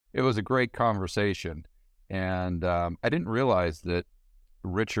It was a great conversation, and I didn't realize that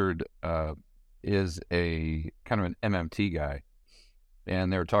Richard is a kind of an MMT guy,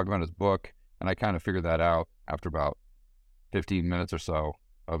 and they were talking about his book, and I kind of figured that out after about 15 minutes or so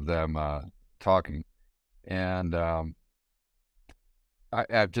of them talking, and I'm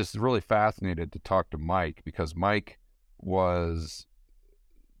just really fascinated to talk to Mike because Mike was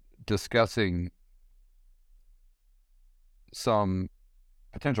discussing some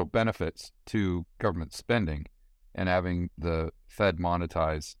potential benefits to government spending and having the Fed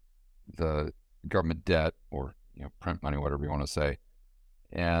monetize the government debt or print money, whatever you want to say,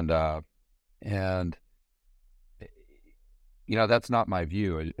 and and that's not my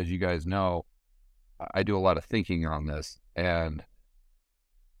view. As you guys know, I do a lot of thinking on this, and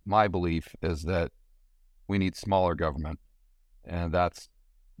my belief is that we need smaller government, and that's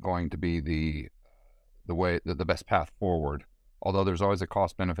going to be the way, the best path forward. Although there's always a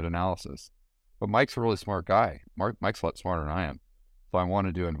cost-benefit analysis. But Mike's a really smart guy. Mike's a lot smarter than I am. So I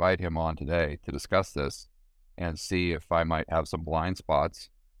wanted to invite him on today to discuss this and see if I might have some blind spots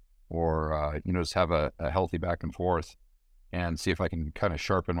or, just have a healthy back and forth and see if I can kind of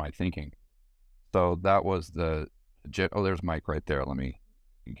sharpen my thinking. So that was there's Mike right there. Let me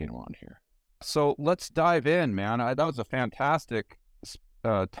get him on here. So let's dive in, man. That was a fantastic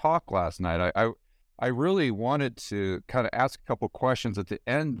talk last night. I really wanted to kind of ask a couple questions at the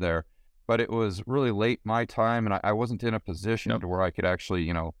end there, but it was really late my time, and I wasn't in a position to where I could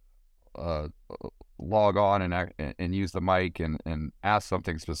actually, log on and use the mic and ask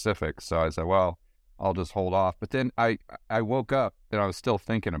something specific. So I said, well, I'll just hold off. But then I woke up and I was still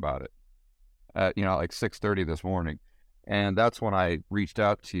thinking about it at, like 6:30 this morning. And that's when I reached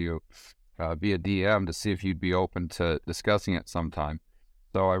out to you via DM to see if you'd be open to discussing it sometime.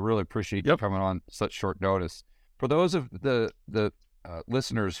 So I really appreciate you coming on such short notice. For those of the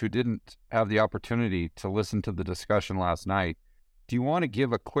listeners who didn't have the opportunity to listen to the discussion last night, do you want to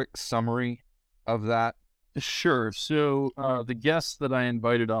give a quick summary of that? Sure. So the guests that I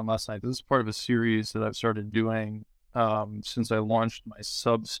invited on last night, this is part of a series that I've started doing since I launched my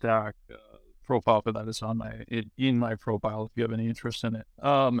Substack profile for that. Is in my profile if you have any interest in it.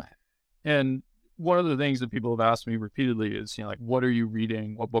 And one of the things that people have asked me repeatedly is, like, what are you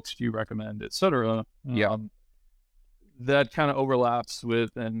reading? What books do you recommend, etc. That kind of overlaps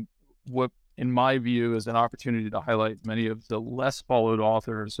with, and what, in my view, is an opportunity to highlight many of the less followed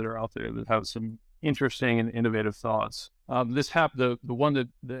authors that are out there that have some interesting and innovative thoughts. The one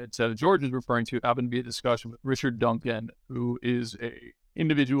that George is referring to happened to be a discussion with Richard Duncan, who is a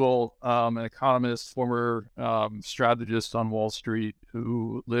individual, an economist, former strategist on Wall Street,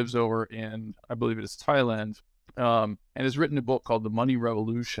 who lives over in, I believe it is Thailand, and has written a book called The Money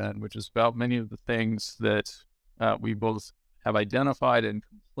Revolution, which is about many of the things that we both have identified and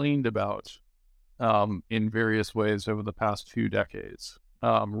complained about in various ways over the past few decades.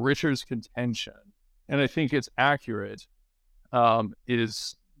 Richard's contention, and I think it's accurate,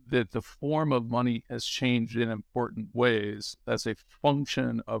 is that the form of money has changed in important ways as a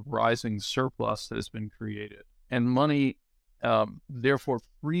function of rising surplus that has been created. And money, therefore,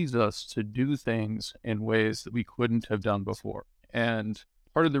 frees us to do things in ways that we couldn't have done before. And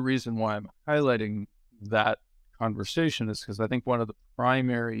part of the reason why I'm highlighting that conversation is because I think one of the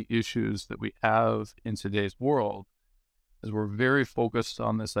primary issues that we have in today's world is we're very focused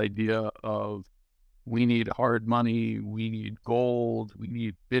on this idea of we need hard money, we need gold, we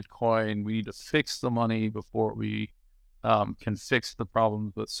need Bitcoin, we need to fix the money before we can fix the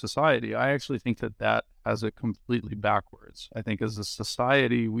problems with society. I actually think that has it completely backwards. I think as a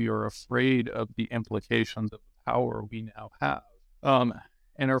society, we are afraid of the implications of the power we now have,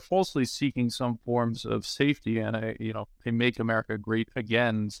 and are falsely seeking some forms of safety and a Make America Great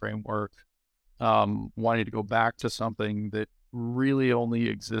Again framework, wanting to go back to something that really only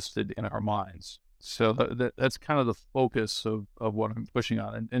existed in our minds. So that's kind of the focus of what I'm pushing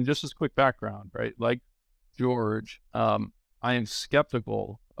on. And just as quick background, right? Like George, I am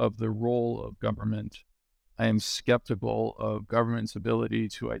skeptical of the role of government. I am skeptical of government's ability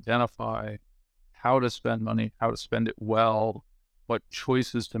to identify how to spend money, how to spend it well, what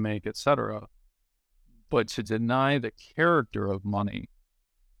choices to make, etc. But to deny the character of money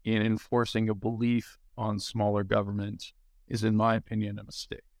in enforcing a belief on smaller government is, in my opinion, a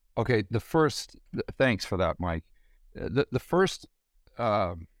mistake. Okay, thanks for that, Mike. The first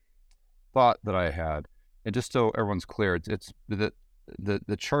thought that I had, and just so everyone's clear, it's the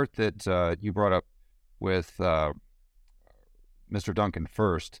chart that you brought up with Mr. Duncan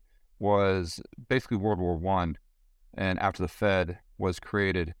first was basically World War I, and after the Fed was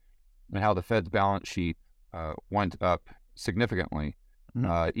created, and how the Fed's balance sheet went up significantly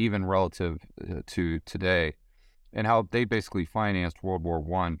even relative to today, and how they basically financed World War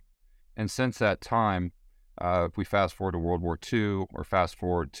I. And since that time, if we fast forward to World War II or fast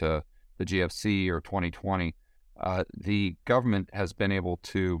forward to the GFC or 2020, the government has been able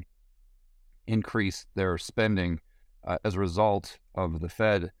to increase their spending as a result of the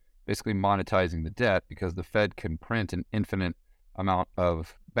Fed basically monetizing the debt, because the Fed can print an infinite amount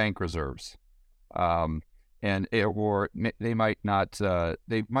of bank reserves. Or they might not,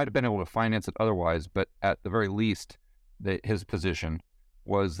 they might have been able to finance it otherwise, but at the very least, his position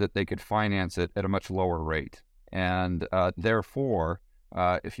was that they could finance it at a much lower rate. And therefore,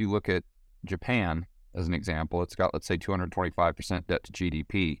 if you look at Japan as an example, it's got, let's say, 225% debt to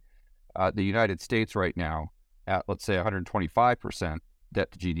GDP. The United States right now, at, let's say, 125%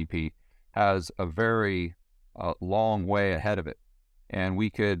 debt to GDP, has a very long way ahead of it. And we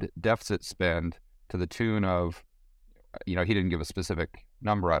could deficit spend to the tune of, he didn't give a specific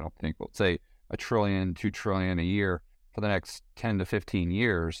number, I don't think, but let's say $1 trillion, $2 trillion a year for the next 10 to 15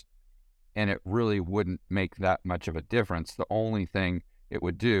 years. And it really wouldn't make that much of a difference. The only thing it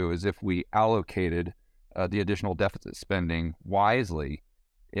would do is if we allocated the additional deficit spending wisely,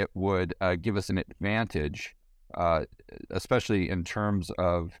 it would give us an advantage, especially in terms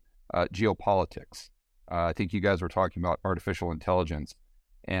of geopolitics. I think you guys were talking about artificial intelligence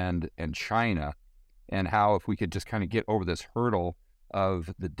and China, and how if we could just kind of get over this hurdle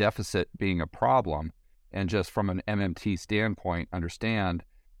of the deficit being a problem, and just from an MMT standpoint, understand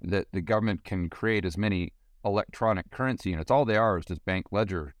that the government can create as many electronic currency units. All they are is just bank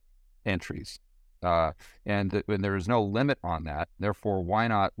ledger entries. And there is no limit on that. Therefore, why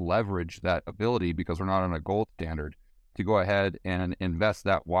not leverage that ability, because we're not on a gold standard, to go ahead and invest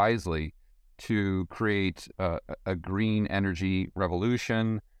that wisely to create a green energy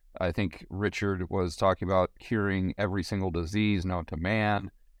revolution. I think Richard was talking about curing every single disease known to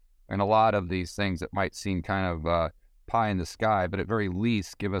man, and a lot of these things that might seem kind of pie in the sky, but at very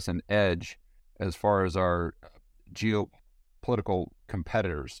least give us an edge as far as our geopolitical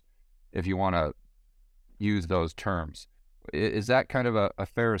competitors, if you want to use those terms. Is that kind of a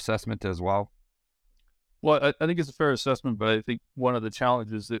fair assessment as well? Well, I think it's a fair assessment, but I think one of the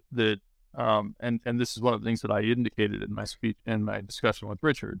challenges and this is one of the things that I indicated in my speech, in my discussion with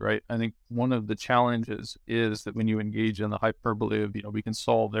Richard, right? I think one of the challenges is that when you engage in the hyperbole of, we can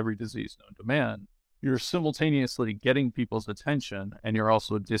solve every disease known to man, you're simultaneously getting people's attention, and you're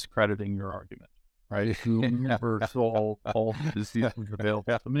also discrediting your argument, right? If you never solve all the diseases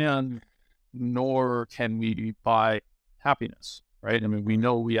available to man, nor can we buy happiness, right? I mean, we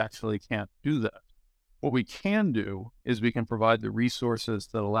know we actually can't do that. What we can do is we can provide the resources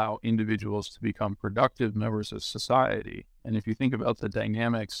that allow individuals to become productive members of society. And if you think about the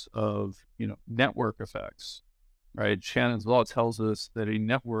dynamics of, network effects, right? Shannon's law tells us that a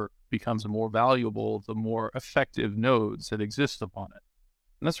network becomes more valuable the more effective nodes that exist upon it.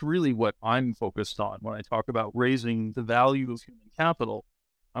 And that's really what I'm focused on when I talk about raising the value of human capital.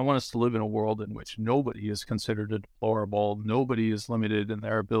 I want us to live in a world in which nobody is considered a deplorable, nobody is limited in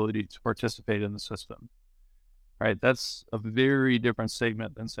their ability to participate in the system, right? That's a very different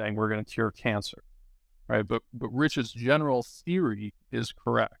statement than saying we're going to cure cancer, right? But Rich's general theory is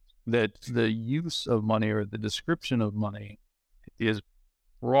correct, that the use of money or the description of money is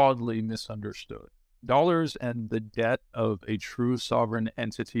broadly misunderstood. Dollars and the debt of a true sovereign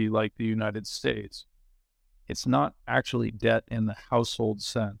entity like the United States, it's not actually debt in the household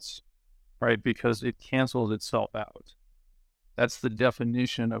sense, right? Because it cancels itself out. That's the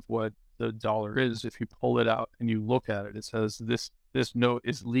definition of what the dollar is. If you pull it out and you look at it, it says this note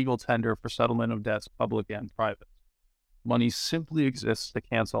is legal tender for settlement of debts, public and private. Money simply exists to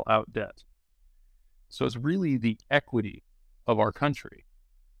cancel out debt. So it's really the equity of our country,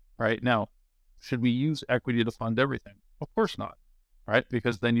 right? Now, should we use equity to fund everything? Of course not. Right?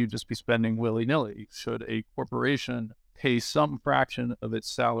 Because then you'd just be spending willy-nilly. Should a corporation pay some fraction of its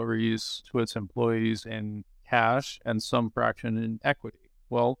salaries to its employees in cash and some fraction in equity?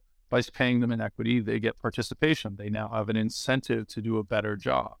 Well, by paying them in equity, they get participation. They now have an incentive to do a better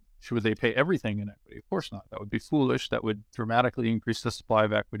job. Should they pay everything in equity? Of course not. That would be foolish. That would dramatically increase the supply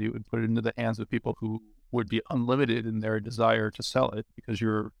of equity. It would put it into the hands of people who would be unlimited in their desire to sell it, because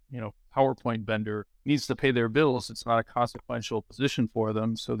your, PowerPoint vendor needs to pay their bills. It's not a consequential position for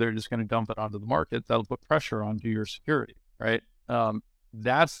them, so they're just going to dump it onto the market. That'll put pressure onto your security, right?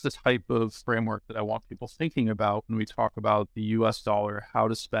 That's the type of framework that I want people thinking about when we talk about the U.S. dollar, how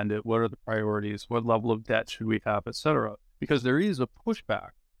to spend it, what are the priorities, what level of debt should we have, et cetera. Because there is a pushback,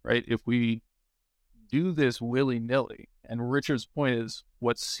 right? If we do this willy-nilly, and Richard's point is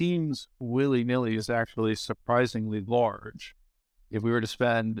what seems willy-nilly is actually surprisingly large, if we were to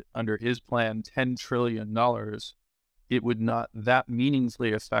spend under his plan $10 trillion, it would not that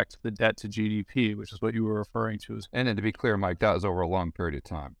meaningfully affect the debt to GDP, which is what you were referring to. And then to be clear, Mike, that was over a long period of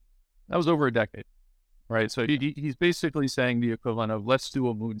time. That was over a decade, right? So he's basically saying the equivalent of, let's do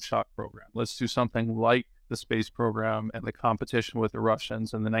a moonshot program. Let's do something like the space program and the competition with the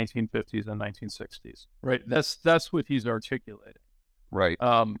Russians in the 1950s and 1960s, right? That's what he's articulating. Right.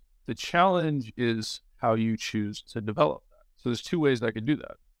 The challenge is how you choose to develop that. So there's two ways I could do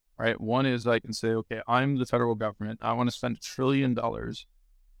that, right? One is I can say, okay, I'm the federal government. I want to spend $1 trillion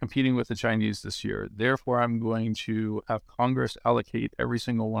competing with the Chinese this year. Therefore, I'm going to have Congress allocate every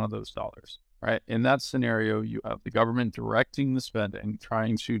single one of those dollars, right? In that scenario, you have the government directing the spending,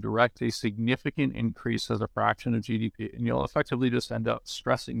 trying to direct a significant increase as a fraction of GDP, and you'll effectively just end up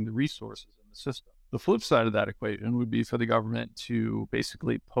stressing the resources in the system. The flip side of that equation would be for the government to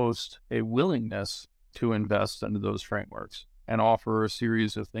basically post a willingness to invest under those frameworks and offer a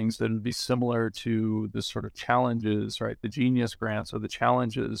series of things that would be similar to the sort of challenges, right? The Genius grants or the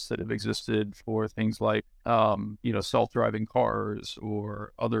challenges that have existed for things like, self-driving cars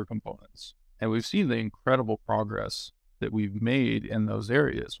or other components. And we've seen the incredible progress that we've made in those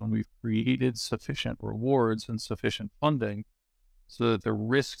areas when we've created sufficient rewards and sufficient funding so that the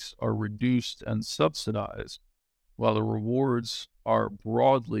risks are reduced and subsidized while the rewards are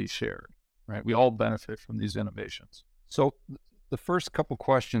broadly shared, right? We all benefit from these innovations. So the first couple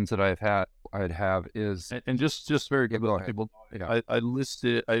questions that I'd have is, and just very good. Go ahead. People, Yeah.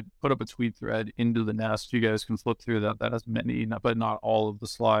 I put up a tweet thread into the nest. You guys can flip through that. That has many, but not all of the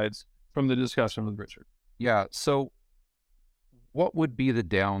slides from the discussion with Richard. Yeah. So what would be the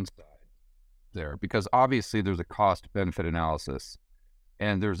downside there? Because obviously there's a cost benefit analysis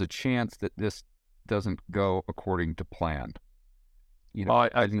and there's a chance that this doesn't go according to plan.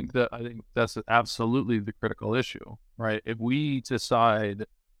 I think that's absolutely the critical issue, right? If we decide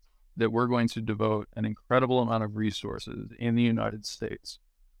that we're going to devote an incredible amount of resources in the United States,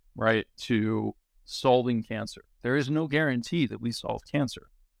 right, to solving cancer, there is no guarantee that we solve cancer.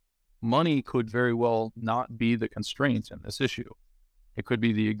 Money could very well not be the constraint in this issue. It could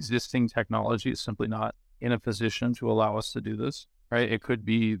be the existing technology is simply not in a position to allow us to do this, right? It could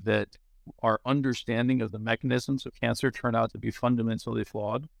be that our understanding of the mechanisms of cancer turn out to be fundamentally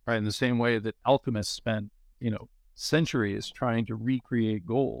flawed, right? In the same way that alchemists spent, centuries trying to recreate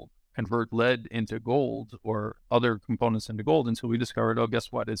gold, convert lead into gold or other components into gold until we discovered, oh,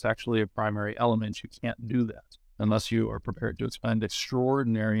 guess what? It's actually a primary element. You can't do that unless you are prepared to expend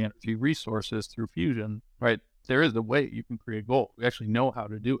extraordinary energy resources through fusion, right? There is a way you can create gold. We actually know how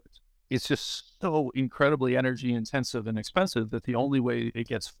to do it. It's just so incredibly energy intensive and expensive that the only way it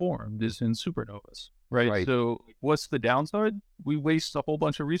gets formed is in supernovas, right? So what's the downside? We waste a whole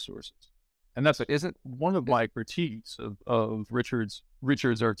bunch of resources. And that's one of my critiques of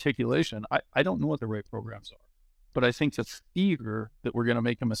Richard's articulation. I don't know what the right programs are, but I think the fear that we're going to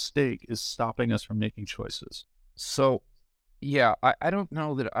make a mistake is stopping us from making choices. So, yeah, I don't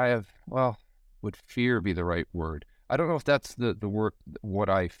know that would fear be the right word? I don't know if that's the word, what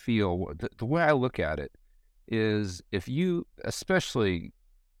I feel. The way I look at it is, if you, especially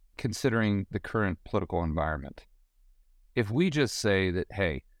considering the current political environment, if we just say that,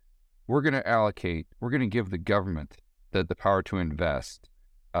 hey, we're going to give the government the power to invest,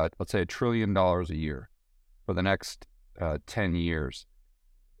 let's say $1 trillion a year for the next 10 years,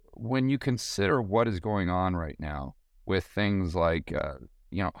 when you consider what is going on right now with things like,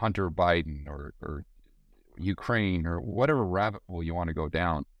 Hunter Biden or Ukraine or whatever rabbit hole you want to go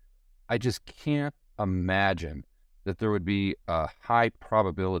down, I just can't imagine that there would be a high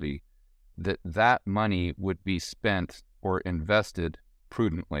probability that money would be spent or invested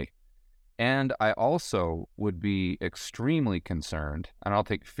prudently. And I also would be extremely concerned, and I'll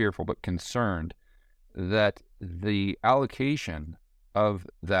take fearful, but concerned, that the allocation of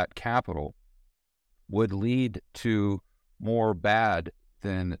that capital would lead to more bad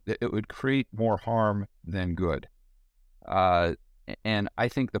than it would create more harm than good. And I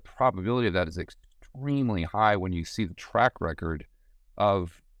think the probability of that is extremely high when you see the track record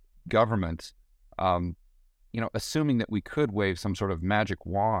of government, assuming that we could wave some sort of magic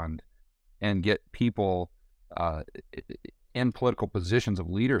wand and get people in political positions of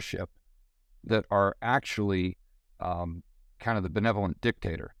leadership that are actually kind of the benevolent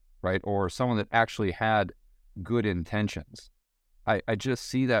dictator, right? Or someone that actually had good intentions. I just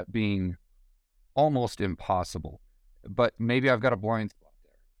see that being almost impossible, but maybe I've got a blind spot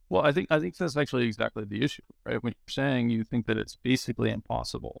there. Well, I think that's actually exactly the issue, right? When you're saying you think that it's basically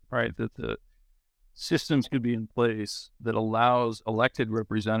impossible, right? That the systems could be in place that allows elected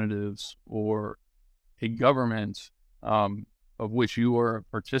representatives or a government, of which you are a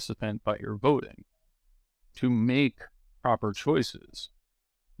participant by your voting, to make proper choices,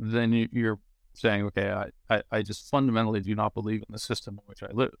 then you're saying, okay, I just fundamentally do not believe in the system in which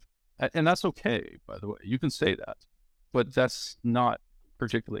I live. And that's okay, by the way. You can say that, but that's not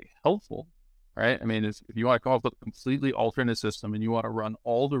particularly helpful, right? I mean, if you want to come up with a completely alternate system and you want to run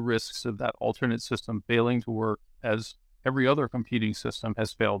all the risks of that alternate system failing to work as every other competing system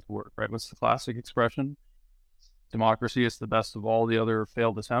has failed to work, right? What's the classic expression? Democracy is the best of all the other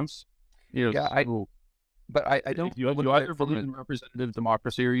failed attempts. Yeah, but I don't. You either believe in representative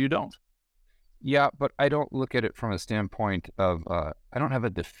democracy or you don't. Yeah, but I don't look at it from a standpoint of I don't have a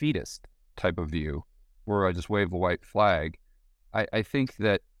defeatist type of view where I just wave the white flag. I think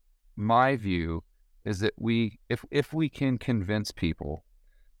that my view is that if we can convince people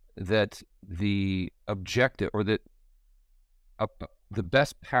that the objective or that the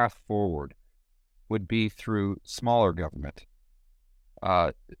best path forward would be through smaller government,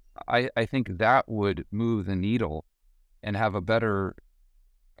 I think that would move the needle and have a better,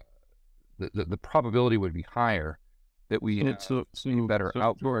 the probability would be higher that we have a better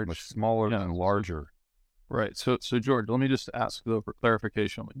outcome with smaller than larger. Right. So George, let me just ask though for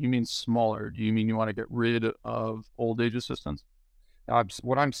clarification. When you mean smaller, do you mean you want to get rid of old age assistance?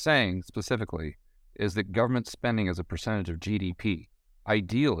 What I'm saying specifically is that government spending as a percentage of GDP,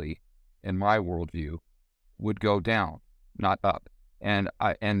 ideally, in my worldview, would go down, not up. And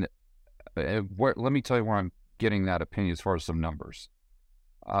let me tell you where I'm getting that opinion as far as some numbers.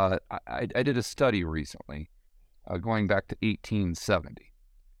 I did a study recently, going back to 1870.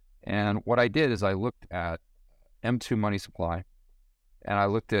 And what I did is I looked at M2 money supply, and I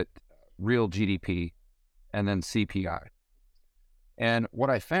looked at real GDP, and then CPI. And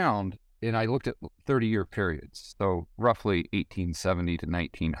what I found, and I looked at 30-year periods, so roughly 1870 to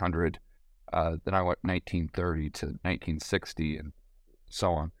 1900, then I went 1930 to 1960, and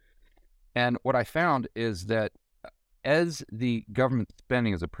so on. And what I found is that as the government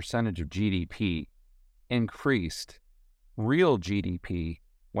spending as a percentage of GDP increased, real GDP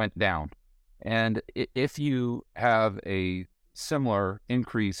went down. And if you have a similar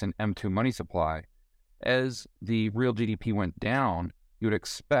increase in M2 money supply, as the real GDP went down, you would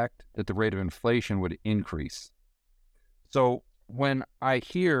expect that the rate of inflation would increase. So when I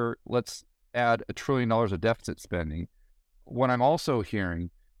hear let's add $1 trillion of deficit spending, what I'm also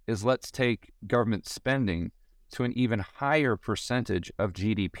hearing is let's take government spending to an even higher percentage of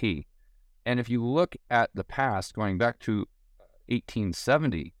GDP. And if you look at the past, going back to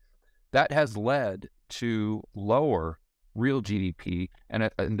 1870, that has led to lower real GDP and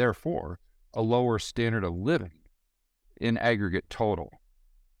therefore a lower standard of living in aggregate total.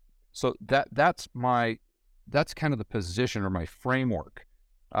 So that's kind of the position or my framework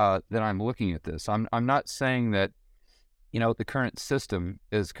that I'm looking at this. I'm not saying that the current system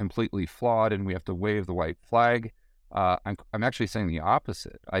is completely flawed and we have to wave the white flag. I'm actually saying the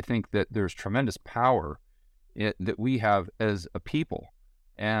opposite. I think that there's tremendous power that we have as a people.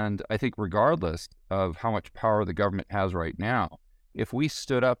 And I think regardless of how much power the government has right now, if we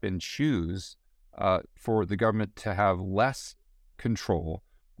stood up and choose for the government to have less control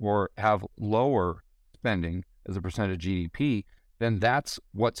or have lower spending as a percent of GDP, then that's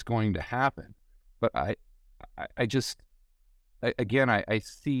what's going to happen. But I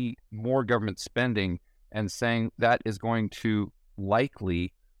see more government spending and saying that is going to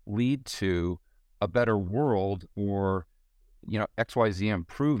likely lead to a better world or XYZ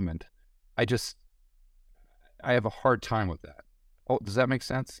improvement. I have a hard time with that. Oh, does that make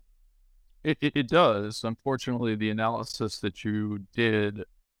sense? It does. Unfortunately, the analysis that you did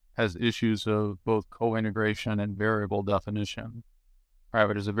has issues of both co-integration and variable definition. Right,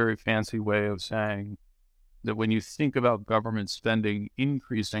 but it's a very fancy way of saying that when you think about government spending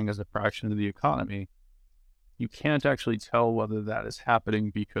increasing as a fraction of the economy, you can't actually tell whether that is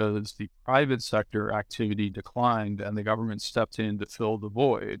happening because the private sector activity declined and the government stepped in to fill the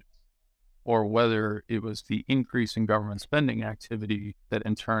void, or whether it was the increase in government spending activity that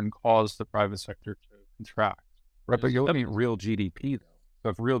in turn caused the private sector to contract. Right, but you're looking at real GDP, though. So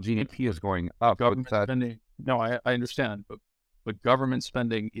if real GDP is going up, government spending, no, I understand, but government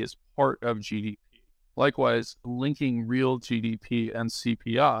spending is part of GDP. Likewise, linking real GDP and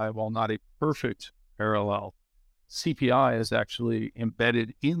CPI, while not a perfect parallel, CPI is actually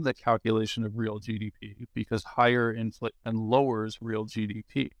embedded in the calculation of real GDP because higher inflation lowers real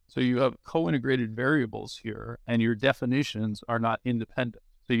GDP. So you have co-integrated variables here, and your definitions are not independent.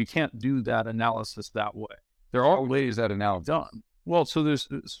 So you can't do that analysis that way. There are ways that analysis done. Well, so there's,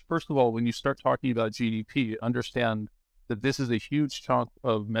 first of all, when you start talking about GDP, understand that this is a huge chunk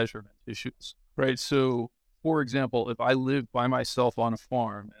of measurement issues, right? So for example, if I live by myself on a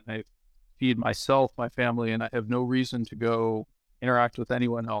farm and I feed myself, my family, and I have no reason to go interact with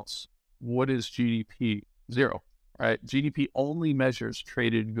anyone else, what is GDP? Zero, right? GDP only measures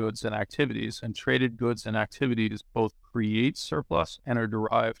traded goods and activities, and traded goods and activities both create surplus and are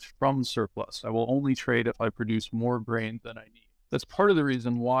derived from surplus. I will only trade if I produce more grain than I need. That's part of the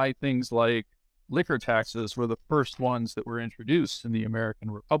reason why things like liquor taxes were the first ones that were introduced in the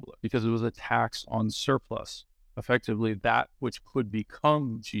American Republic, because it was a tax on surplus, effectively that which could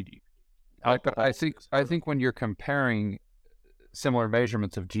become GDP. But I think when you're comparing similar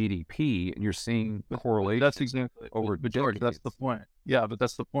measurements of GDP and you're seeing correlation, that's exactly over but George, that's decades. the point. Yeah, but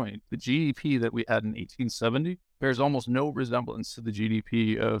that's the point. The GDP that we had in 1870 bears almost no resemblance to the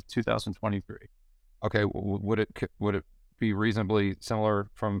GDP of 2023. Okay, would it be reasonably similar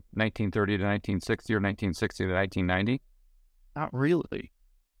from 1930 to 1960 or 1960 to 1990? Not really,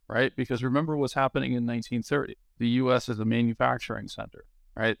 right? Because remember what's happening in 1930. The U.S. is a manufacturing center,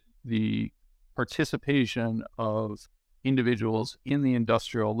 right? The participation of individuals in the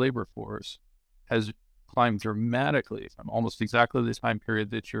industrial labor force has climbed dramatically from almost exactly the time period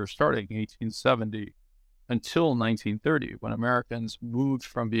that you're starting, 1870, until 1930, when Americans moved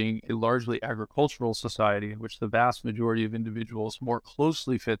from being a largely agricultural society in which the vast majority of individuals more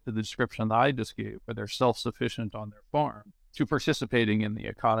closely fit the description that I just gave, where they're self-sufficient on their farm, to participating in the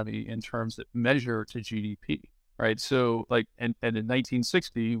economy in terms that measure to GDP, right? So and in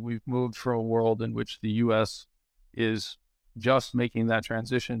 1960, we've moved from a world in which the U.S. is just making that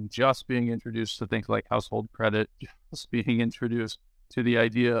transition, just being introduced to things like household credit, just being introduced to the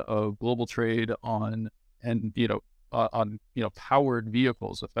idea of global trade on powered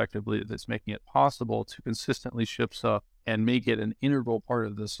vehicles, effectively, that's making it possible to consistently ship stuff and make it an integral part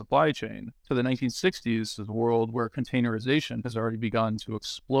of the supply chain. To the 1960s, is a world where containerization has already begun to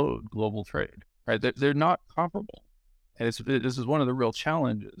explode global trade, right? They're not comparable. And this is one of the real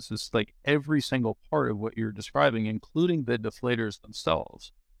challenges. It's like every single part of what you're describing, including the deflators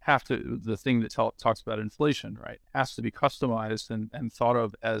themselves, the thing that talks about inflation, right, has to be customized and thought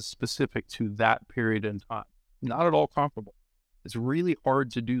of as specific to that period in time. Not at all comparable. It's really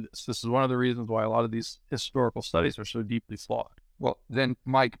hard to do this. This is one of the reasons why a lot of these historical studies are so deeply flawed. Well, then,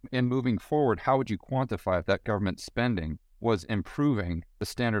 Mike, in moving forward, how would you quantify if that government spending was improving the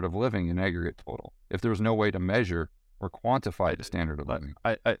standard of living in aggregate total, if there was no way to measure or quantify the standard of living?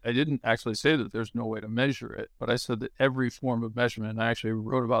 I didn't actually say that there's no way to measure it, but I said that every form of measurement, and I actually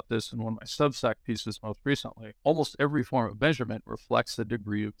wrote about this in one of my Substack pieces most recently, almost every form of measurement reflects a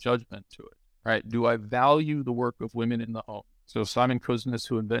degree of judgment to it, right? Do I value the work of women in the home? So Simon Kuznets,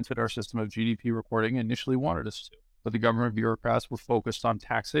 who invented our system of GDP reporting, initially wanted us to, but the government bureaucrats were focused on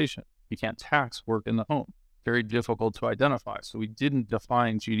taxation. You can't tax work in the home. Very difficult to identify. So we didn't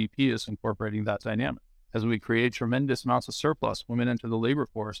define GDP as incorporating that dynamic. As we create tremendous amounts of surplus, women enter the labor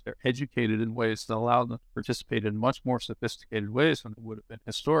force, they're educated in ways that allow them to participate in much more sophisticated ways than they would have been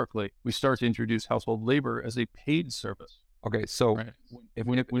historically. We start to introduce household labor as a paid service. Okay, so right?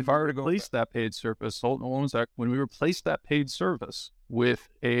 if I were to go replace that paid service, when we replace that paid service with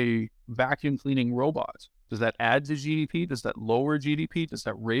a vacuum cleaning robot, does that add to GDP? Does that lower GDP? Does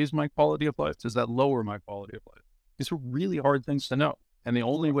that raise my quality of life? Does that lower my quality of life? These are really hard things to know. And the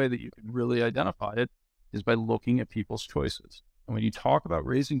only way that you can really identify it is by looking at people's choices. And when you talk about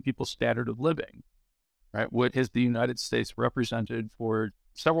raising people's standard of living, right, what has the United States represented for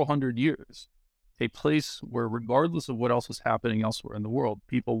several hundred years? A place where, regardless of what else is happening elsewhere in the world,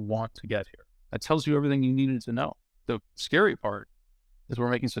 people want to get here. That tells you everything you needed to know. The scary part is we're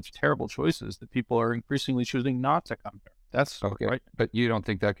making such terrible choices that people are increasingly choosing not to come here. That's okay, right. But you don't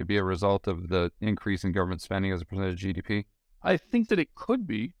think that could be a result of the increase in government spending as a percentage of GDP? I think that it could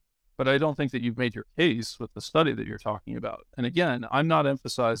be, but I don't think that you've made your case with the study that you're talking about. And again, I'm not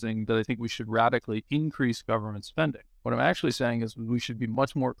emphasizing that I think we should radically increase government spending. What I'm actually saying is we should be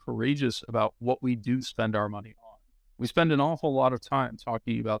much more courageous about what we do spend our money on. We spend an awful lot of time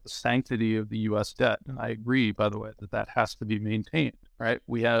talking about the sanctity of the U.S. debt. And I agree, by the way, that that has to be maintained, right?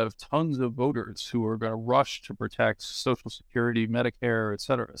 We have tons of voters who are going to rush to protect Social Security, Medicare, et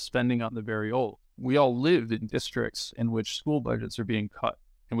cetera, spending on the very old. We all live in districts in which school budgets are being cut,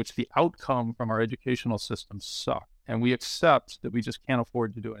 in which the outcome from our educational system suck. And we accept that we just can't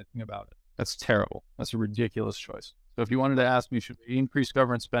afford to do anything about it. That's terrible. That's a ridiculous choice. So if you wanted to ask me, should we increase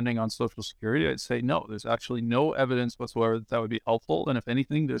government spending on Social Security? I'd say no. There's actually no evidence whatsoever that would be helpful. And if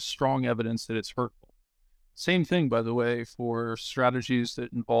anything, there's strong evidence that it's hurtful. Same thing, by the way, for strategies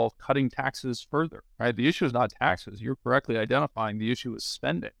that involve cutting taxes further, right? The issue is not taxes. You're correctly identifying the issue is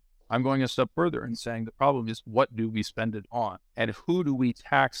spending. I'm going a step further and saying the problem is what do we spend it on and who do we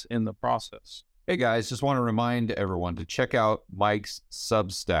tax in the process? Hey guys, just want to remind everyone to check out Mike's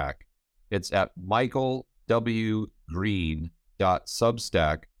Substack. It's at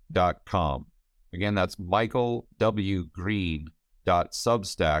michaelwgreen.substack.com. Again, that's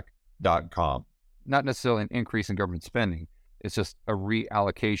michaelwgreen.substack.com. Not necessarily an increase in government spending. It's just a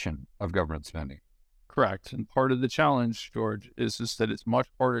reallocation of government spending. Correct. And part of the challenge, George, is just that it's much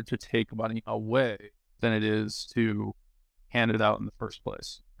harder to take money away than it is to hand it out in the first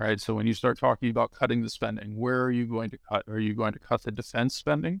place, right? So when you start talking about cutting the spending, where are you going to cut? Are you going to cut the defense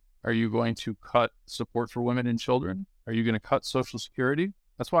spending? Are you going to cut support for women and children? Are you going to cut Social Security?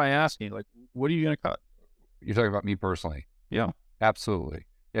 That's why I ask you, like, what are you going to cut? You're talking about me personally. Yeah. Absolutely.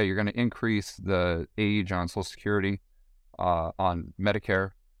 Yeah, you're going to increase the age on Social Security, on Medicare,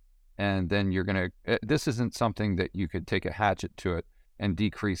 and then you're going to, this isn't something that you could take a hatchet to it and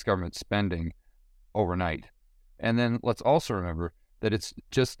decrease government spending overnight. And then let's also remember that it's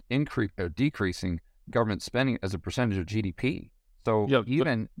just decreasing government spending as a percentage of GDP. So Yeah,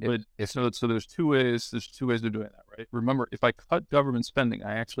 so there's two ways of doing that, right? Remember, if I cut government spending,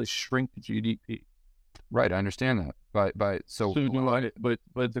 I actually shrink GDP. Right, I understand that. But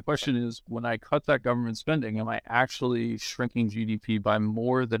the question is, when I cut that government spending, am I actually shrinking GDP by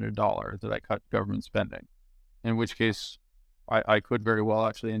more than $1 that I cut government spending? In which case, I could very well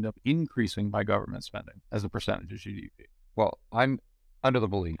actually end up increasing my government spending as a percentage of GDP. Well, I'm under the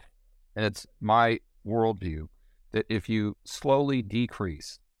belief, and it's my worldview, that if you slowly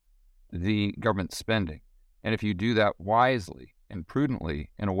decrease the government spending, and if you do that wisely and prudently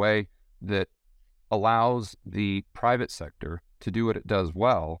in a way that allows the private sector to do what it does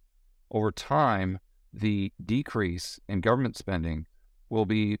well, over time, the decrease in government spending will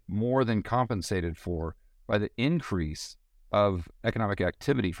be more than compensated for by the increase of economic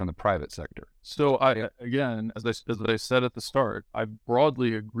activity from the private sector. So again, as I said at the start, I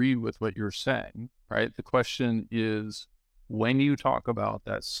broadly agree with what you're saying, right? The question is, when you talk about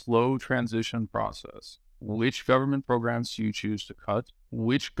that slow transition process, which government programs do you choose to cut?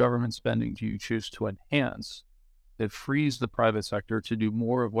 Which government spending do you choose to enhance that frees the private sector to do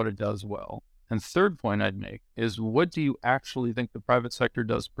more of what it does well? And third point I'd make is, what do you actually think the private sector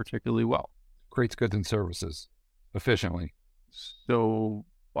does particularly well? Creates goods and services efficiently. So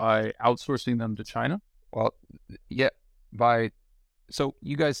by outsourcing them to China? Well, yeah, so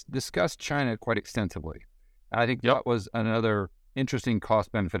you guys discussed China quite extensively. I think that was another interesting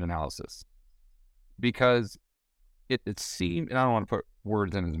cost-benefit analysis, because it seemed, and I don't want to put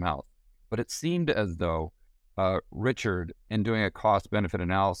words in his mouth, but it seemed as though Richard, in doing a cost-benefit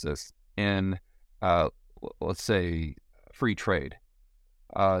analysis in, let's say, free trade,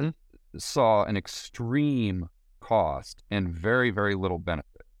 saw an extreme cost and very, very little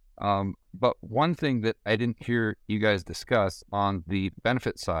benefit. But one thing that I didn't hear you guys discuss on the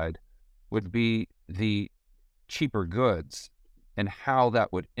benefit side would be the cheaper goods and how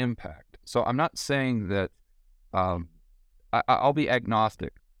that would impact. So I'm not saying that I'll be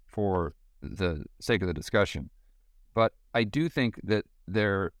agnostic for the sake of the discussion, but I do think that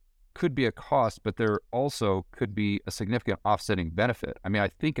there could be a cost, but there also could be a significant offsetting benefit. I mean, I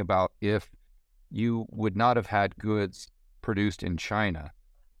think about if you would not have had goods produced in China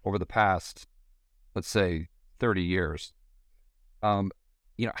over the past, let's say, 30 years.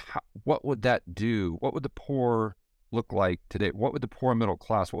 What would that do? What would the poor look like today? What would the poor middle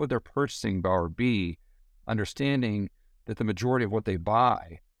class, what would their purchasing power be, understanding that the majority of what they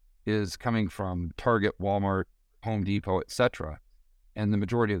buy is coming from Target, Walmart, Home Depot, etc., and the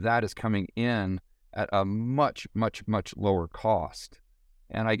majority of that is coming in at a much, much, much lower cost.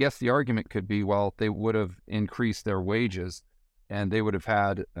 And I guess the argument could be, well, they would have increased their wages and they would have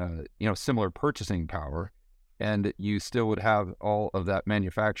had, similar purchasing power, and you still would have all of that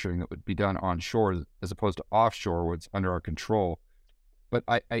manufacturing that would be done onshore as opposed to offshore, what's under our control. But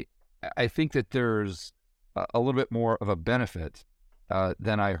I think that there's a little bit more of a benefit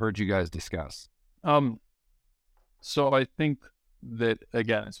than I heard you guys discuss. So I think that,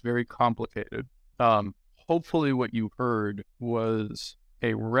 again, it's very complicated. Hopefully what you heard was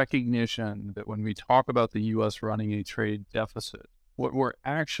a recognition that when we talk about the U.S. running a trade deficit, what we're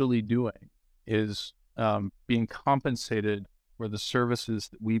actually doing is being compensated for the services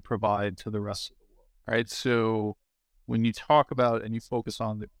that we provide to the rest of the world, right? So when you talk about and you focus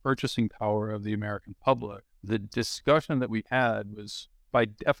on the purchasing power of the American public, the discussion that we had was, by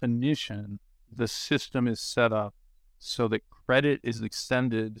definition, the system is set up so that credit is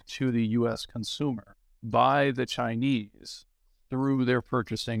extended to the U.S. consumer by the Chinese through their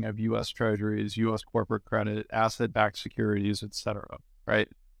purchasing of U.S. treasuries, U.S. corporate credit, asset-backed securities, et cetera, right?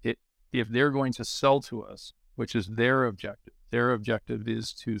 If they're going to sell to us, which is their objective, their objective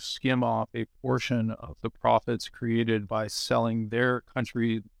is to skim off a portion of the profits created by selling their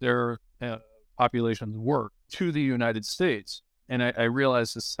country, their population's work to the United States. And I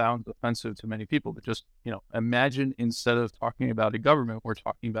realize this sounds offensive to many people, but just, imagine instead of talking about a government, we're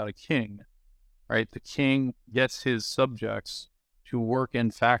talking about a king, right? The king gets his subjects to work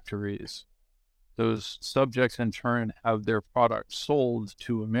in factories. Those subjects in turn have their products sold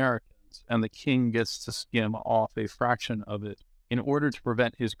to Americans, and the king gets to skim off a fraction of it. In order to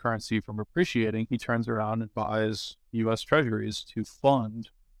prevent his currency from appreciating, he turns around and buys U.S. treasuries to fund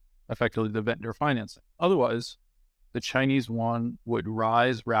effectively the vendor financing. Otherwise, the Chinese yuan would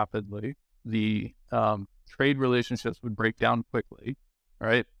rise rapidly. The trade relationships would break down quickly,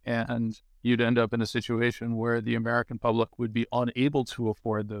 right? And you'd end up in a situation where the American public would be unable to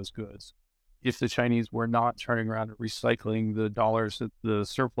afford those goods if the Chinese were not turning around and recycling the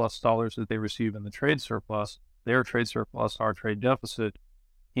surplus dollars that they receive in the trade surplus, their trade surplus, our trade deficit,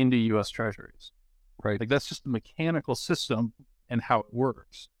 into U.S. treasuries. Right. Like, that's just the mechanical system and how it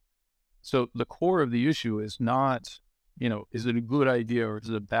works. So the core of the issue is not, is it a good idea or is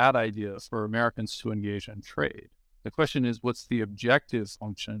it a bad idea for Americans to engage in trade? The question is, what's the objective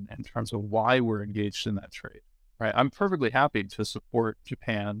function in terms of why we're engaged in that trade? Right? I'm perfectly happy to support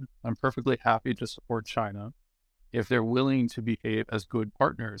Japan. I'm perfectly happy to support China if they're willing to behave as good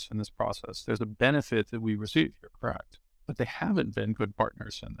partners in this process. There's a benefit that we receive, you're correct. But they haven't been good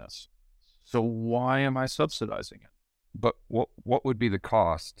partners in this. So why am I subsidizing it? But what would be the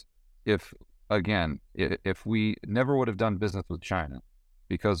cost if we never would have done business with China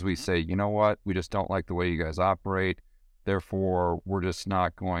because we say, you know what, we just don't like the way you guys operate. Therefore, we're just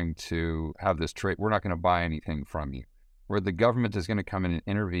not going to have this trade. We're not going to buy anything from you. Where the government is going to come in and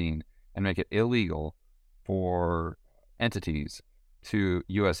intervene and make it illegal for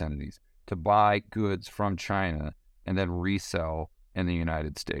U.S. entities, to buy goods from China and then resell in the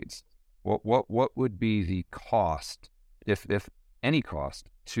United States. What would be the cost, if any cost,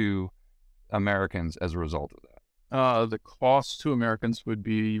 to Americans as a result of that? The cost to Americans would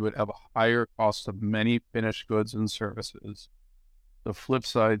be you would have a higher cost of many finished goods and services. The flip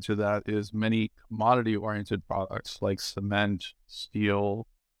side to that is many commodity-oriented products like cement, steel,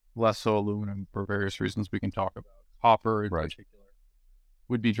 less so aluminum for various reasons we can talk about, copper in particular,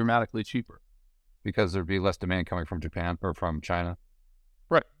 would be dramatically cheaper. Because there'd be less demand coming from Japan or from China?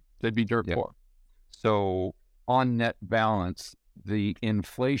 Right. They'd be dirt poor. So on net balance, the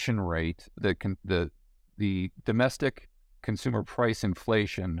inflation rate, the domestic consumer price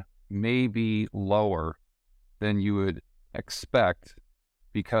inflation may be lower than you would expect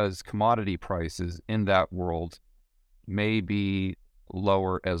because commodity prices in that world may be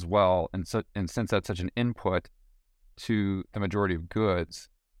lower as well. And since that's such an input to the majority of goods,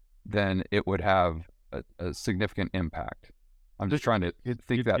 then it would have a significant impact. I'm just trying to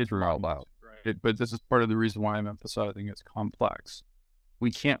think that through out loud. Right. But this is part of the reason why I'm emphasizing it's complex.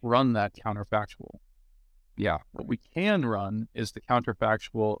 We can't run that counterfactual. Yeah. What we can run is the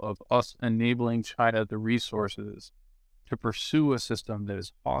counterfactual of us enabling China the resources to pursue a system that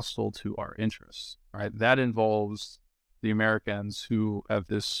is hostile to our interests, right? That involves the Americans who have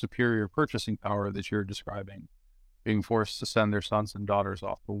this superior purchasing power that you're describing, being forced to send their sons and daughters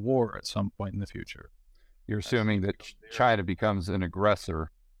off to war at some point in the future. You're assuming that China becomes an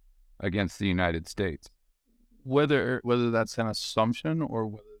aggressor against the United States. Whether that's an assumption or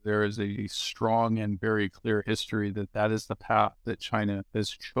whether there is a strong and very clear history that is the path that China has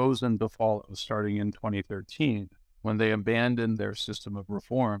chosen to follow starting in 2013, when they abandoned their system of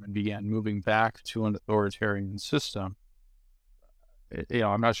reform and began moving back to an authoritarian system.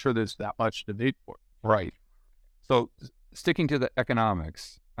 I'm not sure there's that much debate for it. Right. So sticking to the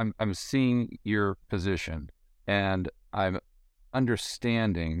economics, I'm seeing your position and I'm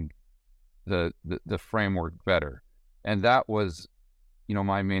understanding the framework better. And that was,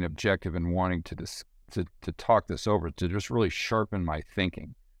 my main objective in wanting to talk this over, to just really sharpen my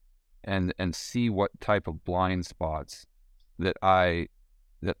thinking and see what type of blind spots that I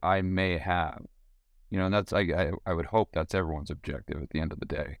may have. And that's I would hope that's everyone's objective at the end of the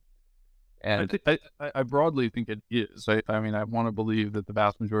day. And I broadly think it is. I mean, I want to believe that the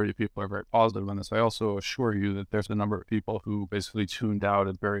vast majority of people are very positive on this. I also assure you that there's a number of people who basically tuned out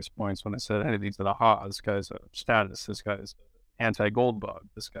at various points when I said anything to this guy's a status, this guy's anti-gold bug,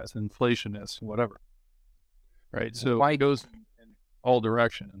 this guy's an inflationist, whatever. Right? So it goes in all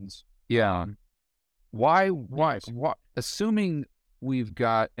directions. Yeah. Why? Assuming we've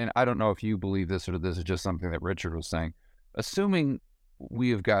got, and I don't know if you believe this or this is just something that Richard was saying, assuming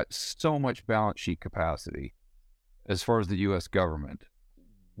we have got so much balance sheet capacity as far as the U.S. government,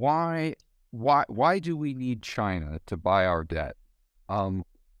 why why do we need China to buy our debt?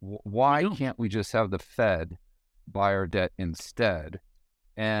 Why can't we just have the Fed buy our debt instead?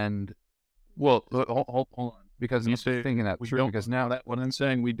 And Well, hold on. because When you I'm say thinking that we through, don't, because now what I'm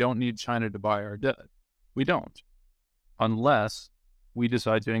saying, we don't need China to buy our debt. We don't, unless we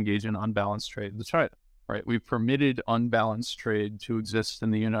decide to engage in unbalanced trade with China, right? We've permitted unbalanced trade to exist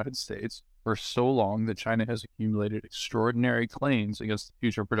in the United States for so long that China has accumulated extraordinary claims against the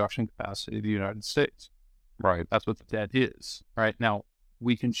future production capacity of the United States. right, That's what the debt is, right? Now,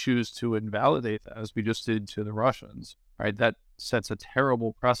 we can choose to invalidate that, as we just did to the Russians, right? That sets a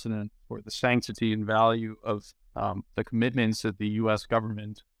terrible precedent for the sanctity and value of the commitments that the U.S.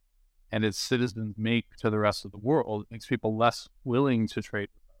 government and its citizens make to the rest of the world. It makes people less willing to trade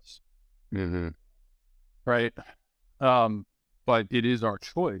with us, mm-hmm. right? But it is our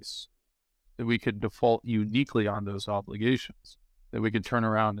choice that we could default uniquely on those obligations, that we could turn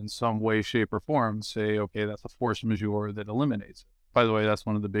around in some way, shape, or form, say, okay, that's a force majeure that eliminates it. By the way, that's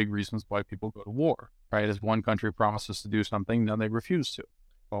one of the big reasons why people go to war, right? As one country promises to do something, then they refuse to.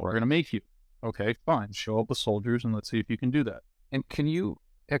 Well, we're going to make you. Okay, fine. Show up with soldiers and let's see if you can do that. And can you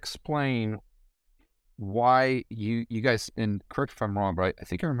explain why you guys, and correct if I'm wrong, but I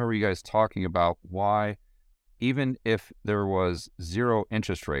think I remember you guys talking about why, even if there was zero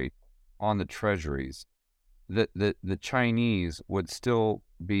interest rate on the treasuries, that the Chinese would still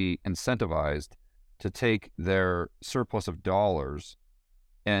be incentivized to take their surplus of dollars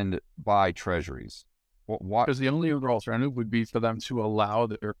and buy treasuries. Why? Because the only other alternative would be for them to allow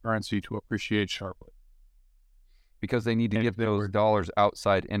their currency to appreciate sharply. Because they need to And get those dollars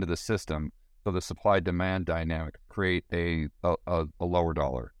outside into the system, so the supply-demand dynamic create a lower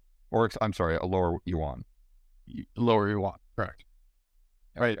dollar, or I'm sorry, a lower yuan. Lower yuan, correct?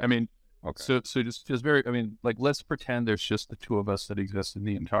 Right. I mean, okay. So just very. I mean, like, let's pretend there's just the two of us that exist in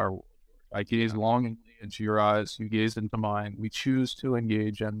the entire world. I gaze longingly into your eyes. You gaze into mine. We choose to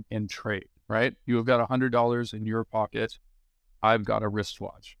engage in trade. Right. You have got $100 in your pocket. I've got a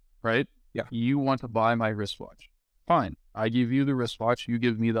wristwatch. Right. Yeah. You want to buy my wristwatch. Fine. I give you the wristwatch. You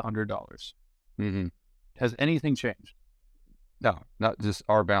give me the $100. Mm-hmm. Has anything changed? No, not just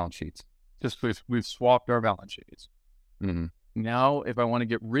our balance sheets. Just we've swapped our balance sheets. Mm-hmm. Now, if I want to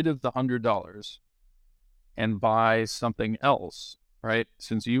get rid of the $100 and buy something else, right?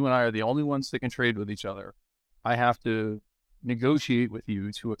 Since you and I are the only ones that can trade with each other, I have to negotiate with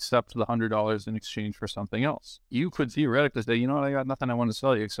you to accept the $100 in exchange for something else. You could theoretically say, you know what, I got nothing I want to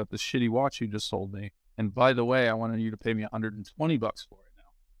sell you except this shitty watch you just sold me. And by the way, I wanted you to pay me $120 for it now,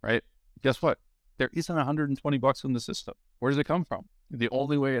 right? Guess what? There isn't $120 in the system. Where does it come from? The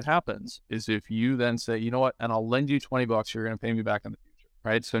only way it happens is if you then say, you know what, and I'll lend you $20. You're going to pay me back in the future,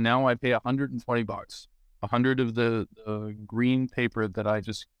 right? So now I pay $120, 100 of the green paper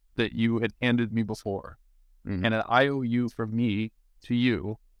that you had handed me before, Mm-hmm. and an IOU from me to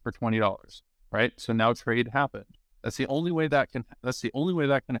you for $20, right? So now trade happened. That's the only way that can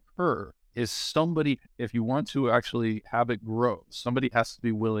occur. Is somebody, if you want to actually have it grow, somebody has to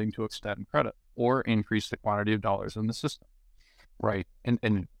be willing to extend credit or increase the quantity of dollars in the system. Right. And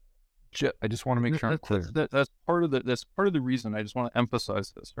I just want to make sure I'm clear. That's part of the reason I just want to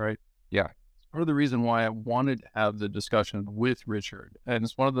emphasize this, right? Yeah. It's part of the reason why I wanted to have the discussion with Richard. And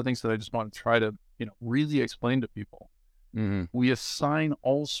it's one of the things that I just want to try to, really explain to people. Mm-hmm. We assign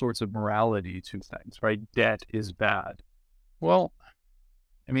all sorts of morality to things, right? Debt is bad. Well,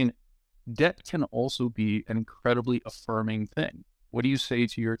 I mean, debt can also be an incredibly affirming thing. What do you say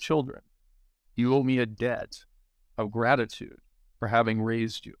to your children? You owe me a debt of gratitude for having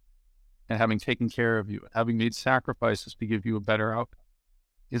raised you and having taken care of you and having made sacrifices to give you a better outcome.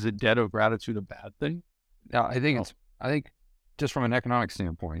 Is a debt of gratitude a bad thing? Now, I think just from an economic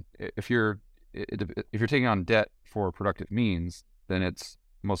standpoint, if you're taking on debt for productive means, then it's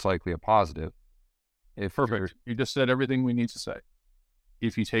most likely a positive. Perfect. You just said everything we need to say.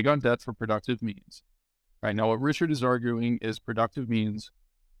 If you take on debt for productive means, right? Now, what Richard is arguing is productive means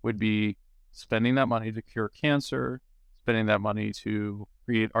would be spending that money to cure cancer, spending that money to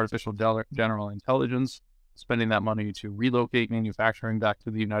create artificial general intelligence, spending that money to relocate manufacturing back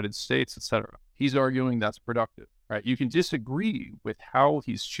to the United States, etc. He's arguing that's productive, right? You can disagree with how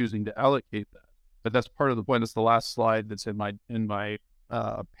he's choosing to allocate that, but that's part of the point. It's the last slide that's in my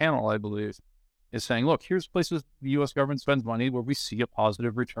panel, I believe, is saying, look, here's places the U.S. government spends money where we see a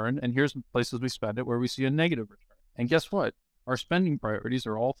positive return, and here's places we spend it where we see a negative return. And guess what? Our spending priorities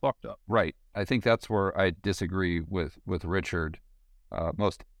are all fucked up. Right. I think that's where I disagree with Richard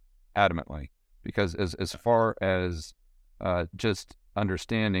most adamantly, because as far as just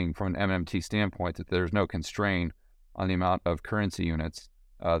understanding from an MMT standpoint that there's no constraint on the amount of currency units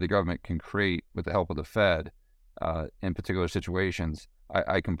the government can create with the help of the Fed in particular situations,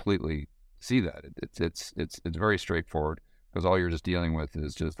 I completely see that. It's very straightforward because all you're just dealing with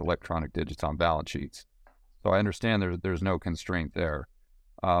is just electronic digits on balance sheets. So I understand there's no constraint there.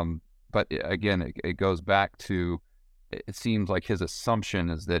 But again, it goes back to, it seems like his assumption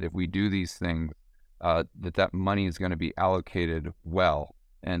is that if we do these things, that money is going to be allocated well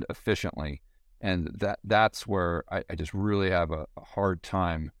and efficiently. And that's where I just really have a hard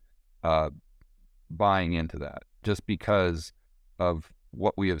time buying into that, just because of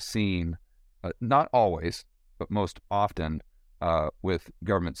what we have seen, not always, but most often with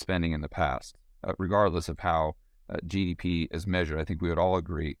government spending in the past, regardless of how GDP is measured. I think we would all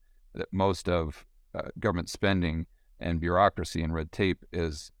agree that most of government spending and bureaucracy and red tape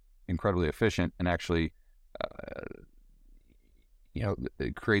is incredibly efficient, and actually,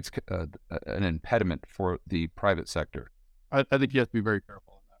 it creates an impediment for the private sector. I think you have to be very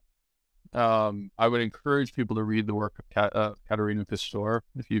careful on that. I would encourage people to read the work of Katerina Pistor.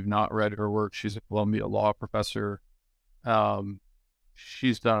 If you've not read her work, she's a Columbia law professor.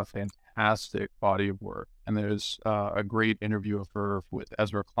 She's done a fantastic body of work, and there's a great interview of her with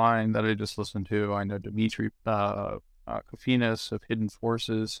Ezra Klein that I just listened to. I know Dimitri Kofinas of Hidden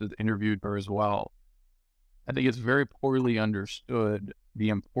Forces has interviewed her as well. I think it's very poorly understood the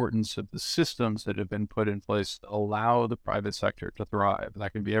importance of the systems that have been put in place to allow the private sector to thrive.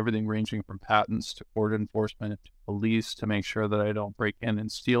 That can be everything ranging from patents to court enforcement to police, to make sure that I don't break in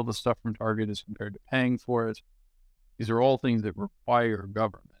and steal the stuff from Target as compared to paying for it. These are all things that require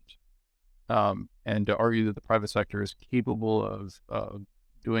government. And to argue that the private sector is capable of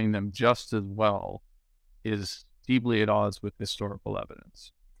doing them just as well is deeply at odds with historical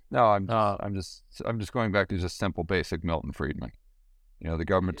evidence. No, I'm just going back to just simple, basic Milton Friedman. The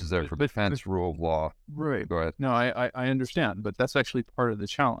government is there for defense, rule of law. Right. Go ahead. No, I understand, but that's actually part of the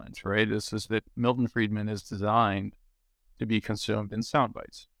challenge, right? This is that Milton Friedman is designed to be consumed in sound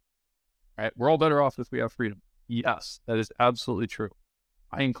bites. Right? We're all better off if we have freedom. Yes, that is absolutely true.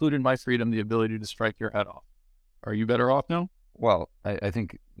 I include in my freedom the ability to strike your head off. Are you better off now? Well, I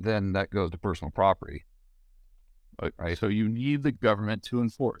think then that goes to personal property. Right. So you need the government to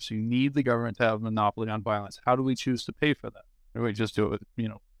enforce. You need the government to have a monopoly on violence. How do we choose to pay for that? Do we just do it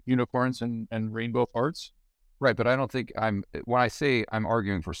with, unicorns and rainbow hearts? Right, but I don't think when I say I'm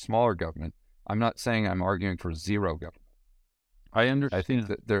arguing for smaller government, I'm not saying I'm arguing for zero government. I understand. I think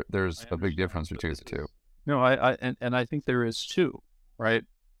that there's a big difference between the two. No, I think there is too, right?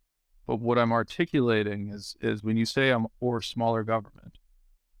 But what I'm articulating is when you say I'm for smaller government,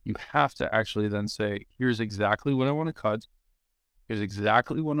 you have to actually then say, here's exactly what I want to cut. Here's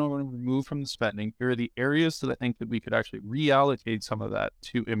exactly what I want to remove from the spending. Here are the areas that I think that we could actually reallocate some of that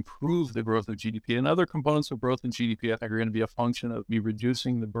to improve the growth of GDP. And other components of growth in GDP, I think, are going to be a function of me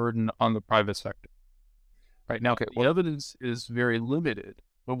reducing the burden on the private sector. Right now, the evidence is very limited.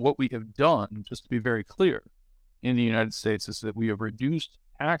 But what we have done, just to be very clear, in the United States is that we have reduced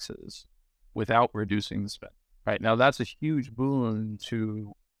taxes without reducing the spend. Right now, that's a huge boon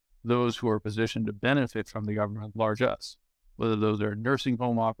to those who are positioned to benefit from the government, large S, whether those are nursing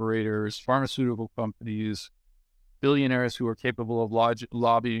home operators, pharmaceutical companies, billionaires who are capable of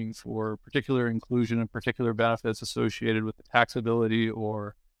lobbying for particular inclusion and particular benefits associated with the taxability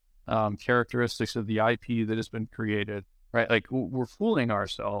or characteristics of the IP that has been created, right? Like, we're fooling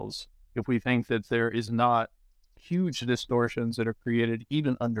ourselves if we think that there is not huge distortions that are created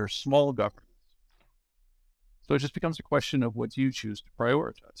even under small government. So it just becomes a question of what you choose to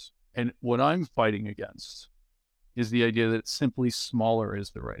prioritize. And what I'm fighting against is the idea that simply smaller is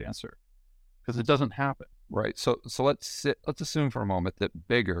the right answer, because it doesn't happen. Right. So let's assume for a moment that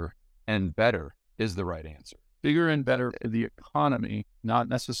bigger and better is the right answer. Bigger and better for the economy, not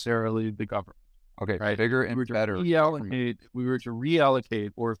necessarily the government. Okay. Right? Bigger and better. If we were to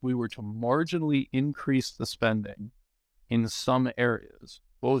reallocate, or if we were to marginally increase the spending in some areas,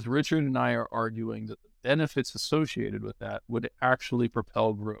 both Richard and I are arguing that the benefits associated with that would actually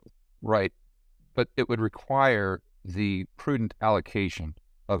propel growth. Right. But it would require the prudent allocation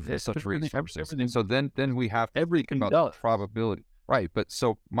of such resources. So then we have to think about probability. Right. But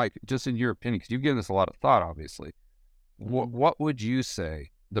so, Mike, just in your opinion, because you've given this a lot of thought, obviously, what would you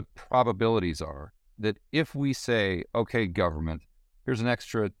say the probabilities are that if we say, okay, government, here's an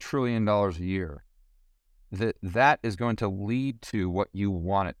extra $1 trillion a year, that is going to lead to what you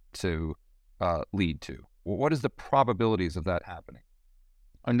want it to lead to? What is the probabilities of that happening?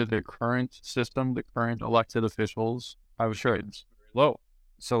 Under the current system, the current elected officials, I would say it's very low.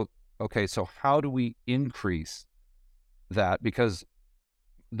 So, okay, so how do we increase that? Because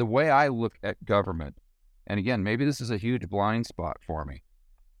the way I look at government, and again, maybe this is a huge blind spot for me,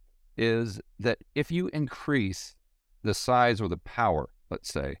 is that if you increase the size or the power,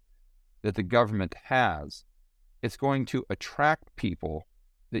 let's say, that the government has, it's going to attract people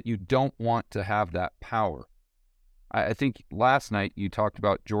that you don't want to have that power. I think last night you talked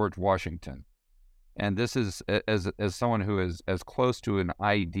about George Washington, and this is as someone who is as close to an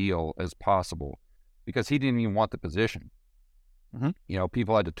ideal as possible, because he didn't even want the position.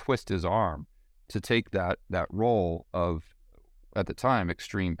 People had to twist his arm to take that role of, at the time,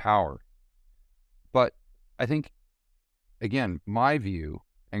 extreme power. But I think, again, my view,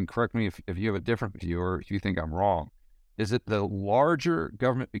 and correct me if you have a different view or if you think I'm wrong, is that the larger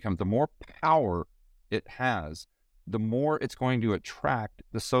government becomes, the more power it has, the more it's going to attract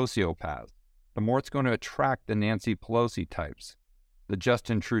the sociopaths, the more it's going to attract the Nancy Pelosi types, the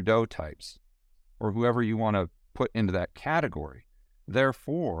Justin Trudeau types, or whoever you want to put into that category.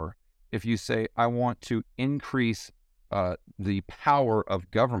 Therefore, if you say, I want to increase the power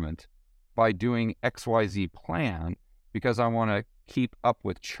of government by doing XYZ plan because I want to keep up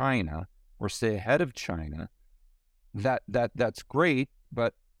with China or stay ahead of China, that's great.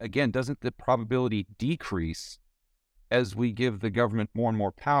 But again, doesn't the probability decrease as we give the government more and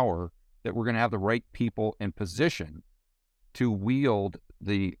more power that we're going to have the right people in position to wield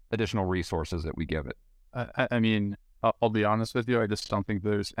the additional resources that we give it? I mean, I'll be honest with you. I just don't think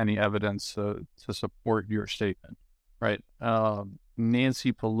there's any evidence to support your statement, right?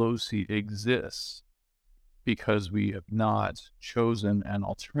 Nancy Pelosi exists because we have not chosen an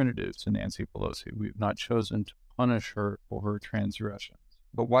alternative to Nancy Pelosi. We have not chosen to punish her for her transgressions.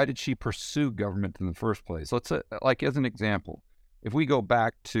 But why did she pursue government in the first place? Let's say, like as an example, if we go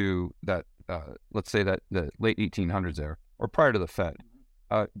back to that, let's say that the late 1800s there, or prior to the Fed,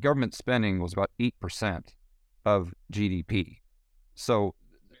 government spending was about 8% of GDP. So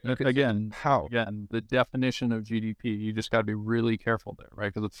again, how? Again, the definition of GDP, you just got to be really careful there,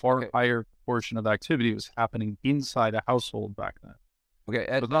 right? Because a far higher portion of activity was happening inside a household back then. Okay,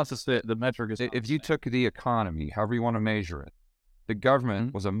 but not to say the metric is. If you took the economy, however you want to measure it, the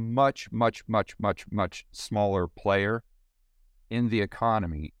government was a much smaller player in the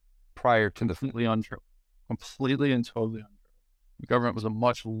economy prior to completely untrue. Completely and totally untrue. The government was a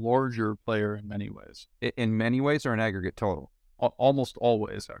much larger player in many ways. In many ways, or in aggregate total? Almost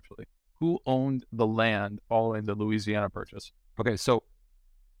always, actually. Who owned the land following the Louisiana Purchase? Okay, so,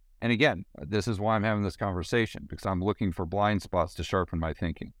 and again, this is why I'm having this conversation, because I'm looking for blind spots to sharpen my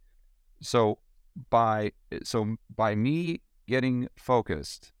thinking. So by me getting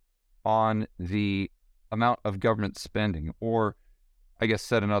focused on the amount of government spending, or I guess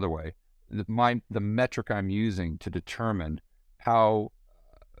said another way, the metric I'm using to determine how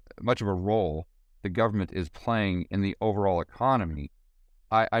much of a role the government is playing in the overall economy,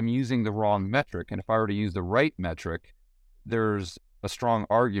 I'm using the wrong metric. And if I were to use the right metric, there's a strong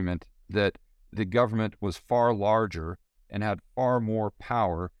argument that the government was far larger and had far more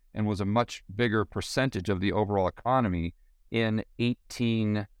power and was a much bigger percentage of the overall economy in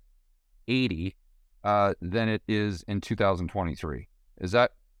 1880 than it is in 2023. Is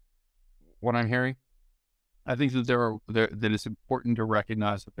that what I'm hearing? I think that that it's important to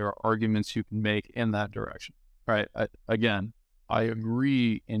recognize that there are arguments you can make in that direction, right? Again, I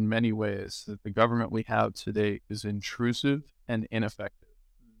agree in many ways that the government we have today is intrusive and ineffective,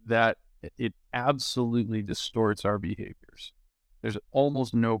 that it absolutely distorts our behaviors. There's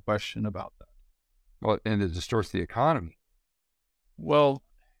almost no question about that. Well, and it distorts the economy. Well,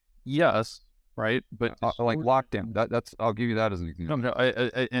 yes, right, but like lockdown. That's I'll give you that as an example. No,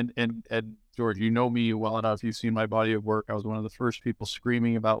 and George, you know me well enough. You've seen my body of work. I was one of the first people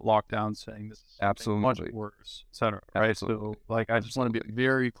screaming about lockdown, saying this is absolutely much worse, et cetera. Right. Absolutely. So, like, I just want to be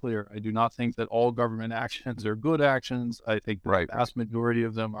very clear. I do not think that all government actions are good actions. I think the vast majority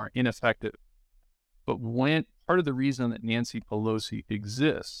of them are ineffective. But part of the reason that Nancy Pelosi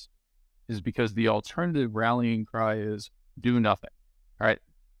exists is because the alternative rallying cry is do nothing. All right.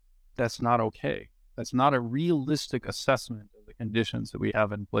 That's not okay. That's not a realistic assessment of the conditions that we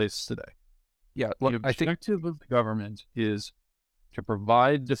have in place today. Yeah, the objective of the government is to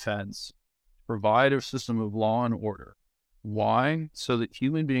provide defense, provide a system of law and order. Why? So that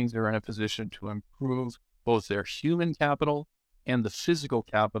human beings are in a position to improve both their human capital and the physical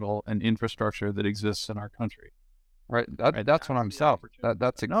capital and infrastructure that exists in our country. Right. That's what I'm saying.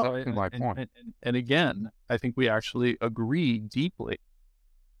 That's exactly my point. And again, I think we actually agree deeply.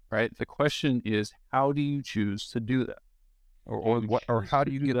 Right. The question is, how do you choose to do that? Or how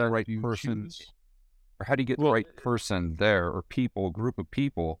do you get the right person? Or how do you get the right person there, or group of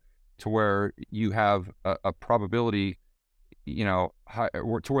people, to where you have a probability, high,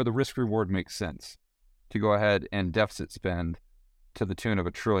 to where the risk reward makes sense to go ahead and deficit spend to the tune of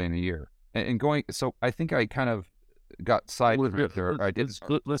 $1 trillion a year. And going, so I think I kind of got sidetracked there. I did.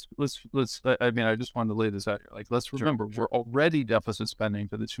 Let's. I mean, I just wanted to lay this out here. Like, let's remember, we're already deficit spending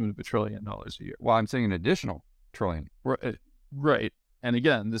to the tune of $1 trillion a year. Well, I'm saying an additional trillion. Right. And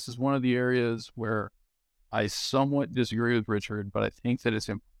again, this is one of the areas where I somewhat disagree with Richard, but I think that it's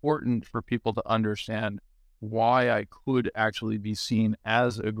important for people to understand why I could actually be seen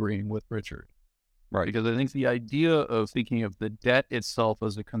as agreeing with Richard. Right. Because I think the idea of thinking of the debt itself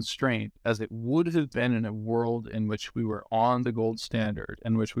as a constraint, as it would have been in a world in which we were on the gold standard,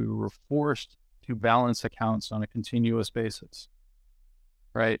 in which we were forced to balance accounts on a continuous basis,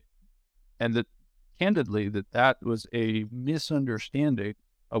 right? And that, candidly, that was a misunderstanding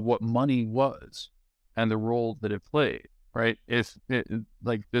of what money was and the role that it played, right?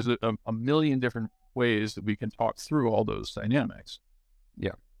 Like, there's a million different ways that we can talk through all those dynamics.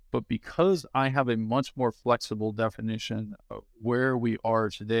 Yeah. But because I have a much more flexible definition of where we are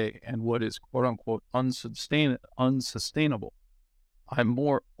today and what is quote unquote unsustainable, I'm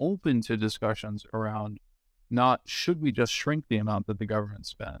more open to discussions around not should we just shrink the amount that the government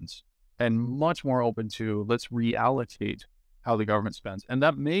spends, and much more open to let's reallocate how the government spends. And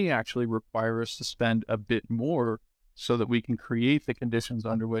that may actually require us to spend a bit more so that we can create the conditions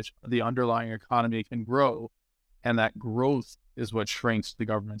under which the underlying economy can grow. And that growth is what shrinks the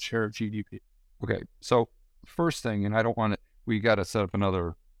government share of GDP. Okay. So first thing, and I don't want to, we got to set up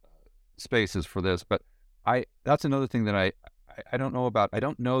another spaces for this, but that's another thing that I don't know about. I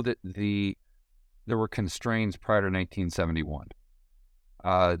don't know that there were constraints prior to 1971.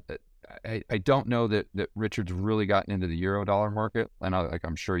 I don't know that Richard's really gotten into the Eurodollar market, and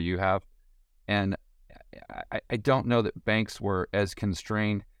I'm sure you have. And I don't know that banks were as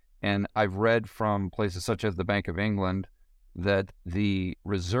constrained. And I've read from places such as the Bank of England that the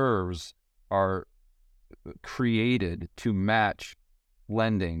reserves are created to match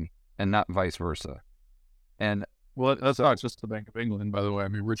lending and not vice versa. And well, that's not just the Bank of England, by the way. I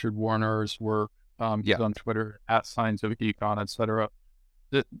mean, Richard Warner's work on Twitter at Scientific Econ, etc.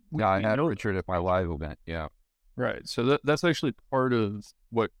 I had Richard at my live event. Yeah. Right. So that's actually part of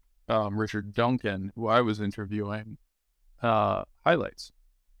what Richard Duncan, who I was interviewing, highlights.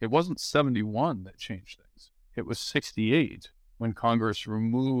 It wasn't 71 that changed things. It was 68 when Congress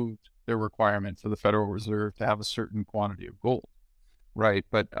removed the requirement for the Federal Reserve to have a certain quantity of gold. Right.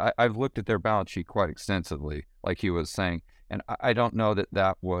 But I've looked at their balance sheet quite extensively, like he was saying, and I don't know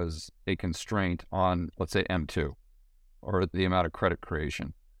that was a constraint on, let's say, M2 or the amount of credit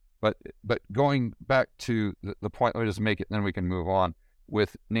creation. But going back to the point, let me just make it, and then we can move on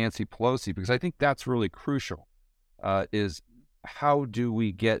with Nancy Pelosi, because I think that's really crucial, is how do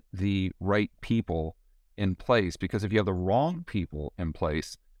we get the right people in place? Because if you have the wrong people in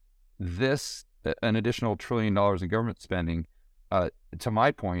place, an additional $1 trillion in government spending, to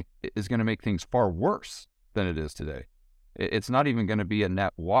my point, is going to make things far worse than it is today. It's not even going to be a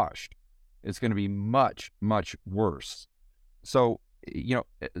net wash. It's going to be much, much worse. So,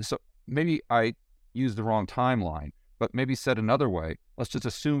 so maybe I used the wrong timeline, but maybe said another way, let's just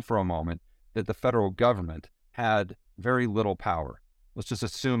assume for a moment that the federal government had very little power. Let's just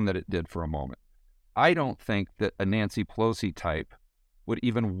assume that it did for a moment. I don't think that a Nancy Pelosi type would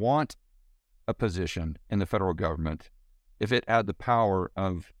even want a position in the federal government if it had the power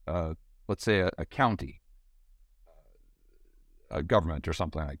of, let's say, a county government or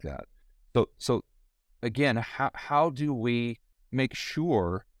something like that. So again, how do we make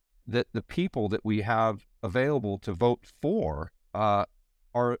sure that the people that we have available to vote for are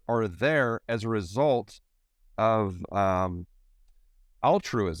there as a result of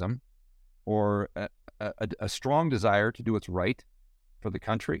altruism or a strong desire to do what's right for the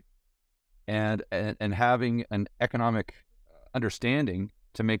country, and having an economic understanding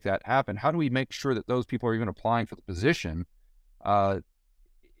to make that happen? How do we make sure that those people are even applying for the position? And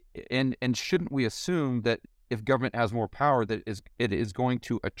shouldn't we assume that if government has more power, that it is going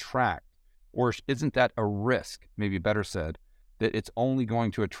to attract, or isn't that a risk, maybe better said, that it's only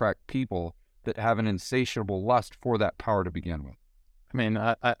going to attract people that have an insatiable lust for that power to begin with? I mean,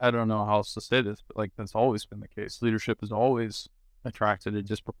 I don't know how else to say this, but like that's always been the case. Leadership has always attracted a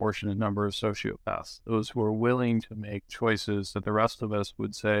disproportionate number of sociopaths, those who are willing to make choices that the rest of us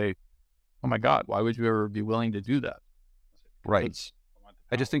would say, oh my God, why would you ever be willing to do that? Right.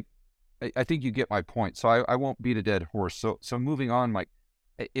 I think you get my point. So I won't beat a dead horse. So moving on, Mike,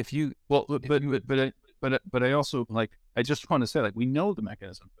 if you, well, but I also, like, I just want to say, like, we know the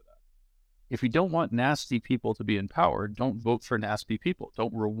mechanism for that. If you don't want nasty people to be in power, don't vote for nasty people.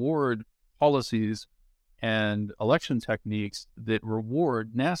 Don't reward policies and election techniques that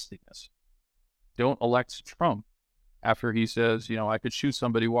reward nastiness. Don't elect Trump after he says, I could shoot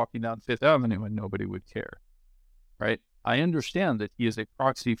somebody walking down Fifth Avenue and nobody would care, right? I understand that he is a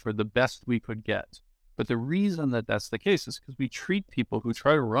proxy for the best we could get. But the reason that that's the case is because we treat people who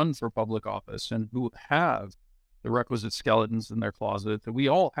try to run for public office and who have the requisite skeletons in their closet that we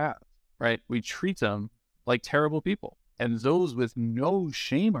all have, right? We treat them like terrible people. And those with no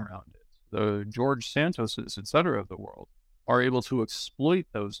shame around it, the George Santoses, et cetera, of the world, are able to exploit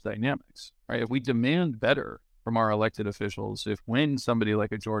those dynamics, right? If we demand better from our elected officials, if when somebody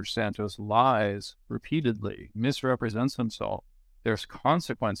like a George Santos lies repeatedly, misrepresents himself, there's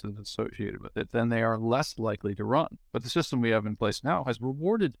consequences associated with it, then they are less likely to run. But the system we have in place now has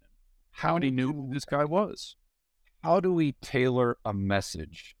rewarded him. How he knew who this guy was. How do we tailor a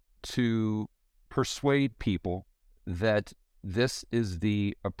message to persuade people that this is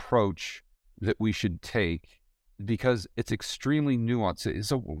the approach that we should take? Because it's extremely nuanced.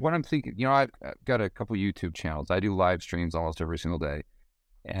 So what I'm thinking, I've got a couple YouTube channels. I do live streams almost every single day.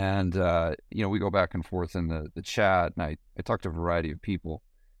 And, we go back and forth in the chat, and I talk to a variety of people.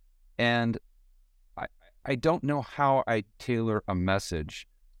 And I don't know how I tailor a message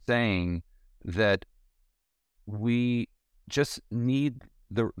saying that we just need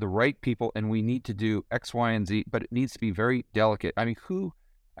the right people and we need to do X, Y, and Z, but it needs to be very delicate. I mean, who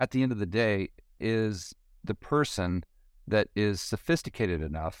at the end of the day is the person that is sophisticated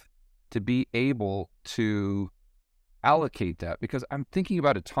enough to be able to allocate that? Because I'm thinking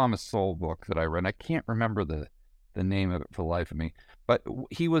about a Thomas Sowell book that I read. I can't remember the name of it for the life of me, but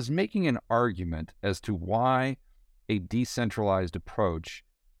he was making an argument as to why a decentralized approach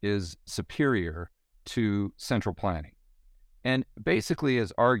is superior to central planning. And basically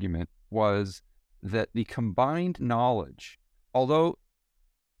his argument was that the combined knowledge, although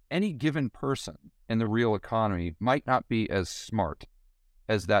any given person in the real economy might not be as smart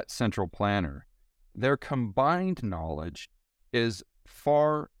as that central planner, their combined knowledge is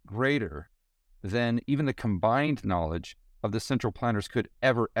far greater than even the combined knowledge of the central planners could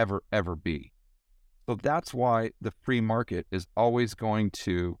ever be. So that's why the free market is always going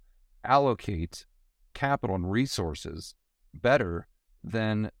to allocate capital and resources better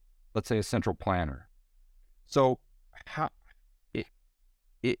than, let's say, a central planner. So how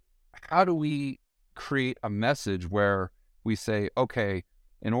do we create a message where we say, okay,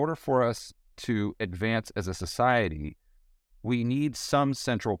 in order for us to advance as a society, we need some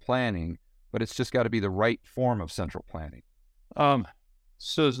central planning, but it's just got to be the right form of central planning?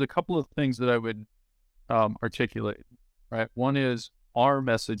 So there's a couple of things that I would articulate, right? One is our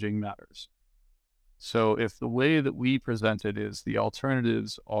messaging matters. So if the way that we present it is the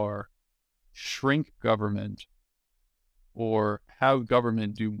alternatives are shrink government or have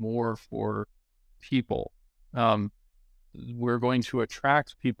government do more for people, we're going to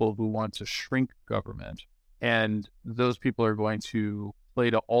attract people who want to shrink government. And those people are going to play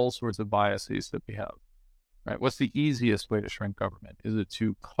to all sorts of biases that we have, right? What's the easiest way to shrink government? Is it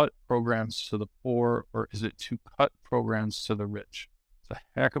to cut programs to the poor, or is it to cut programs to the rich? It's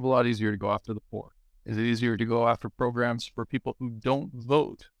a heck of a lot easier to go after the poor. Is it easier to go after programs for people who don't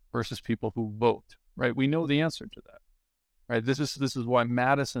vote versus people who vote, right? We know the answer to that, right? This is why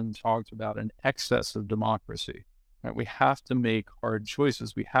Madison talked about an excess of democracy, right? We have to make hard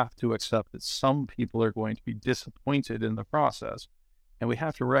choices. We have to accept that some people are going to be disappointed in the process. And we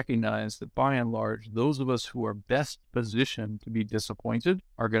have to recognize that by and large, those of us who are best positioned to be disappointed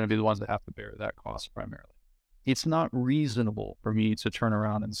are going to be the ones that have to bear that cost primarily. It's not reasonable for me to turn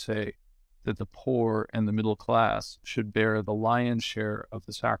around and say that the poor and the middle class should bear the lion's share of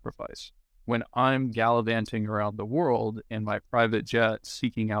the sacrifice when I'm gallivanting around the world in my private jet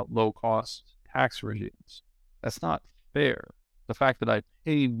seeking out low-cost tax regimes. That's not fair. The fact that I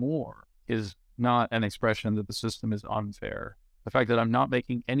pay more is not an expression that the system is unfair. The fact that I'm not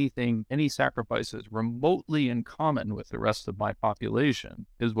making any sacrifices remotely in common with the rest of my population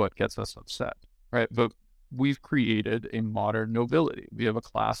is what gets us upset, right? But we've created a modern nobility. We have a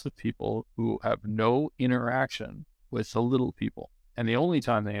class of people who have no interaction with the little people. And the only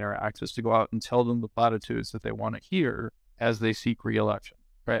time they interact is to go out and tell them the platitudes that they want to hear as they seek re-election,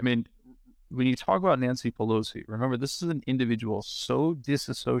 right? I mean, when you talk about Nancy Pelosi, remember, this is an individual so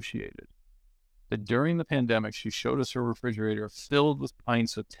disassociated that during the pandemic, she showed us her refrigerator filled with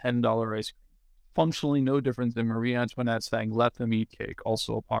pints of $10 ice cream, functionally no different than Marie Antoinette saying, "Let them eat cake,"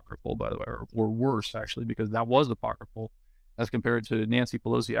 also apocryphal, by the way, or worse, actually, because that was apocryphal as compared to Nancy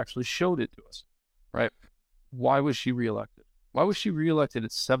Pelosi actually showed it to us, right? Why was she reelected? Why was she reelected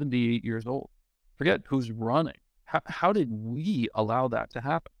at 78 years old? Forget who's running. How did we allow that to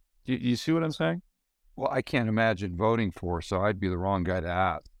happen? Do you see what I'm saying? Well, I can't imagine voting for her, so I'd be the wrong guy to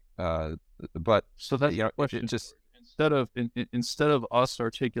ask. But so that's you know, the question. just instead of us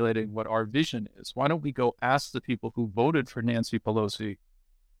articulating what our vision is, why don't we go ask the people who voted for Nancy Pelosi,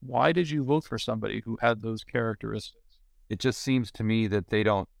 why did you vote for somebody who had those characteristics? It just seems to me that they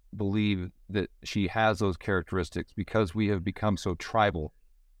don't believe that she has those characteristics because we have become so tribal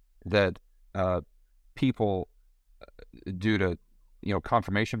that people, due to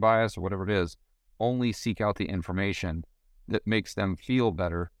confirmation bias or whatever it is, only seek out the information that makes them feel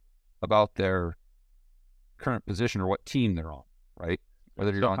better about their current position or what team they're on, right?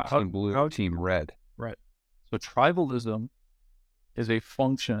 Whether you're So on team blue or team red. right. So tribalism is a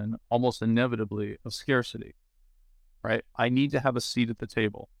function almost inevitably of scarcity, right? I need to have a seat at the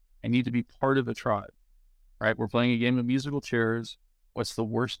table. I need to be part of a tribe, right? We're playing a game of musical chairs. What's the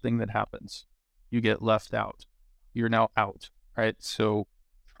worst thing that happens? You get left out. You're now out, right? So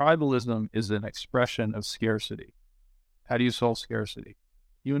tribalism is an expression of scarcity. How do you solve scarcity?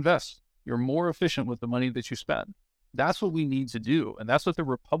 You invest. You're more efficient with the money that you spend. That's what we need to do. And that's what the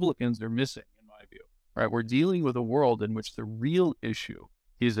Republicans are missing, in my view, right? We're dealing with a world in which the real issue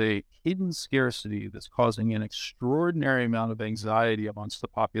is a hidden scarcity that's causing an extraordinary amount of anxiety amongst the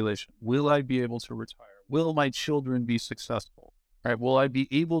population. Will I be able to retire? Will my children be successful? Right? Will I be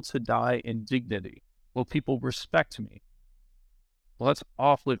able to die in dignity? Will people respect me? Well, that's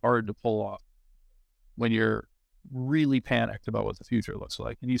awfully hard to pull off when you're really panicked about what the future looks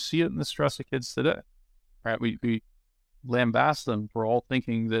like. And you see it in the stress of kids today, right? We lambast them for all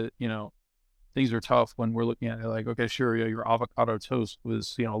thinking that, things are tough when we're looking at it like, okay, sure, your avocado toast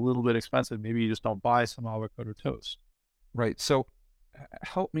was, a little bit expensive. Maybe you just don't buy some avocado toast. Right. So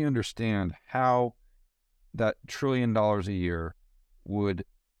help me understand how that $1 trillion a year would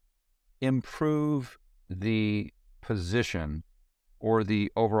improve the position or the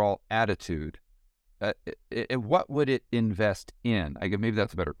overall attitude. What would it invest in? Maybe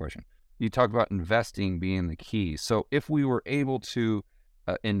that's a better question. You talk about investing being the key. So if we were able to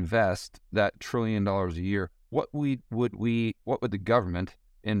invest that $1 trillion a year, what would the government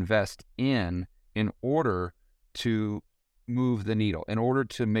invest in order to move the needle, in order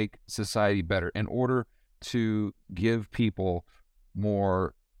to make society better, in order to give people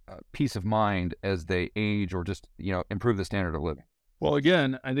more peace of mind as they age, or just improve the standard of living? Well,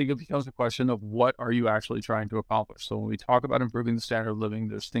 again, I think it becomes a question of what are you actually trying to accomplish? So when we talk about improving the standard of living,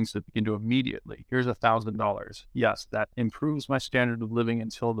 there's things that we can do immediately. Here's $1,000. Yes, that improves my standard of living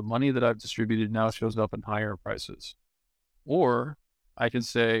until the money that I've distributed now shows up in higher prices. Or I can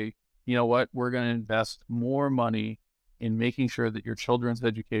say, you know what, we're going to invest more money in making sure that your children's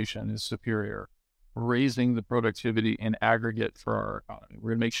education is superior, raising the productivity in aggregate for our economy. We're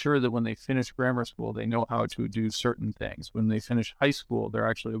going to make sure that when they finish grammar school, they know how to do certain things. When they finish high school, they're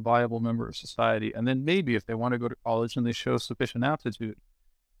actually a viable member of society. And then maybe if they want to go to college and they show sufficient aptitude,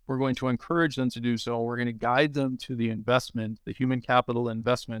 we're going to encourage them to do so. We're going to guide them to the investment, the human capital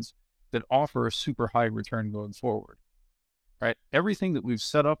investments that offer a super high return going forward, right? Everything that we've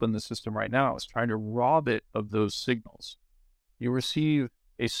set up in the system right now is trying to rob it of those signals. You receive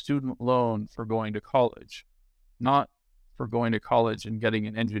a student loan for going to college, not for going to college and getting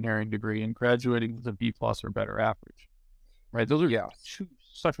an engineering degree and graduating with a B+ or better average, right? Those are two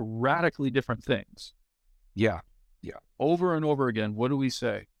such radically different things. Yeah. Over and over again, what do we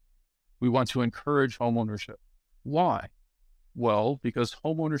say? We want to encourage homeownership. Why? Well, because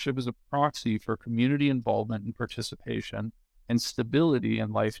homeownership is a proxy for community involvement and participation and stability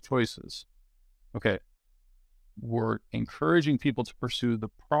in life choices. Okay. We're encouraging people to pursue the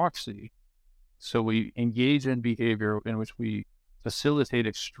proxy. So we engage in behavior in which we facilitate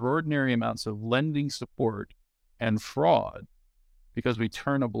extraordinary amounts of lending support and fraud because we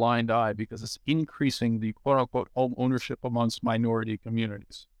turn a blind eye because it's increasing the quote unquote home ownership amongst minority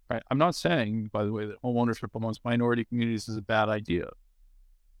communities, right? I'm not saying, by the way, that home ownership amongst minority communities is a bad idea,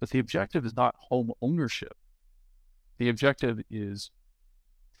 but the objective is not home ownership. The objective is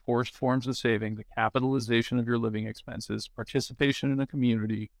forced forms of saving, the capitalization of your living expenses, participation in a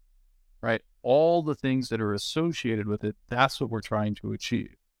community, right? All the things that are associated with it, that's what we're trying to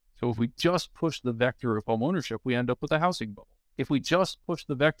achieve. So if we just push the vector of home ownership, we end up with a housing bubble. If we just push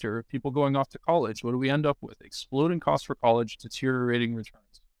the vector of people going off to college, what do we end up with? Exploding costs for college, deteriorating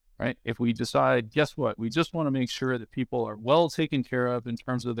returns, right? If we decide, guess what? We just want to make sure that people are well taken care of in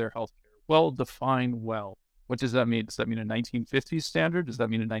terms of their health care, well defined well. What does that mean? Does that mean a 1950s standard? Does that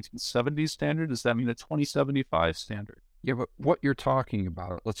mean a 1970s standard? Does that mean a 2075 standard? Yeah, but what you're talking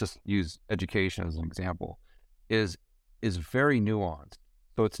about, let's just use education as an example, is very nuanced.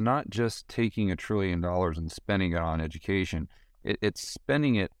 So it's not just taking $1 trillion and spending it on education. It's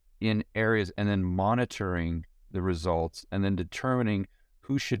spending it in areas and then monitoring the results and then determining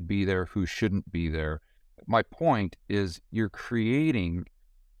who should be there, who shouldn't be there. My point is you're creating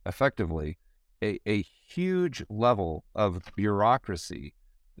effectively a huge level of bureaucracy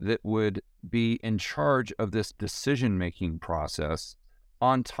that would be in charge of this decision-making process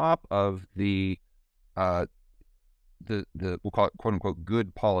on top of uh, the we'll call it quote unquote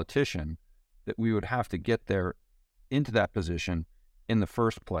good politician that we would have to get there into that position in the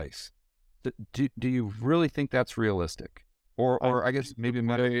first place. Do you really think that's realistic? Or I guess maybe a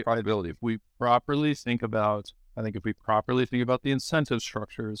matter of probability. If we properly think about, I think if we properly think about the incentive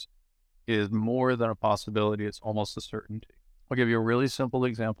structures, it is more than a possibility. It's almost a certainty. I'll give you a really simple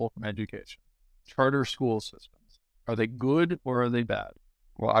example from education. Charter school systems. Are they good or are they bad?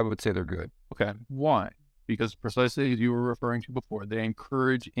 Well, I would say they're good. Okay. Why? Because precisely as you were referring to before, they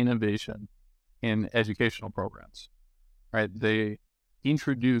encourage innovation in educational programs, right? They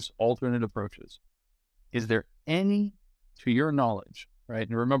introduce alternate approaches. Is there any, to your knowledge, right?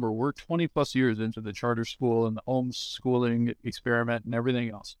 And remember, we're 20 plus years into the charter school and the homeschooling experiment and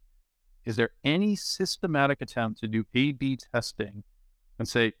everything else. Is there any systematic attempt to do A/B testing and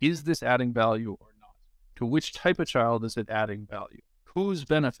say, is this adding value or not? To which type of child is it adding value? Who's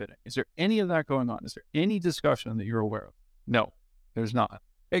benefiting? Is there any of that going on? Is there any discussion that you're aware of? No, there's not.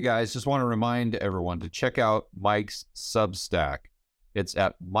 Hey guys, just want to remind everyone to check out Mike's Substack. It's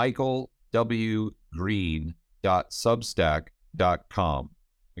at michaelwgreen.substack.com.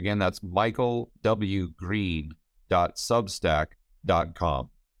 Again, that's michaelwgreen.substack.com.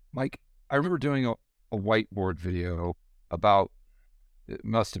 Mike, I remember doing a whiteboard video about, it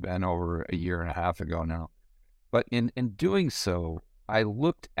must have been over a year and a half ago now. But in doing so, I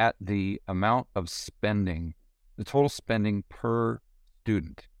looked at the amount of spending, the total spending per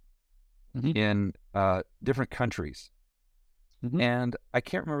student in different countries. And I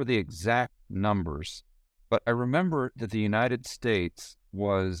can't remember the exact numbers, but I remember that the United States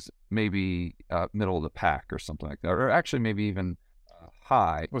was maybe middle of the pack or something like that, or actually maybe even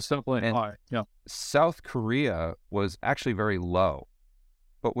high. It was simply high, yeah. South Korea was actually very low.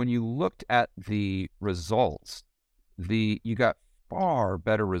 But when you looked at the results, you got far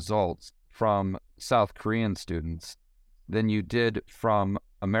better results from South Korean students than you did from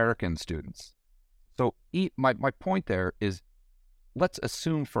American students. So my point there is, let's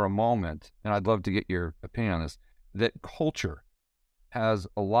assume for a moment, and I'd love to get your opinion on this, that culture has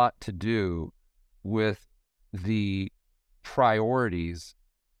a lot to do with the priorities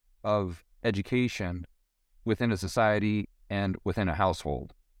of education within a society and within a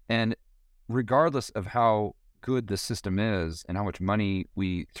household. And regardless of how good the system is and how much money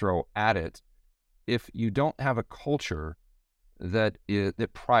we throw at it, if you don't have a culture that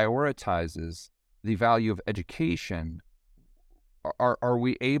prioritizes the value of education, are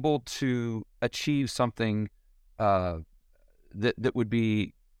we able to achieve something that would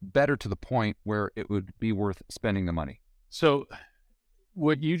be better to the point where it would be worth spending the money? So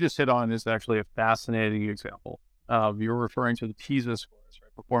what you just hit on is actually a fascinating example. You're referring to the PISA scores,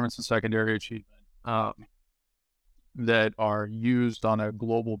 right? Performance and secondary achievement, that are used on a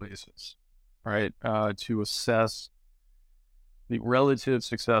global basis, right? To assess the relative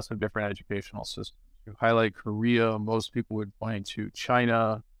success of different educational systems. You highlight Korea, most people would point to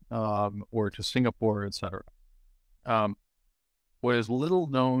China or to Singapore, et cetera. What is little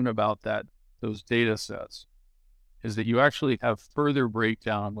known about those data sets is that you actually have further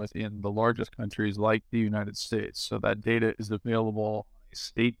breakdown within the largest countries like the United States. So that data is available on a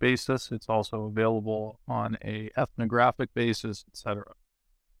state basis. It's also available on a ethnographic basis, et cetera.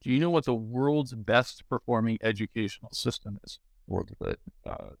 Do you know what the world's best performing educational system is?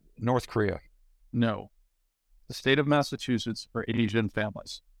 North Korea. No. The state of Massachusetts for Asian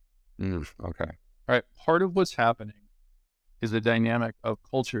families. Okay. All right. Part of what's happening is the dynamic of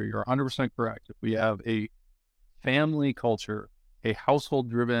culture. You're 100% correct. If we have a family culture, a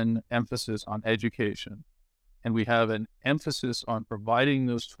household-driven emphasis on education, and we have an emphasis on providing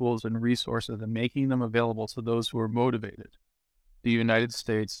those tools and resources and making them available to those who are motivated, the United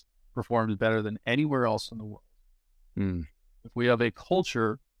States performs better than anywhere else in the world. If we have a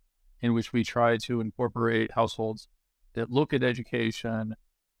culture in which we try to incorporate households that look at education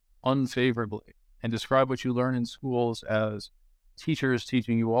unfavorably and describe what you learn in schools as teachers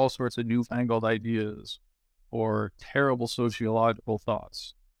teaching you all sorts of newfangled ideas or terrible sociological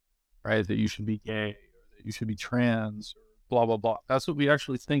thoughts, right? That you should be gay or that you should be trans or blah, blah, blah. That's what we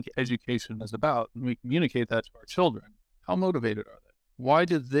actually think education is about. And we communicate that to our children. How motivated are they? Why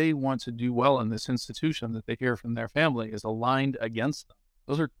do they want to do well in this institution that they hear from their family is aligned against them?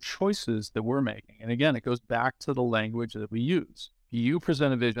 Those are choices that we're making. And again, it goes back to the language that we use. You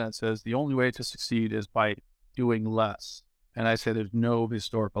present a vision that says the only way to succeed is by doing less. And I say there's no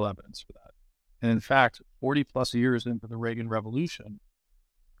historical evidence for that. And in fact, 40 plus years into the Reagan Revolution,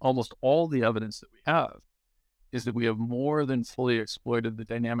 almost all the evidence that we have is that we have more than fully exploited the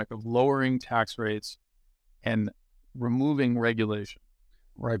dynamic of lowering tax rates and removing regulation.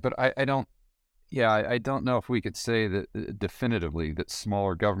 Right. But I don't, yeah, I don't know if we could say that definitively that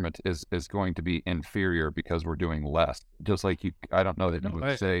smaller government is going to be inferior because we're doing less. Just like I don't know that you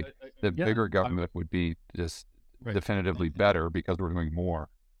would say that bigger government would be just definitively better because we're doing more.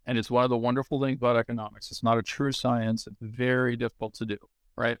 And it's one of the wonderful things about economics. It's not a true science. It's very difficult to do,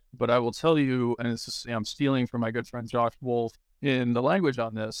 right? But I will tell you, and I'm stealing from my good friend Josh Wolf in the language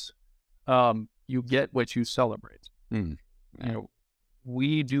on this, you get what you celebrate. You know,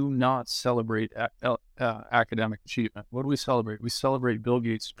 we do not celebrate academic achievement. What do we celebrate? We celebrate Bill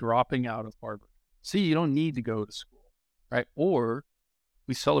Gates dropping out of Harvard. See, you don't need to go to school, right? Or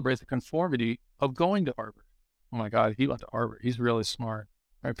we celebrate the conformity of going to Harvard. Oh my God, he went to Harvard. He's really smart.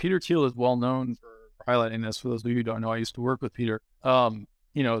 Right? Peter Thiel is well known for highlighting this. For those of you who don't know, I used to work with Peter.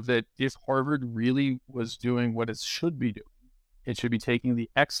 You know, that if Harvard really was doing what it should be doing, it should be taking the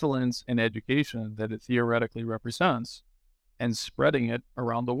excellence in education that it theoretically represents and spreading it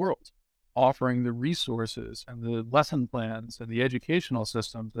around the world, offering the resources and the lesson plans and the educational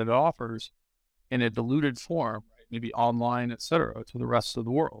systems that it offers in a diluted form, right? Maybe online, et cetera, to the rest of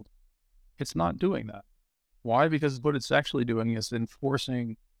the world. It's not doing that. Why? Because what it's actually doing is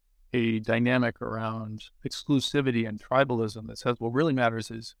enforcing a dynamic around exclusivity and tribalism that says what really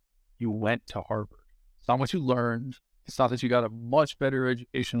matters is you went to Harvard. It's not what you learned. It's not that you got a much better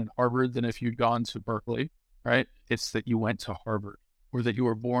education at Harvard than if you'd gone to Berkeley, right? It's that you went to Harvard or that you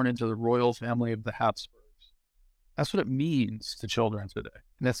were born into the royal family of the Habsburgs. That's what it means to children today.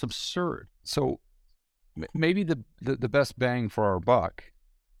 And that's absurd. So maybe the best bang for our buck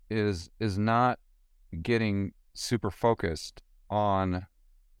is not getting super focused on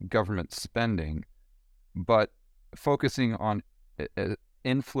government spending, but focusing on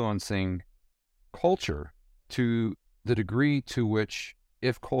influencing culture to the degree to which,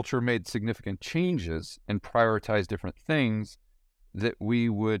 if culture made significant changes and prioritized different things, that we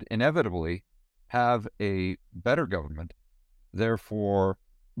would inevitably have a better government, therefore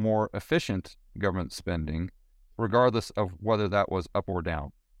more efficient government spending, regardless of whether that was up or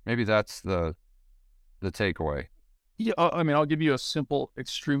down. Maybe that's the takeaway. Yeah, I mean, I'll give you a simple,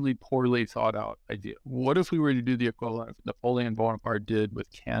 extremely poorly thought out idea. What if we were to do the equivalent of Napoleon Bonaparte did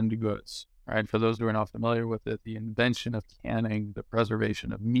with canned goods? Right? For those who are not familiar with it, the invention of canning, the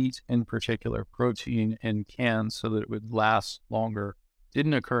preservation of meat, in particular protein in cans so that it would last longer,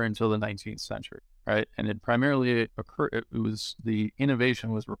 didn't occur until the 19th century, right? And it primarily occurred, the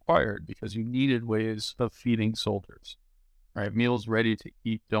innovation was required because you needed ways of feeding soldiers, right? Meals ready to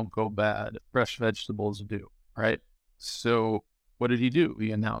eat don't go bad. Fresh vegetables do, right? So what did he do?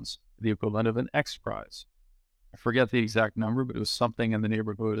 He announced the equivalent of an X Prize. I forget the exact number, but it was something in the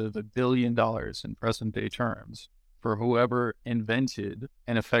neighborhood of $1 billion in present day terms for whoever invented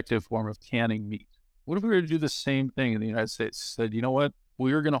an effective form of canning meat. What if we were to do the same thing in the United States? Said, you know what?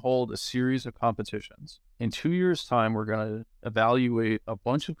 We are going to hold a series of competitions. In 2 years' time, we're going to evaluate a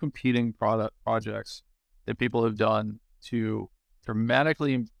bunch of competing projects that people have done to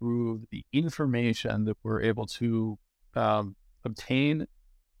dramatically improve the information that we're able to obtain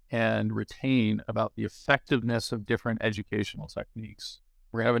and retain about the effectiveness of different educational techniques.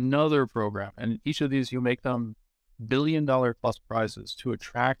 We're going to have another program, and each of these, you make them $1 billion plus prizes to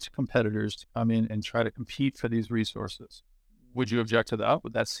attract competitors to come in and try to compete for these resources. Would you object to that?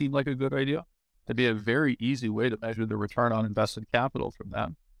 Would that seem like a good idea? That'd be a very easy way to measure the return on invested capital from that.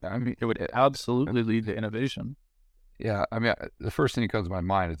 I mean, it would absolutely lead to innovation. Yeah, I mean, the first thing that comes to my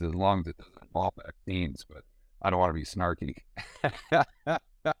mind is as long as it doesn't involve vaccines, but I don't want to be snarky.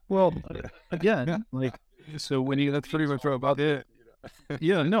 Well, again, like, so when you, that's pretty much about it.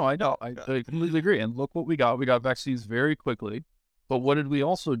 Yeah, no, I know. I completely agree. And look what we got. We got vaccines very quickly. But what did we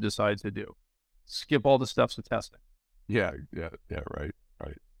also decide to do? Skip all the steps of testing. Yeah, right.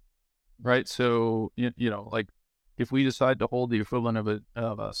 Right. So, you know, like if we decide to hold the equivalent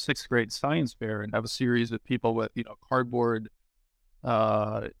of a sixth grade science fair and have a series of people with, cardboard,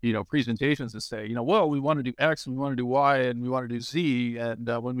 presentations that say, well, we want to do X and we want to do Y and we want to do Z. And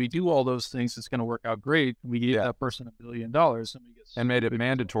when we do all those things, it's going to work out great. We gave that person $1 billion and made it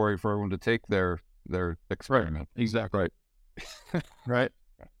mandatory for everyone to take their experiment. Right. Exactly. Right. Right.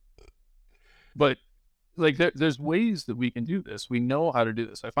 But like there's ways that we can do this. We know how to do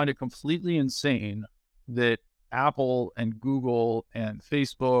this. I find it completely insane that Apple and Google and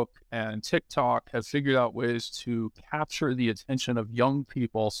Facebook and TikTok have figured out ways to capture the attention of young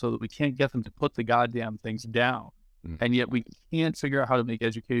people so that we can't get them to put the goddamn things down. And yet we can't figure out how to make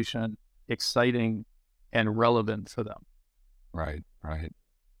education exciting and relevant for them. Right.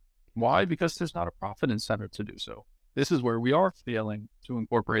 Why? Because there's not a profit incentive to do so. This is where we are failing to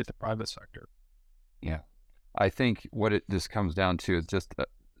incorporate the private sector. Yeah. I think what this comes down to is just,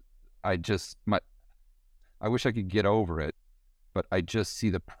 I wish I could get over it, but I just see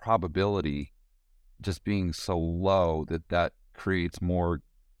the probability just being so low that creates more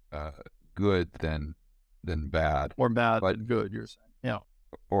good than bad. Or bad But than good, you're saying. Yeah.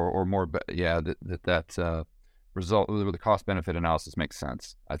 or more, that result, the cost benefit analysis makes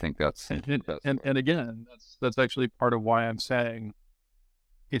sense. I think that's And again, that's actually part of why I'm saying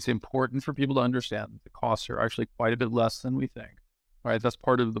it's important for people to understand that the costs are actually quite a bit less than we think. Right? That's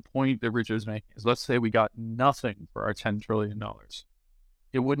part of the point that Richard is making. Is let's say we got nothing for our $10 trillion.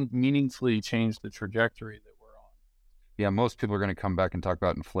 It wouldn't meaningfully change the trajectory that we're on. Yeah, most people are going to come back and talk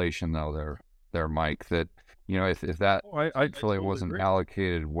about inflation, though. They're Mike. That if that I totally totally wasn't agree.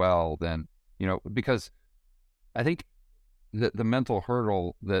 allocated well, then because I think the mental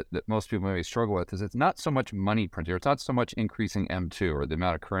hurdle that most people maybe struggle with is it's not so much money printing, or it's not so much increasing M2 or the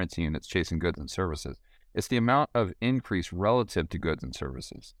amount of currency units chasing goods and services. It's the amount of increase relative to goods and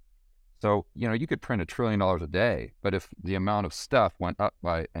services. So, you could print $1 trillion a day, but if the amount of stuff went up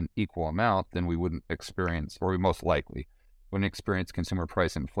by an equal amount, then we wouldn't experience, or we most likely wouldn't experience consumer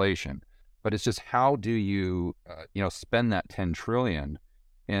price inflation. But it's just how do you, spend that 10 trillion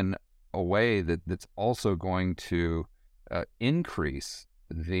in a way that's also going to increase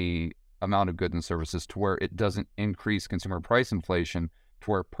the amount of goods and services to where it doesn't increase consumer price inflation,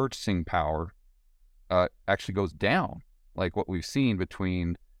 to where purchasing power actually goes down, like what we've seen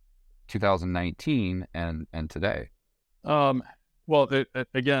between 2019 and today. Well,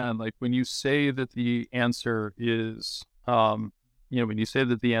 again, like when you say that the answer is, when you say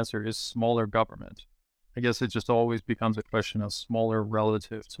that the answer is smaller government, I guess it just always becomes a question of smaller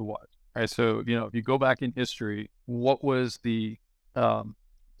relative to what, right? So, if you go back in history, what was the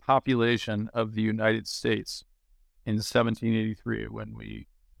population of the United States in 1783 or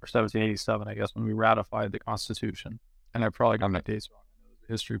 1787, I guess, when we ratified the Constitution? And I probably got my dates wrong. I know there's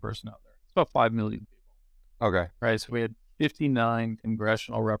a history person out there. It's about 5 million people. Okay. Right. So we had 59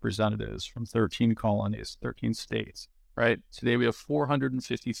 congressional representatives from 13 colonies, 13 states. Right. Today we have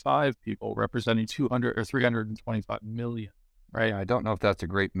 455 people representing 200 or 325 million. Right. I don't know if that's a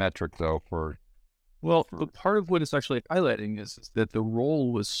great metric, though, but part of what it's actually highlighting is that the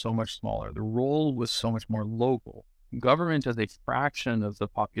role was so much smaller. The role was so much more local. Government as a fraction of the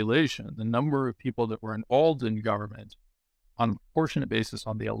population, the number of people that were involved in government on a proportionate basis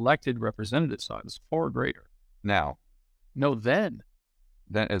on the elected representative side is far greater. Now. No, then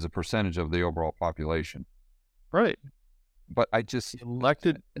as a percentage of the overall population. Right. But I just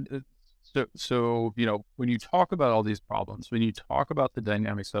elected. So, when you talk about all these problems, when you talk about the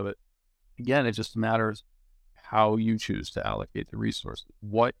dynamics of it, again, it just matters how you choose to allocate the resources,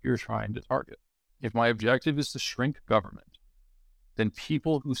 what you're trying to target. If my objective is to shrink government, then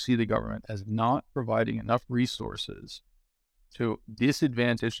people who see the government as not providing enough resources to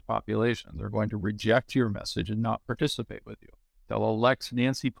disadvantaged populations are going to reject your message and not participate with you. They'll elect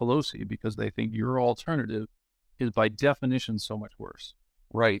Nancy Pelosi because they think your alternative is by definition so much worse.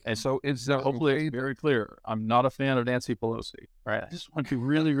 Right. And so hopefully it's very clear. I'm not a fan of Nancy Pelosi. Right. I just want to be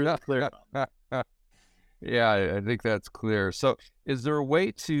really, really clear about that. Yeah, I think that's clear. So is there a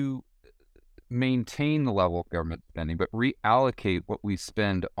way to maintain the level of government spending, but reallocate what we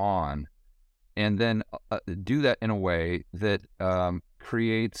spend on, and then do that in a way that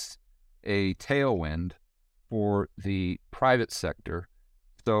creates a tailwind for the private sector?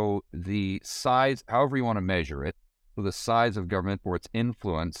 So the size, however you want to measure it, so the size of government or its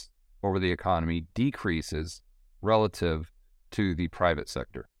influence over the economy decreases relative to the private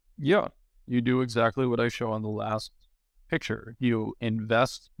sector. Yeah, you do exactly what I show on the last picture. You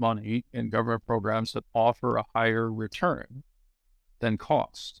invest money in government programs that offer a higher return than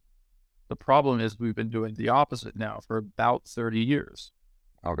cost. The problem is we've been doing the opposite now for about 30 years.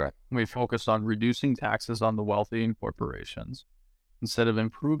 Okay. We focused on reducing taxes on the wealthy and corporations instead of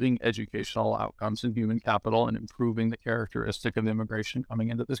improving educational outcomes and human capital and improving the characteristic of immigration coming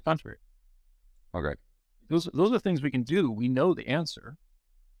into this country. Okay. Those are things we can do. We know the answer.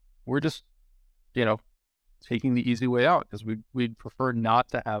 We're just, taking the easy way out because we'd prefer not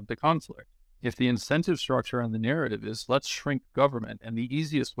to have the conflict. If the incentive structure and the narrative is let's shrink government, and the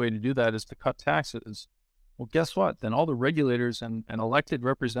easiest way to do that is to cut taxes, well, guess what? Then all the regulators and elected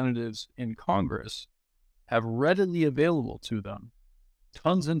representatives in Congress have readily available to them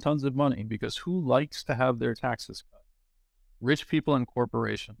tons and tons of money, because who likes to have their taxes cut? Rich people and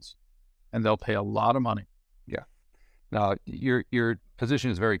corporations, and they'll pay a lot of money. Yeah. Now, your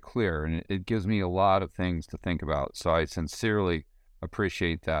position is very clear, and it gives me a lot of things to think about. So I sincerely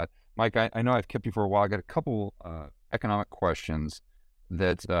appreciate that. Mike, I know I've kept you for a while. I got a couple economic questions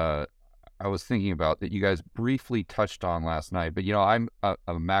that I was thinking about that you guys briefly touched on last night. But, I'm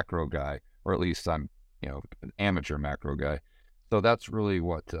a macro guy, or at least I'm, an amateur macro guy. So that's really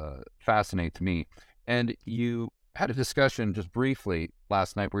what fascinates me. And you had a discussion just briefly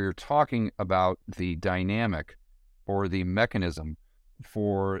last night where you're talking about the dynamic or the mechanism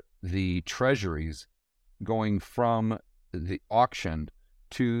for the treasuries going from the auction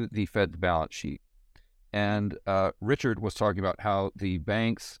to the Fed's balance sheet. And Richard was talking about how the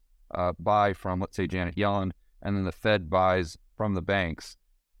banks buy from, let's say, Janet Yellen, and then the Fed buys from the banks.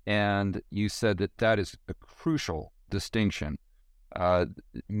 And you said that that is a crucial distinction,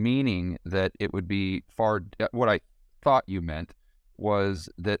 meaning that it would be what I thought you meant was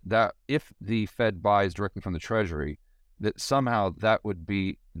that if the Fed buys directly from the Treasury, that somehow that would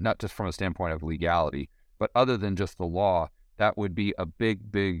be, not just from a standpoint of legality, but other than just the law, that would be a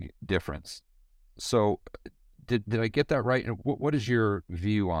big, big difference. So did I get that right? And what is your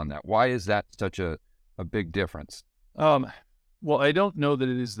view on that? Why is that such a big difference? Well, I don't know that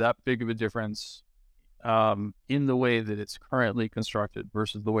it is that big of a difference in the way that it's currently constructed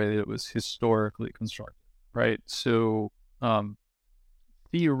versus the way that it was historically constructed, right? So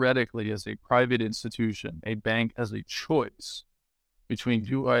theoretically, as a private institution, a bank has a choice between,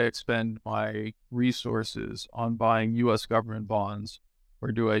 do I expend my resources on buying U.S. government bonds,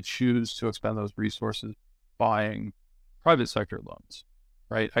 or do I choose to expend those resources buying private sector loans,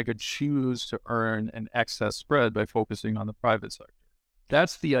 right? I could choose to earn an excess spread by focusing on the private sector.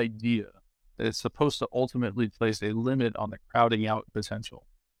 That's the idea, that it's supposed to ultimately place a limit on the crowding out potential.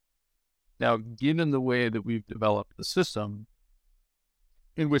 Now, given the way that we've developed the system,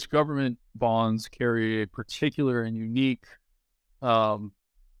 in which government bonds carry a particular and unique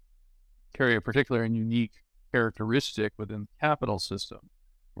characteristic within the capital system,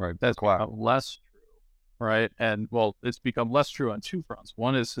 Right. that's become less true, right? And well, it's become less true on two fronts.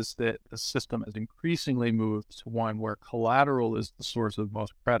 One is that the system has increasingly moved to one where collateral is the source of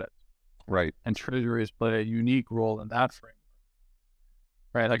most credit, right? And treasuries play a unique role in that framework,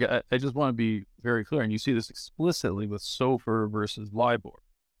 right? Like I just want to be very clear, and you see this explicitly with SOFR versus LIBOR,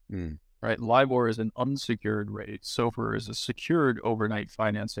 right? LIBOR is an unsecured rate. SOFR is a secured overnight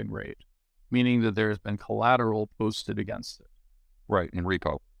financing rate, meaning that there has been collateral posted against it. Right, in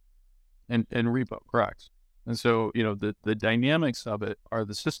repo. And repo, correct. And so, the dynamics of it are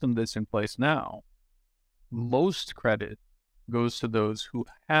the system that's in place now. Most credit goes to those who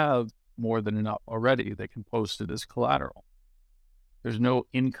have more than enough already that can post it as collateral. There's no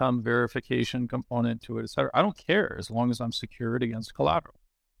income verification component to it, et cetera. I don't care as long as I'm secured against collateral.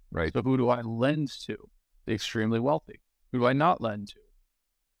 Right. So who do I lend to? The extremely wealthy. Who do I not lend to?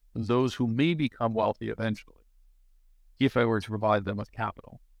 Those who may become wealthy eventually, if I were to provide them with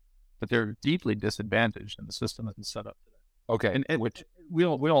capital. But they're deeply disadvantaged in the system as it's set up today. Okay. And which we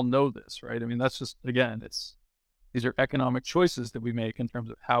all know this, right? I mean, that's just, again, these are economic choices that we make in terms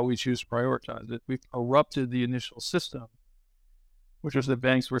of how we choose to prioritize it. We've corrupted the initial system, which was that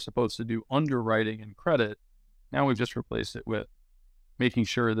banks were supposed to do underwriting and credit. Now we've just replaced it with making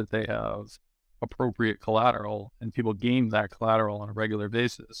sure that they have appropriate collateral and people gain that collateral on a regular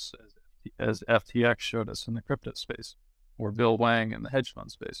basis, as FTX showed us in the crypto space, or Bill Wang in the hedge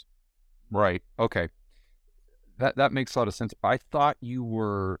fund space. Right. Okay. That makes a lot of sense. I thought you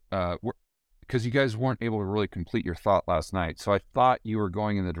were because you guys weren't able to really complete your thought last night. So I thought you were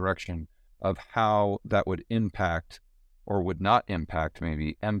going in the direction of how that would impact or would not impact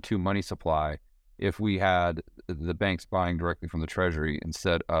maybe M2 money supply if we had the banks buying directly from the Treasury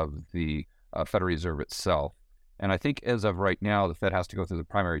instead of the Federal Reserve itself. And I think as of right now, the Fed has to go through the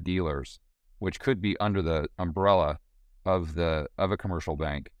primary dealers, which could be under the umbrella of a commercial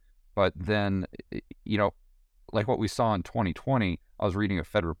bank. But then, like what we saw in 2020, I was reading a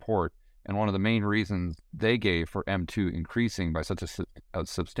Fed report, and one of the main reasons they gave for M2 increasing by such a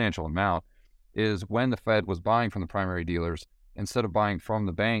substantial amount is when the Fed was buying from the primary dealers, instead of buying from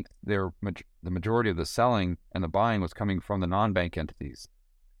the bank, the majority of the selling and the buying was coming from the non-bank entities.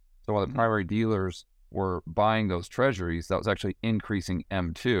 So while the primary dealers were buying those treasuries, that was actually increasing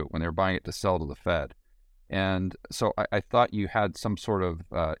M2 when they were buying it to sell to the Fed. And so I thought you had some sort of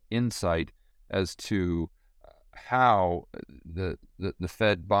insight as to how the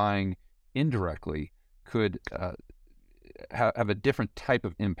Fed buying indirectly could have a different type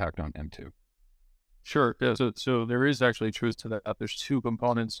of impact on M2. Sure. Yeah, so there is actually truth to that. There's two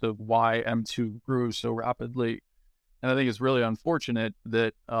components of why M2 grew so rapidly. And I think it's really unfortunate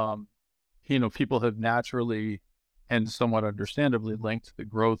that, people have naturally and somewhat understandably linked the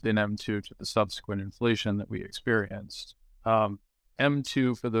growth in M2 to the subsequent inflation that we experienced.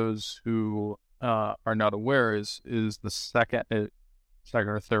 M2, for those who are not aware, is the second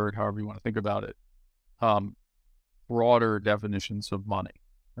or third, however you want to think about it, broader definitions of money,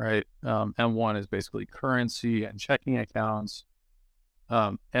 right? M1 is basically currency and checking accounts.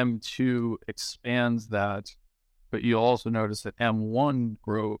 M2 expands that, but you'll also notice that M1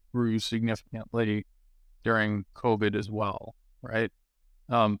 grew significantly during COVID as well, right?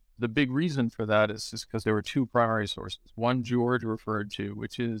 The big reason for that is because there were two primary sources. One George referred to,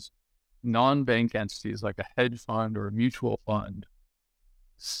 which is non-bank entities like a hedge fund or a mutual fund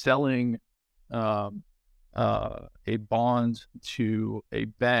selling a bond to a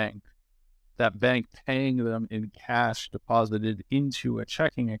bank, that bank paying them in cash deposited into a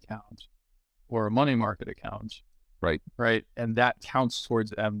checking account or a money market account. Right. Right. And that counts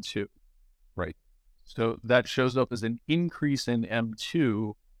towards M2. Right. So that shows up as an increase in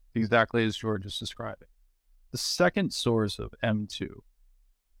M2, exactly as George is describing. The second source of M2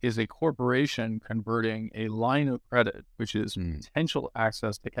 is a corporation converting a line of credit, which is potential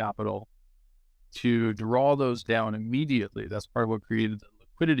access to capital, to draw those down immediately. That's part of what created the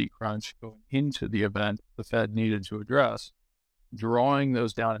liquidity crunch going into the event the Fed needed to address, drawing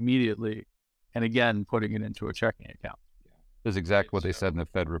those down immediately, and again, putting it into a checking account. That's exactly what they said in the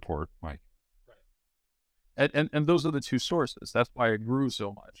Fed report, Mike. And those are the two sources. That's why it grew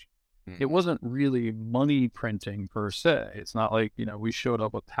so much. It wasn't really money printing per se. It's not like, we showed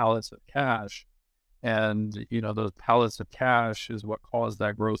up with pallets of cash and, those pallets of cash is what caused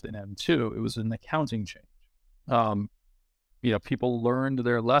that growth in M2. It was an accounting change. People learned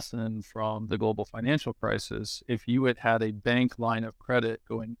their lesson from the global financial crisis. If you had a bank line of credit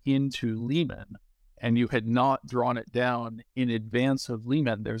going into Lehman and you had not drawn it down in advance of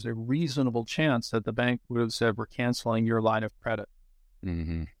Lehman, there's a reasonable chance that the bank would have said, we're canceling your line of credit.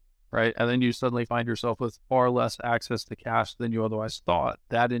 Mm-hmm. Right? And then you suddenly find yourself with far less access to cash than you otherwise thought.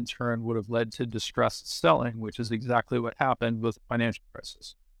 That in turn would have led to distressed selling, which is exactly what happened with the financial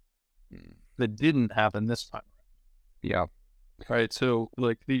crisis. That didn't happen this time around. Yeah. Right. So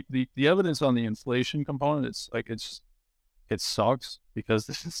like the evidence on the inflation component, it sucks because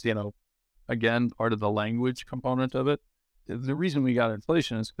this is, again, part of the language component of it. The reason we got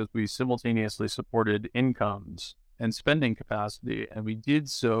inflation is because we simultaneously supported incomes and spending capacity, and we did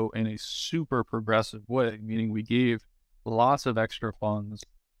so in a super progressive way, meaning we gave lots of extra funds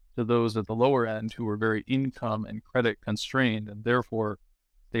to those at the lower end who were very income and credit constrained, and therefore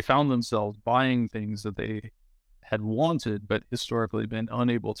they found themselves buying things that they had wanted but historically been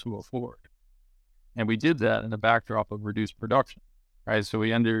unable to afford. And we did that in a backdrop of reduced production, right? So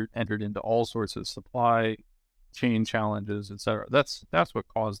we entered into all sorts of supply chain challenges, et cetera. That's what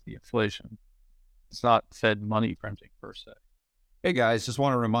caused the inflation. It's not Fed money printing per se. Hey guys, just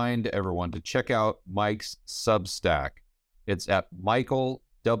want to remind everyone to check out Mike's Substack. It's at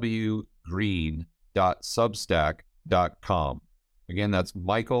michaelwgreen.substack.com. Again, that's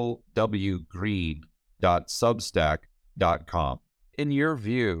michaelwgreen.substack.com. In your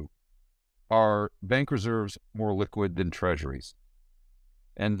view, are bank reserves more liquid than treasuries?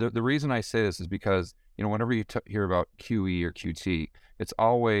 And the reason I say this is because, whenever you hear about QE or QT, it's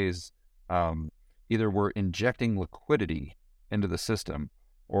always either we're injecting liquidity into the system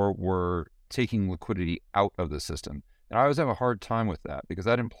or we're taking liquidity out of the system. And I always have a hard time with that because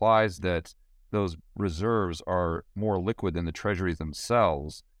that implies that those reserves are more liquid than the treasuries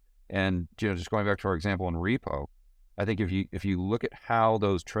themselves. And just going back to our example in repo, I think if you look at how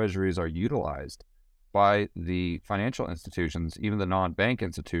those treasuries are utilized by the financial institutions, even the non-bank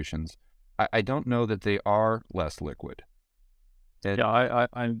institutions, I don't know that they are less liquid. I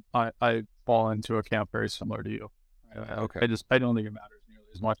fall into a camp very similar to you. Okay. I don't think it matters nearly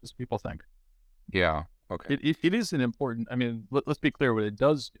as much as people think. Yeah. Okay. It is an important, let's be clear what it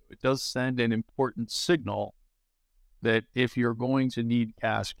does do. It does send an important signal that if you're going to need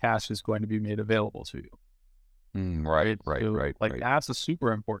cash is going to be made available to you. Right. That's a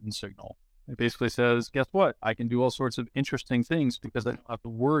super important signal. It basically says, guess what? I can do all sorts of interesting things because I don't have to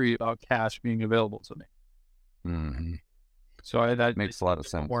worry about cash being available to me. Mm-hmm. So that makes a lot of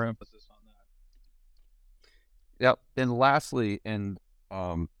sense. More emphasis on that. Yep. And lastly,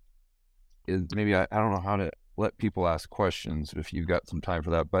 maybe I don't know how to let people ask questions if you've got some time for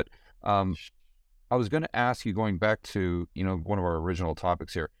that, but I was going to ask you, going back to one of our original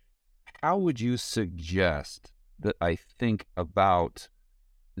topics here, how would you suggest that I think about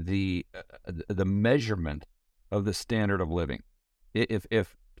the measurement of the standard of living?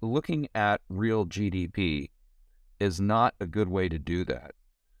 If looking at real GDP is not a good way to do that,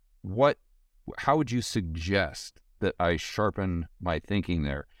 how would you suggest that I sharpen my thinking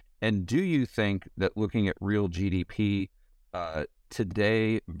there. And do you think that looking at real GDP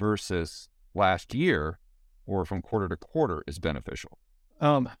today versus last year, or from quarter to quarter, is beneficial?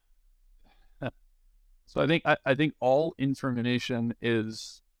 Um, so I think all information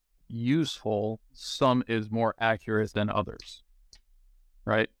is useful. Some is more accurate than others,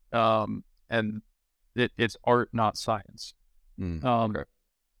 right? And it's art, not science. Okay.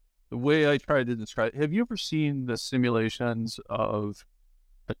 The way I tried to describe, have you ever seen the simulations of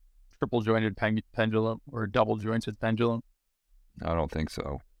a triple jointed pendulum or a double jointed pendulum? I don't think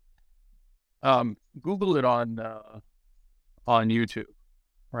so. Google it on YouTube,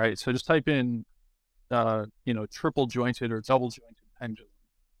 right? So just type in, triple jointed or double jointed pendulum.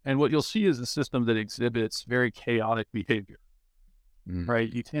 And what you'll see is a system that exhibits very chaotic behavior,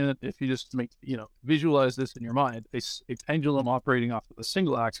 right? You can't, if you just visualize this in your mind, a pendulum operating off of a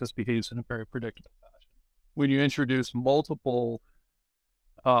single axis behaves in a very predictable fashion. When you introduce multiple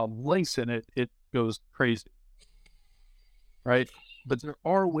links in it, it goes crazy, right? But there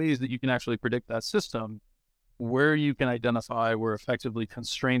are ways that you can actually predict that system where you can identify where effectively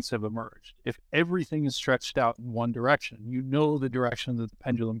constraints have emerged. If everything is stretched out in one direction, you know the direction that the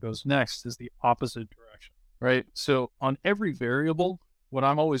pendulum goes next is the opposite direction, right? So on every variable, what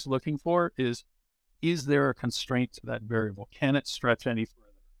I'm always looking for is there a constraint to that variable? Can it stretch any further?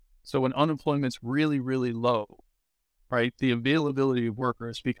 So when unemployment's really, really low, right, the availability of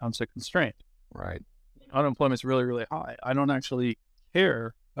workers becomes a constraint. Right. When unemployment's really, really high, I don't actually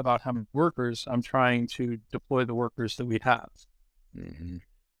care about how many workers. I'm trying to deploy the workers that we have. And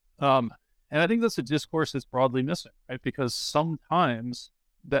I think that's a discourse that's broadly missing, right? Because sometimes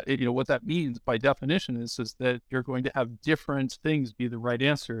that, what that means by definition is that you're going to have different things be the right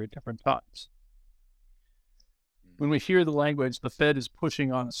answer at different times. When we hear the language, the Fed is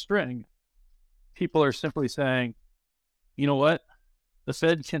pushing on a string, people are simply saying, you know what? The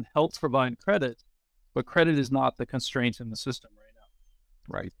Fed can help provide credit, but credit is not the constraint in the system right now.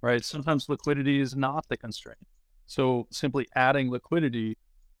 Right. Sometimes liquidity is not the constraint. So simply adding liquidity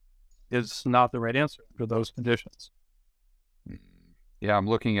is not the right answer for those conditions. Yeah, I'm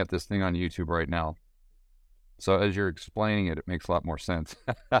looking at this thing on YouTube right now. So as you're explaining it, it makes a lot more sense.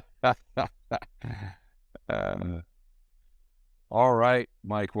 All right,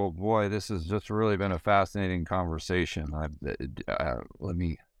 Mike. Well, boy, this has just really been a fascinating conversation.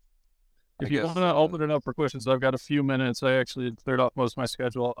 If you want to open it up for questions, I've got a few minutes. I actually cleared off most of my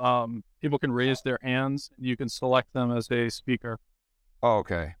schedule. People can raise their hands. You can select them as a speaker. Oh,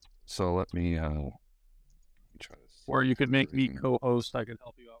 okay. So let me try this. Or you could make me co-host. I could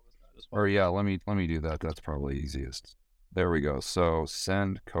help you out with that as well. Or yeah, let me do that. That's probably easiest. There we go. So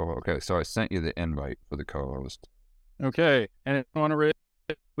send Okay, so I sent you the invite for the co-host. Okay. And if you want to raise,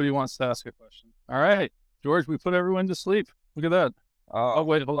 anybody wants to ask a question. All right, George, we put everyone to sleep. Look at that. Oh,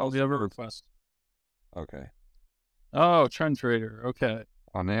 wait, hold on. We have a request. Okay. Oh, Trend Trader. Okay.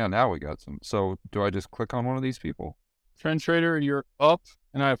 Oh, now we got some. So do I just click on one of these people? Trend Trader, you're up.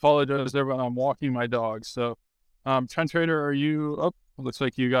 And I apologize, everyone. I'm walking my dog. So, Trend Trader, are you up? It looks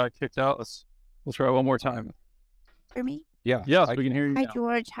like you got kicked out. We'll try one more time. For me? Yeah. Yes, we can hear you Hi, now.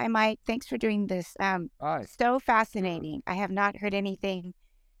 George. Hi, Mike. Thanks for doing this. Hi. So fascinating. I have not heard anything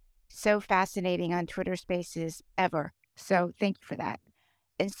so fascinating on Twitter Spaces ever. So thank you for that.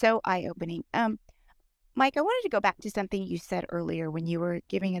 And so eye-opening. Mike, I wanted to go back to something you said earlier when you were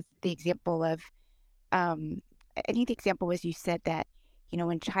giving us the example of, I think the example was you said that,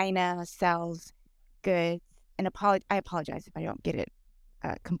 when China sells goods, and I apologize if I don't get it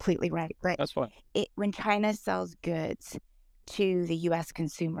completely right, but That's fine. When China sells goods to the U.S.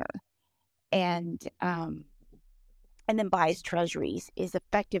 consumer and then buys treasuries, is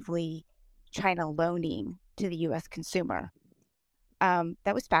effectively China loaning to the U.S. consumer.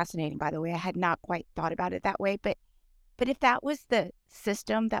 That was fascinating, by the way. I had not quite thought about it that way, but if that was the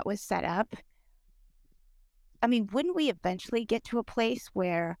system that was set up, I mean, wouldn't we eventually get to a place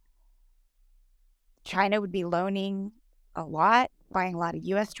where China would be loaning a lot, buying a lot of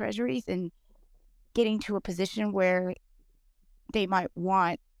U.S. treasuries, and getting to a position where they might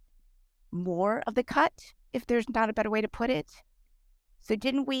want more of the cut, if there's not a better way to put it? So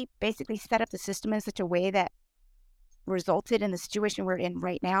didn't we basically set up the system in such a way that resulted in the situation we're in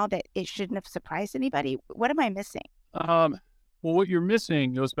right now that it shouldn't have surprised anybody? What am I missing? Well, what you're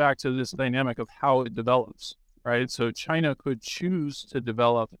missing goes back to this dynamic of how it develops, right? So China could choose to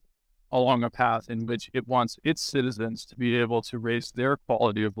develop along a path in which it wants its citizens to be able to raise their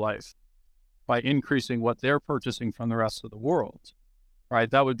quality of life by increasing what they're purchasing from the rest of the world,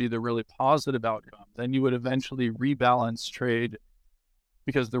 right? That would be the really positive outcome. Then you would eventually rebalance trade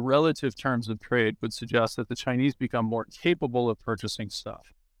because the relative terms of trade would suggest that the Chinese become more capable of purchasing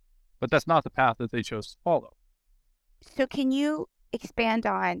stuff. But that's not the path that they chose to follow. So can you expand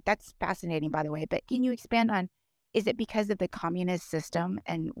on, that's fascinating, by the way, but can you expand on, is it because of the communist system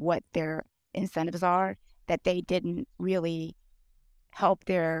and what their incentives are that they didn't really help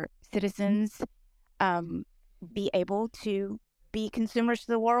their citizens be able to be consumers to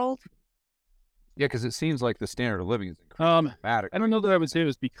the world? Yeah, because it seems like the standard of living is I dramatic. don't know that I would say it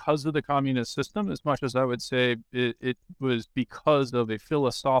was because of the communist system as much as I would say it was because of a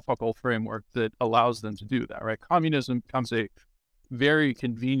philosophical framework that allows them to do that, right? Communism becomes a very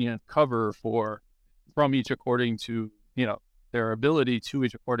convenient cover for from each according to, their ability, to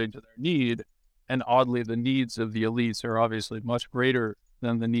each according to their need. And oddly, the needs of the elites are obviously much greater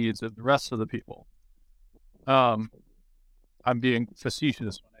than the needs of the rest of the people. I'm being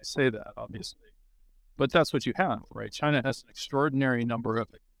facetious when I say that, obviously. But that's what you have, right? China has an extraordinary number of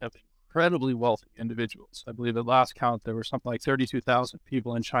incredibly wealthy individuals. I believe at last count, there were something like 32,000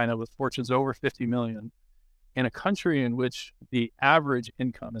 people in China with fortunes over 50 million, in a country in which the average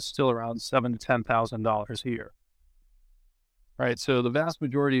income is still around $7,000 to $10,000 a year. Right. So the vast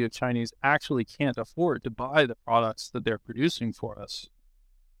majority of Chinese actually can't afford to buy the products that they're producing for us.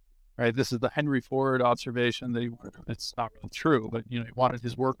 Right. This is the Henry Ford observation that he wanted. It's not really true, but he wanted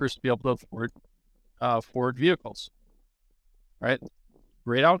his workers to be able to afford Ford vehicles. Right.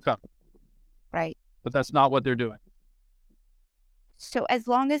 Great outcome. Right. But that's not what they're doing. So as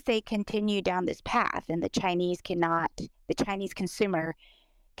long as they continue down this path and the Chinese consumer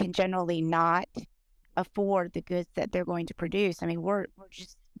can generally not afford the goods that they're going to produce, I mean, we're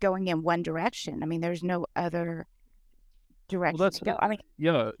just going in one direction. I mean, there's no other direction to go. I mean,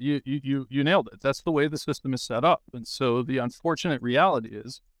 yeah, you nailed it. That's the way the system is set up. And so the unfortunate reality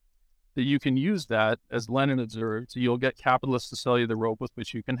is that you can use that, as Lenin observed, you'll get capitalists to sell you the rope with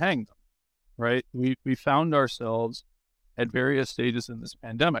which you can hang them, right? We found ourselves at various stages in this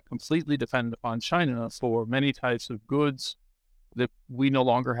pandemic completely dependent upon China for many types of goods that we no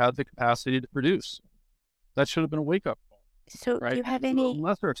longer had the capacity to produce. That should have been a wake-up call. So right? Do you have To a any...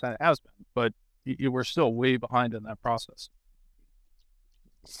 lesser extent, it has been, but we're still way behind in that process.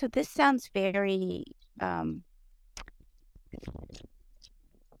 So this sounds very...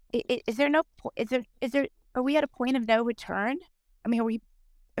 Is there are we at a point of no return? I mean,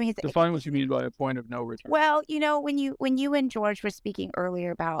 Define what you mean by a point of no return. Well, when you and George were speaking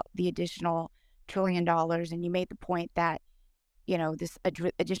earlier about the additional $1 trillion, and you made the point that, this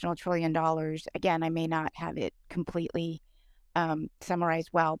additional $1 trillion, again, I may not have it completely summarized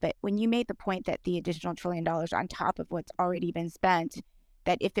well, but when you made the point that the additional $1 trillion on top of what's already been spent,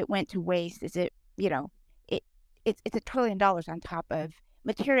 that if it went to waste, is it, it's $1 trillion on top of,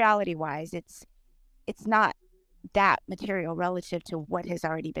 materiality wise, it's not that material relative to what has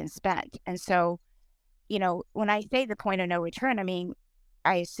already been spent. And so, when I say the point of no return, I mean,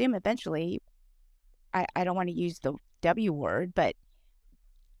 I assume eventually, I don't want to use the W word, but,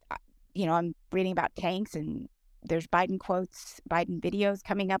 I'm reading about tanks, and there's Biden quotes, Biden videos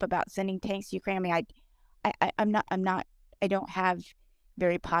coming up about sending tanks to Ukraine. I mean, I don't have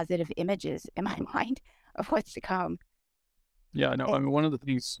very positive images in my mind of what's to come. Yeah, no, I mean, one of the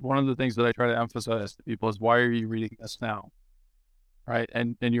things that I try to emphasize to people is, why are you reading this now? Right.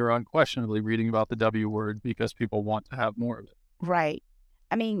 And you're unquestionably reading about the W word because people want to have more of it. Right.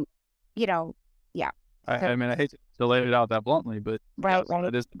 I mean, yeah. I mean, I hate to lay it out that bluntly, but right.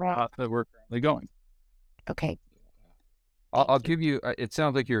 That is the path that we're currently going. Okay. I'll give you, it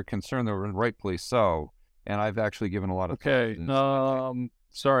sounds like you're concerned, though, and rightfully so. And I've actually given a lot of Okay.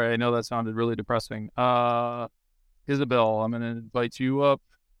 Sorry, I know that sounded really depressing. Isabel, I'm going to invite you up,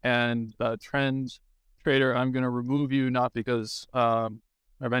 and Trend Trader, I'm going to remove you, not because of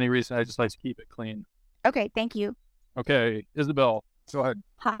any reason. I just like to keep it clean. Okay, thank you. Okay, Isabel, go ahead.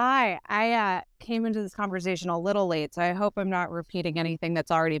 Hi, I came into this conversation a little late, so I hope I'm not repeating anything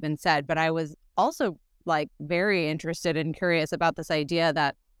that's already been said, but I was also very interested and curious about this idea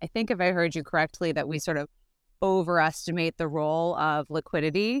that, I think if I heard you correctly, that we sort of overestimate the role of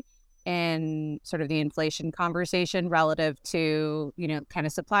liquidity in sort of the inflation conversation relative to, kind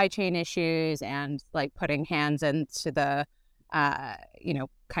of supply chain issues and putting hands into the,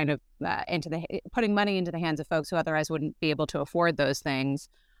 putting money into the hands of folks who otherwise wouldn't be able to afford those things.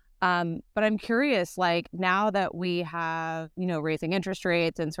 But I'm curious, now that we have, raising interest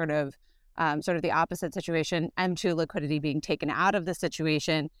rates and sort of the opposite situation, M2 liquidity being taken out of the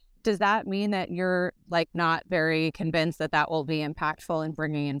situation, does that mean that you're not very convinced that will be impactful in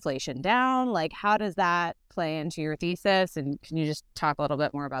bringing inflation down? How does that play into your thesis? And can you just talk a little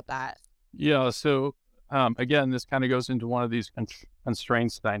bit more about that? Yeah. So again, this kind of goes into one of these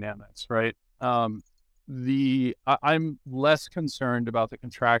constraints dynamics, right? I'm less concerned about the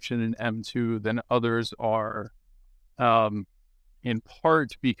contraction in M2 than others are, in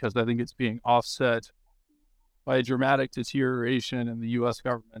part because I think it's being offset by a dramatic deterioration in the U.S.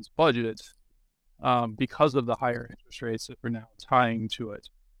 government's budget because of the higher interest rates that we're now tying to it.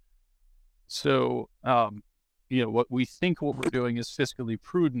 So, what we think what we're doing is fiscally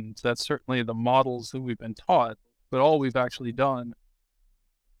prudent. That's certainly the models that we've been taught, but all we've actually done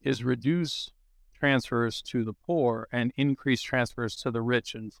is reduce transfers to the poor and increase transfers to the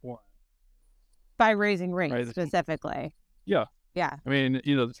rich and foreign. By raising rates, right? specifically. Yeah. Yeah. I mean,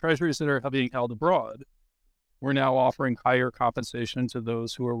 the treasuries that are being held abroad, we're now offering higher compensation to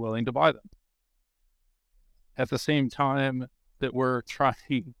those who are willing to buy them. At the same time that we're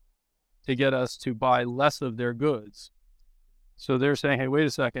trying to get us to buy less of their goods. So they're saying, hey, wait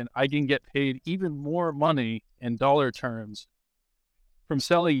a second, I can get paid even more money in dollar terms from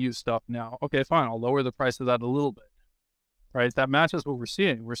selling you stuff now. Okay, fine, I'll lower the price of that a little bit, right? That matches what we're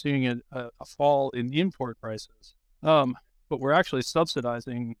seeing. We're seeing a fall in import prices, but we're actually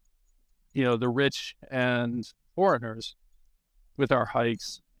subsidizing, the rich and foreigners with our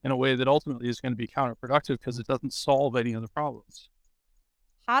hikes in a way that ultimately is going to be counterproductive because it doesn't solve any of the problems.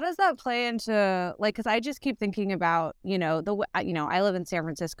 How does that play into, because I just keep thinking about, I live in San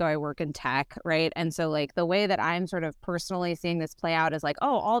Francisco, I work in tech, right? And so the way that I'm sort of personally seeing this play out is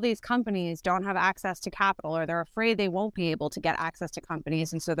all these companies don't have access to capital, or they're afraid they won't be able to get access to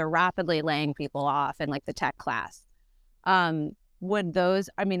companies. And so they're rapidly laying people off in the tech class. Would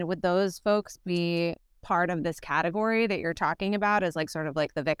those folks be part of this category that you're talking about as sort of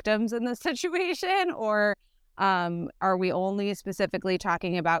the victims in this situation? Or are we only specifically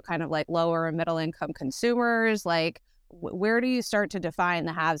talking about kind of lower and middle income consumers? Where do you start to define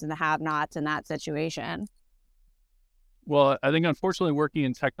the haves and the have-nots in that situation? Well, I think unfortunately working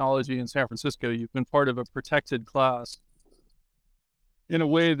in technology in San Francisco, you've been part of a protected class in a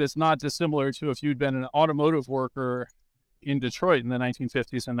way that's not dissimilar to if you'd been an automotive worker in Detroit in the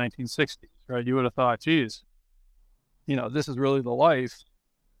 1950s and 1960s, right? You would have thought, geez, this is really the life,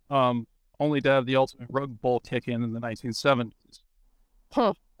 only to have the ultimate rug pull kick in the 1970s.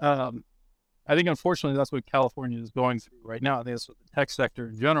 I think, unfortunately, that's what California is going through right now. I think that's what the tech sector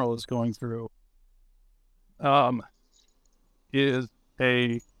in general is going through, is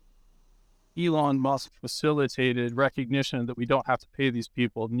a Elon Musk facilitated recognition that we don't have to pay these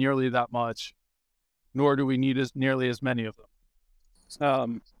people nearly that much, nor do we need nearly as many of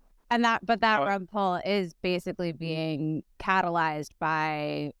them. But that rug pull is basically being catalyzed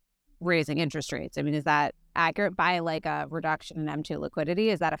by raising interest rates. I mean, is that accurate? By a reduction in M2 liquidity?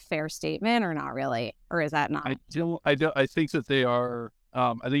 Is that a fair statement or not really? Or is that not? I think that they are.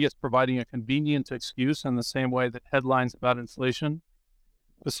 I think it's providing a convenient excuse in the same way that headlines about inflation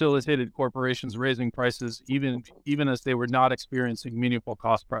facilitated corporations raising prices even as they were not experiencing meaningful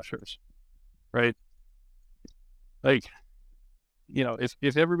cost pressures, right? If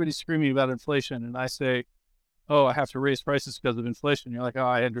everybody's screaming about inflation and I say, oh, I have to raise prices because of inflation, you're like, oh,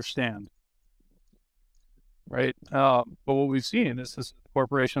 I understand, right? But what we've seen is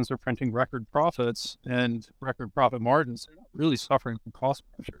corporations are printing record profits and record profit margins. They're not really suffering from cost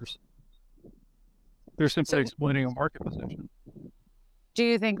pressures. They're simply exploiting a market position. Do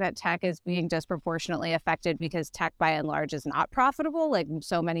you think that tech is being disproportionately affected because tech by and large is not profitable?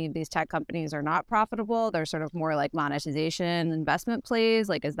 So many of these tech companies are not profitable. They're sort of more monetization investment plays.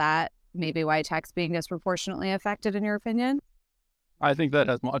 Is that maybe why tech's being disproportionately affected in your opinion? I think that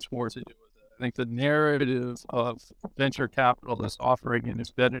has much more to do with it. I think the narrative of venture capitalists offering an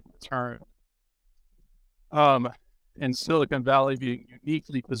embedded return, and Silicon Valley being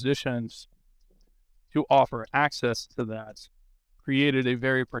uniquely positioned to offer access to that, created a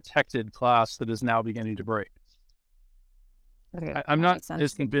very protected class that is now beginning to break. Okay, I'm not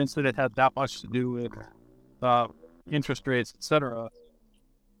as convinced that it had that much to do with interest rates, etc.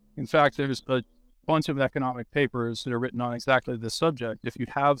 In fact, there's a bunch of economic papers that are written on exactly this subject. If you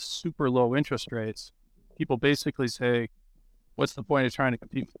have super low interest rates, people basically say, what's the point of trying to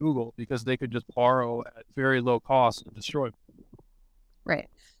compete with Google? Because they could just borrow at very low cost and destroy them. Right.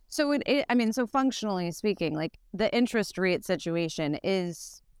 So so functionally speaking, the interest rate situation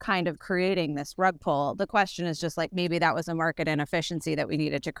is kind of creating this rug pull. The question is just maybe that was a market inefficiency that we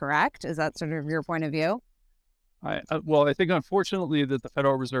needed to correct. Is that sort of your point of view? I think unfortunately that the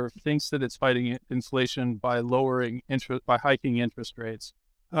Federal Reserve thinks that it's fighting inflation by hiking interest rates,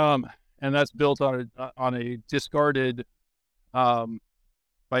 and that's built on a discarded, by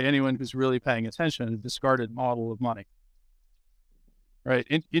anyone who's really paying attention, a discarded model of money. right?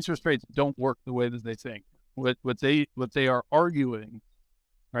 Interest rates don't work the way that they think. What they are arguing,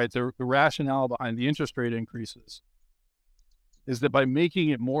 right? The rationale behind the interest rate increases is that by making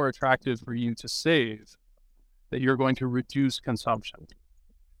it more attractive for you to save, that you're going to reduce consumption.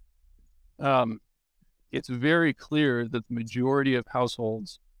 It's very clear that the majority of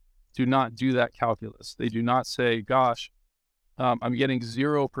households do not do that calculus. They do not say, gosh, I'm getting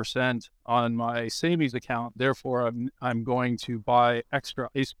 0% on my savings account, therefore I'm going to buy extra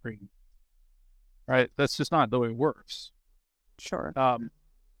ice cream. Right? That's just not the way it works. Sure.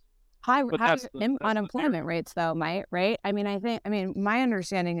 High unemployment rates, though, right? I mean, my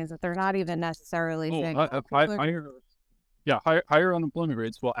understanding is that they're not even necessarily saying higher unemployment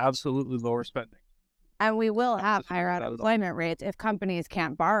rates will absolutely lower spending. And we will have higher unemployment rates if companies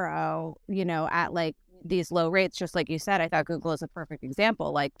can't borrow, at like these low rates. Just like you said, I thought Google is a perfect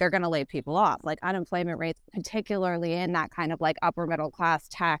example. Like they're going to lay people off. Like unemployment rates, particularly in that kind of like upper middle class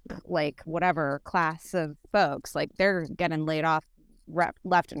tech, like whatever class of folks, like they're getting laid off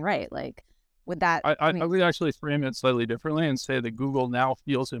left and right. Like with that, I would actually frame it slightly differently and say that Google now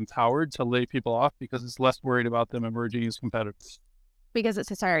feels empowered to lay people off because it's less worried about them emerging as competitors. Because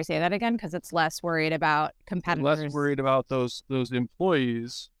sorry, say that again, because it's less worried about competitors. Less worried about those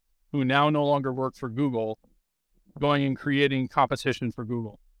employees who now no longer work for Google going and creating competition for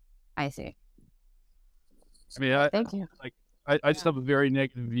Google. I see. I mean, thank you. I just have a very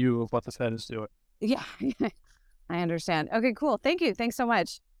negative view of what the Fed is doing. Yeah, I understand. Okay, cool. Thank you. Thanks so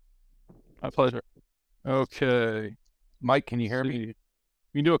much. My pleasure. Okay. Mike, can you hear me?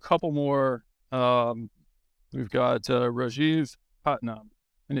 We can do a couple more. We've got Rajiv Patnam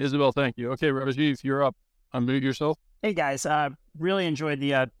and Isabel. Thank you. Okay, Rajiv, you're up. Unmute yourself. Hey guys, really enjoyed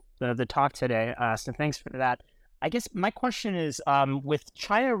the talk today. So thanks for that. I guess my question is, with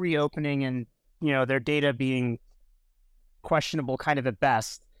China reopening and their data being questionable, kind of at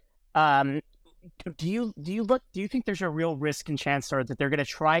best, do you think there's a real risk and chance, or that they're going to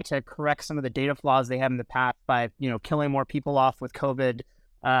try to correct some of the data flaws they have in the past by killing more people off with COVID,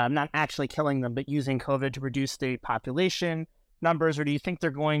 not actually killing them, but using COVID to reduce the population numbers? Or do you think they're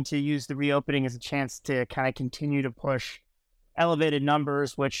going to use the reopening as a chance to kind of continue to push elevated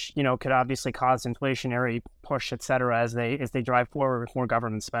numbers, which could obviously cause inflationary push, et cetera, as they drive forward with more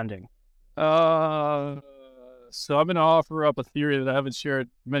government spending? So I'm going to offer up a theory that I haven't shared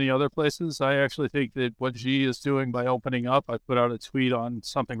many other places. I actually think that what Xi is doing by opening up, I put out a tweet on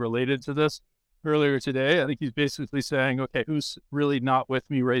something related to this earlier today. I think he's basically saying, okay, who's really not with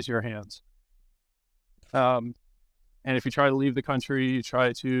me? Raise your hands. And if you try to leave the country, you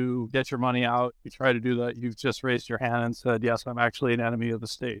try to get your money out, you try to do that, you've just raised your hand and said, yes, I'm actually an enemy of the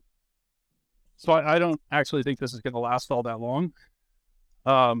state. So I don't actually think this is going to last all that long.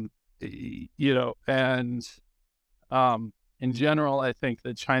 In general, I think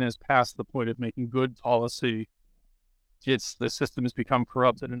that China's past the point of making good policy. The system has become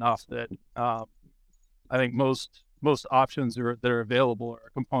corrupted enough that I think most options that are available are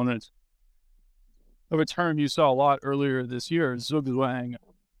a component of a term you saw a lot earlier this year, zhuguang,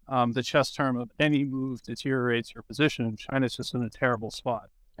 the chess term of any move deteriorates your position. China's just in a terrible spot.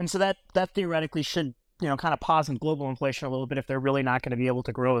 And so that theoretically should, kind of pause in global inflation a little bit if they're really not going to be able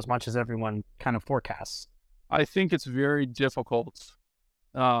to grow as much as everyone kind of forecasts. I think it's very difficult.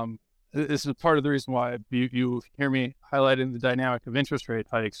 This is part of the reason why you hear me highlighting the dynamic of interest rate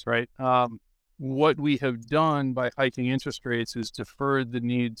hikes, right? What we have done by hiking interest rates is deferred the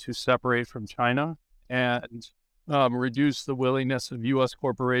need to separate from China and reduce the willingness of U.S.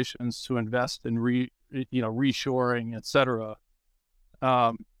 corporations to invest in reshoring, et cetera.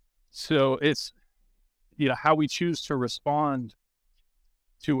 So it's, how we choose to respond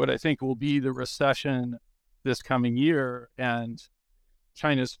to what I think will be the recession this coming year and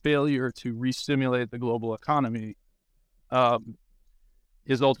China's failure to re-stimulate the global economy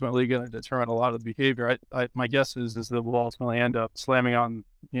is ultimately going to determine a lot of the behavior. My guess is that we'll ultimately end up slamming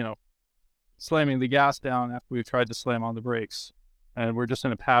the gas down after we've tried to slam on the brakes. And we're just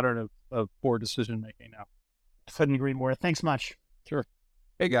in a pattern of poor decision-making now. Couldn't agree more. Thanks much. Sure.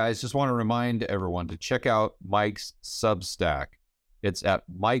 Hey guys, just want to remind everyone to check out Mike's Substack. It's at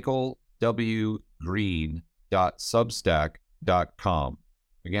michaelwgreen.substack.com.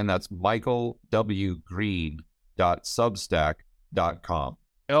 Again, that's michaelwgreen.substack.com.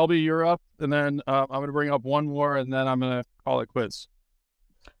 LB, you're up, and then I'm going to bring up one more, and then I'm going to call it quits.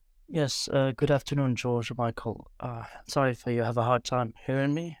 Yes, good afternoon, George, Michael. Sorry if you have a hard time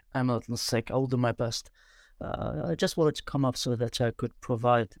hearing me. I'm a little sick. I'll do my best. I just wanted to come up so that I could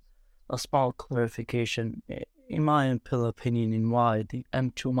provide a small clarification, in my opinion, in why the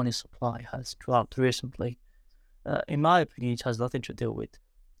M2 money supply has dropped recently. in my opinion, it has nothing to do with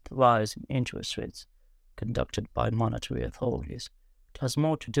the rise in interest rates conducted by monetary authorities. It has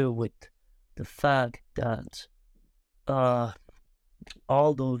more to do with the fact that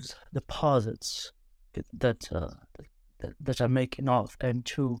all those deposits that are making off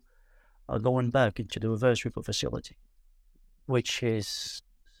M2 are going back into the reverse repo facility, which is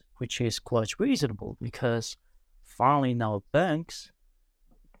quite reasonable because finally now banks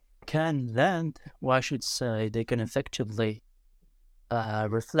can lend, or I should say, they can effectively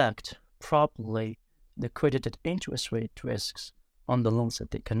reflect properly the credited interest rate risks on the loans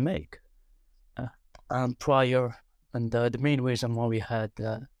that they can make. The main reason why we had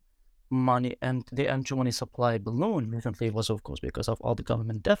money and the M2 money supply balloon recently was, of course, because of all the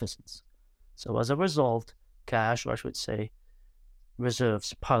government deficits. So as a result, cash, or I should say,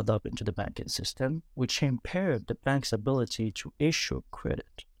 reserves piled up into the banking system, which impaired the bank's ability to issue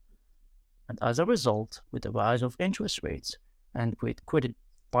credit. And as a result, with the rise of interest rates and with credit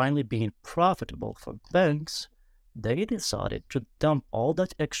finally being profitable for banks, they decided to dump all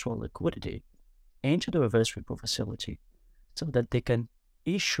that extra liquidity into the reverse repo facility so that they can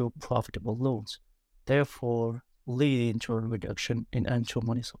issue profitable loans, therefore leading to a reduction in M2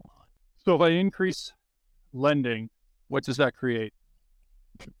 money supply. So if I increase lending, what does that create?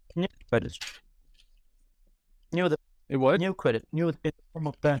 New credit. New credit. New in the form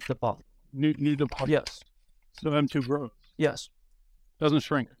of bank deposit. New deposit. Yes. So M2 grows. Yes. Doesn't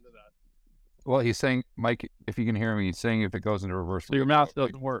shrink. Well, he's saying, Mike, if you can hear me, he's saying if it goes into reverse. So your math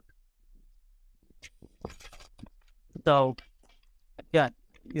doesn't work. So, yeah,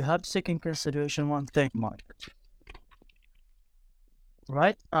 you have to take in consideration one thing, Mike.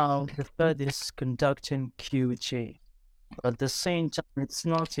 Right now, the Fed is conducting QG. But at the same time, it's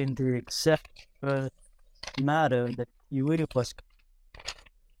not in the exact matter that you really was,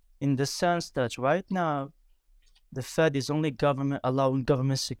 in the sense that right now, the Fed is only allowing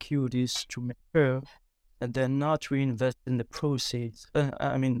government securities to mature, and they're not reinvesting the proceeds.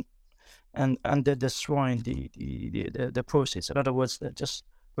 And they're destroying the proceeds. In other words, they're just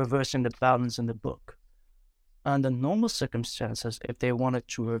reversing the balance in the book. Under normal circumstances, if they wanted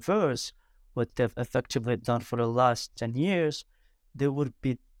to reverse what they've effectively done for the last 10 years, they would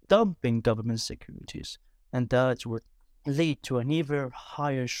be dumping government securities, and that would lead to an even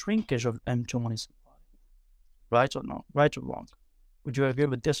higher shrinkage of M2 money supply. Right or no? Right or wrong? Would you agree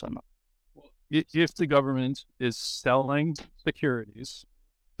with this or not? If the government is selling securities,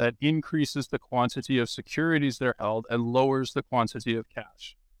 that increases the quantity of securities they're held and lowers the quantity of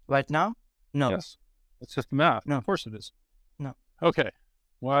cash. Right now? No. Yes. It's just math. No. Of course it is. No. Okay.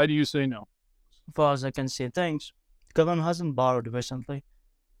 Why do you say no? As far as I can see things, the government hasn't borrowed recently,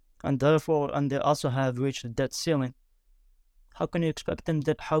 and therefore, they also have reached the debt ceiling. How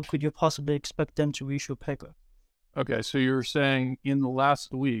could you possibly expect them to issue paper? Okay, so you're saying in the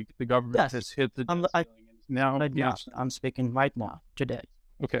last week, the government has hit the debt ceiling. Now, yes. I'm speaking right now, today.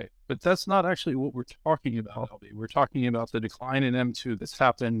 Okay, but that's not actually what we're talking about, LB. We're talking about the decline in M2 that's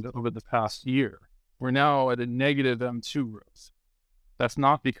happened over the past year. We're now at a negative M2 growth. That's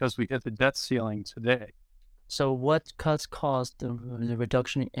not because we hit the debt ceiling today. So what cuts caused the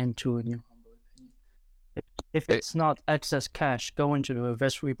reduction in M2 in your humble opinion? If it's not excess cash going to the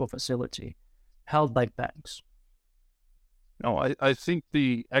reverse repo facility held by banks? No, I think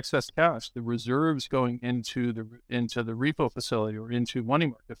the excess cash, the reserves going into the repo facility or into money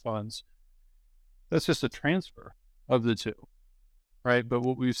market funds, that's just a transfer of the two, right? But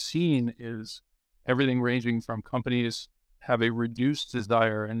what we've seen is everything ranging from companies have a reduced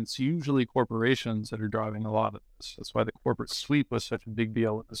desire, and it's usually corporations that are driving a lot of this. That's why the corporate sweep was such a big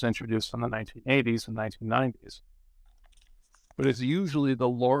deal. It was introduced in the 1980s and 1990s. But it's usually the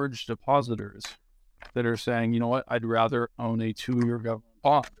large depositors that are saying, you know what, I'd rather own a 2-year government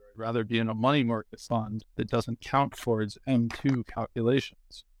bond, or I'd rather be in a money market fund that doesn't count towards M2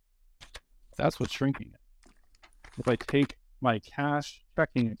 calculations. That's what's shrinking it. If I take my cash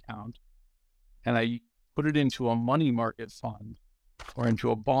checking account and I put it into a money market fund or into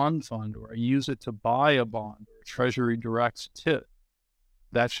a bond fund, or I use it to buy a bond or a Treasury Direct tip,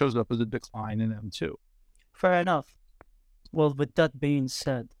 that shows up as a decline in M2. Fair enough. Well, with that being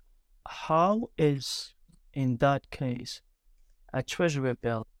said, how is, in that case, a treasury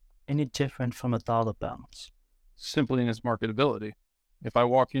bill any different from a dollar balance? Simply in its marketability. If I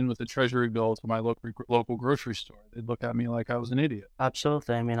walk in with a treasury bill to my local grocery store, they'd look at me like I was an idiot.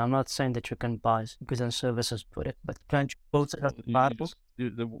 Absolutely. I mean, I'm not saying that you can buy goods and services with it, but can't you post it as collateral?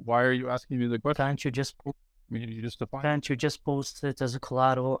 Why are you asking me the question? Can't you just post it as a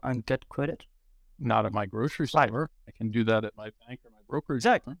collateral and get credit? Not at my grocery store. I can do that at my bank or my brokerage.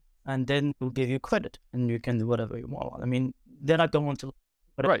 Exactly. and then we'll give you credit, and you can do whatever you want. I mean, they're not going to.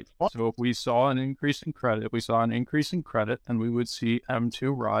 Right. So if we saw an increase in credit, then we would see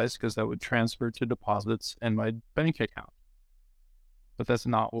M2 rise because that would transfer to deposits in my bank account. But that's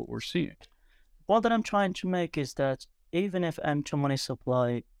not what we're seeing. What that I'm trying to make is that even if M2 money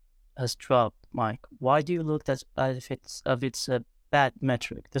supply has dropped, Mike, why do you look at if it's a bad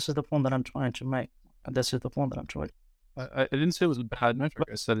metric? This is the point that I'm trying to make. This is the point that I'm trying. I didn't say it was a bad metric.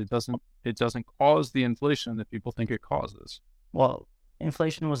 I said it doesn't cause the inflation that people think it causes. Well,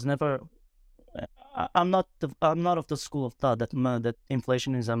 inflation was never. I'm not of the school of thought that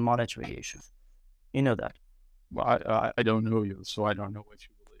inflation is a monetary issue. You know that. Well, I don't know you, so I don't know what you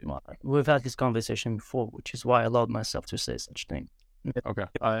believe. Well, we've had this conversation before, which is why I allowed myself to say such thing. Okay,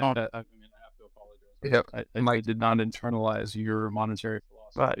 I mean, I have to apologize. Yep. I did not internalize your monetary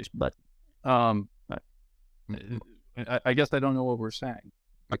philosophy. Right, but I guess I don't know what we're saying.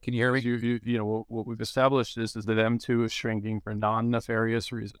 Can you hear me? You know what we've established is that M2 is shrinking for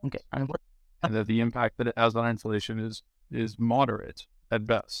non-nefarious reasons. okay, and what? And that the impact that it has on inflation is moderate at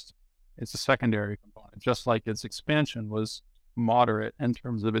best. It's a secondary component, just like its expansion was moderate in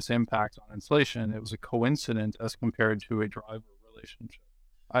terms of its impact on inflation. It was a coincidence as compared to a driver relationship.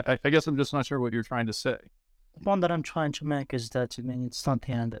 I guess I'm just not sure what you're trying to say. The point that I'm trying to make is that, I mean, it's not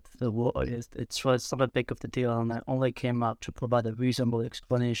the end of the world. It's not a big of the deal, and I only came up to provide a reasonable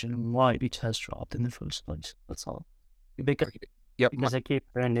explanation why it has dropped in the first place. That's all. Because I keep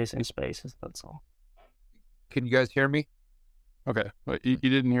hearing this in spaces, that's all. Can you guys hear me? Okay, but you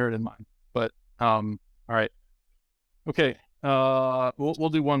didn't hear it in mine. But all right, okay. We'll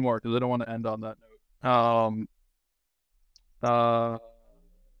do one more because I don't want to end on that note.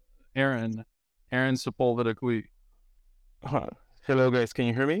 Aaron Sepulveda Kui. Hello, guys. Can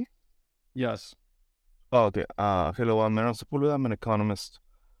you hear me? Yes. Oh, okay. Hello, I'm Aaron Sepulveda. I'm an economist.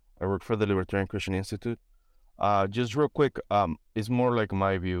 I work for the Libertarian Christian Institute. Just real quick, it's more like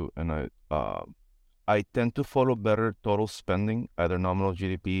my view, and I tend to follow better total spending, either nominal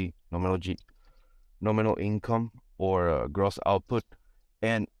GDP, nominal income, or gross output,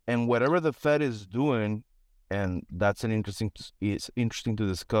 and whatever the Fed is doing, and that's it's interesting to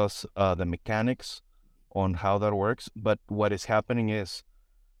discuss the mechanics on how that works. But what is happening is,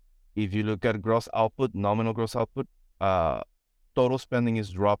 if you look at gross output, nominal gross output, total spending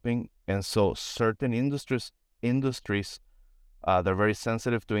is dropping, and so certain industries, they're very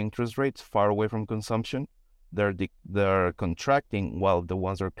sensitive to interest rates, far away from consumption. They're contracting, while the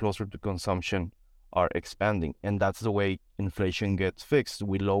ones that are closer to consumption are expanding, and that's the way inflation gets fixed.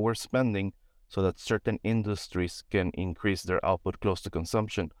 We lower spending so that certain industries can increase their output close to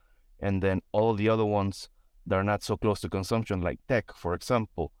consumption, and then all the other ones that are not so close to consumption, like tech, for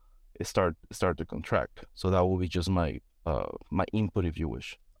example, start to contract. So that will be just my input, if you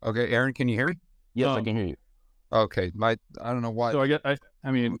wish. Okay, Aaron, can you hear me? Yes, I can hear you. Okay, I don't know why. So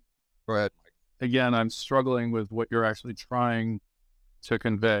I mean, go ahead. Again, I'm struggling with what you're actually trying to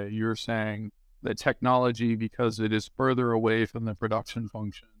convey. You're saying that technology, because it is further away from the production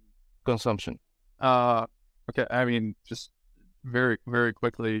function. Consumption. Okay, I mean, just very, very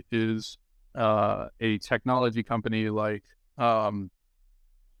quickly, is a technology company like,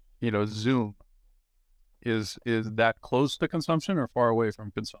 Zoom, is that close to consumption or far away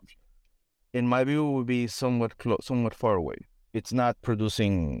from consumption? In my view, it would be somewhat far away. It's not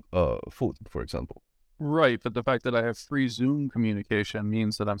producing food, for example. Right, but the fact that I have free Zoom communication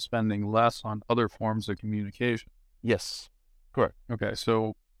means that I'm spending less on other forms of communication. Yes, correct. Okay,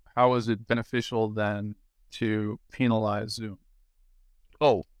 so how is it beneficial then to penalize Zoom?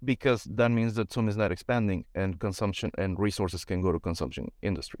 Oh, because that means that Zoom is not expanding, and consumption and resources can go to consumption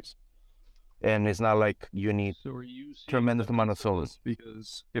industries. And it's not like you need tremendous amount of solar.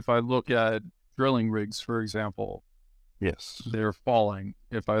 Because if I look at drilling rigs, for example, yes, they're falling.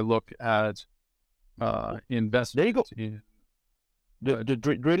 If I look at investment, there you go. The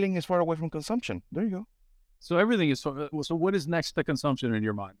drilling is far away from consumption. There you go. So everything is so what is next to consumption in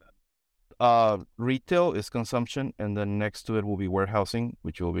your mind then? Retail is consumption, and then next to it will be warehousing,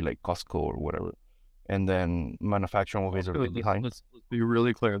 which will be like Costco or whatever. And then manufacturing will be behind. Let's be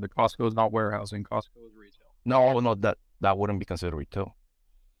really clear. The Costco is not warehousing. Costco is retail. No, that wouldn't be considered retail,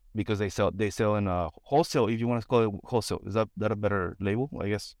 because they sell in wholesale. If you want to call it wholesale, is that a better label? I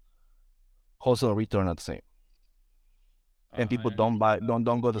guess wholesale and retail are not the same, and people don't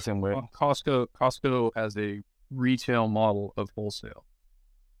go the same way. Costco has a retail model of wholesale,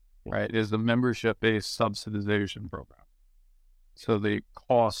 right? It is the membership-based subsidization program. So the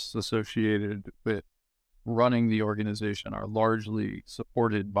costs associated with running the organization are largely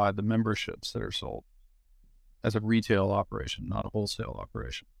supported by the memberships that are sold as a retail operation, not a wholesale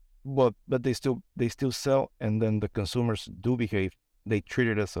operation. but they still sell, and then the consumers do behave. They treat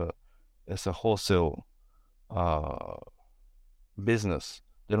it as a wholesale business.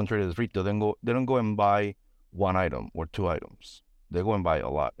 They don't treat it as retail. They don't go and buy one item or two items. They go and buy a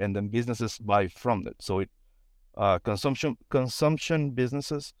lot, and then businesses buy from it. So consumption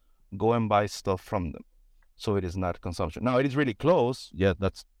businesses go and buy stuff from them. So it is not consumption. Now it is really close. Yeah,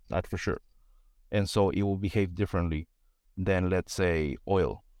 that's not for sure. And so it will behave differently than, let's say,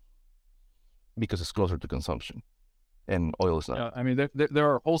 oil, because it's closer to consumption, and oil is not. Yeah, I mean,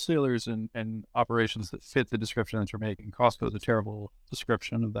 there are wholesalers and operations that fit the description that you're making. Costco is a terrible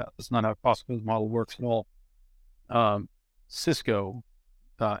description of that. That's not how Costco's model works at all. Cisco,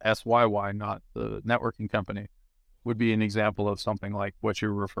 SYY, not the networking company, would be an example of something like what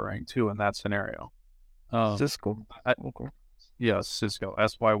you're referring to in that scenario. Cisco. Okay. Yes, Cisco.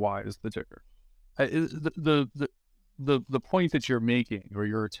 SYY is the ticker. The point that you're making, or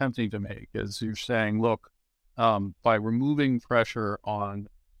you're attempting to make, is you're saying, look, by removing pressure on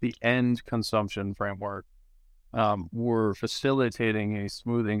the end consumption framework, we're facilitating a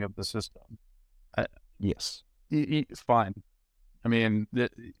smoothing of the system. Yes. Fine. I mean,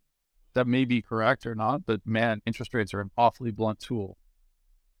 that may be correct or not, but man, interest rates are an awfully blunt tool.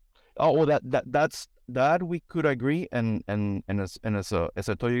 Oh, well, that we could agree, and as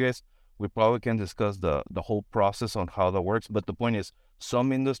I told you guys, we probably can discuss the whole process on how that works. But the point is,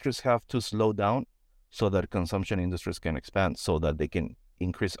 some industries have to slow down so that consumption industries can expand, so that they can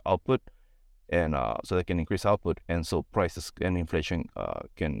increase output, and so prices and inflation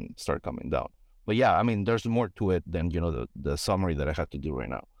can start coming down. But yeah, I mean, there's more to it than the summary that I have to do right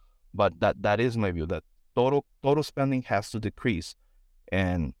now. But that is my view, that total spending has to decrease,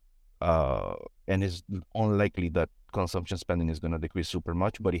 and it's unlikely that consumption spending is going to decrease super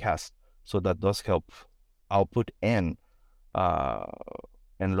much, but it has. So that does help output, and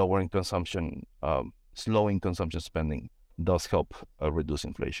lowering consumption, slowing consumption spending does help reduce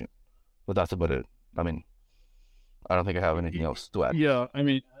inflation. But that's about it. I mean, I don't think I have anything else to add. Yeah, I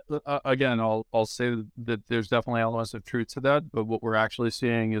mean, again, I'll say that there's definitely elements of truth to that, but what we're actually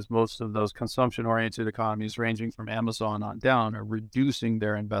seeing is most of those consumption-oriented economies, ranging from Amazon on down, are reducing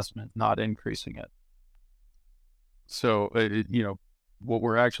their investment, not increasing it. So, what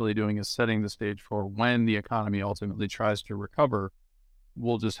we're actually doing is setting the stage for when the economy ultimately tries to recover,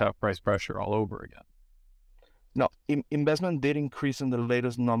 we'll just have price pressure all over again. No, investment did increase in the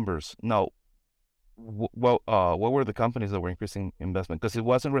latest numbers. Now, what were the companies that were increasing investment? Because it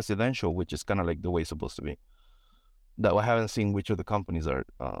wasn't residential, which is kind of like the way it's supposed to be. That I haven't seen which of the companies are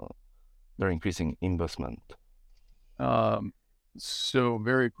they're increasing investment. So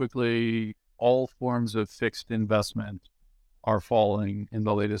very quickly, all forms of fixed investment are falling in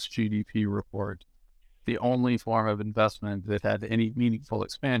the latest GDP report. The only form of investment that had any meaningful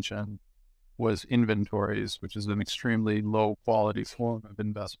expansion was inventories, which is an extremely low quality form of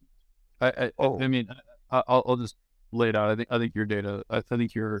investment. I mean, I'll just lay it out. I think your data, I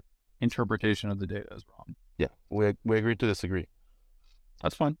think your interpretation of the data is wrong. Yeah, we agree to disagree.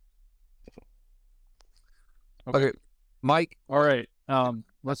 That's fine. Okay, Mike. All right.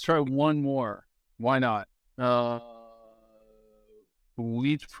 Let's try one more. Why not?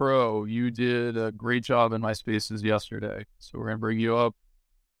 Wheat Pro, you did a great job in my spaces yesterday, so we're gonna bring you up.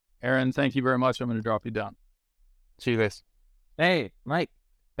 Aaron, thank you very much. I'm gonna drop you down. See you guys. Hey, Mike.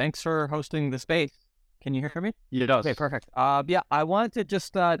 Thanks for hosting the space. Can you hear me? Yeah, it does. Okay, perfect. Yeah, I wanted to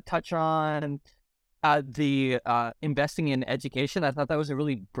just touch on the investing in education. I thought that was a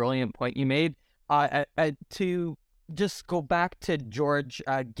really brilliant point you made. To just go back to George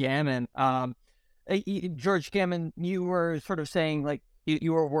Gammon. George Gammon, you were sort of saying like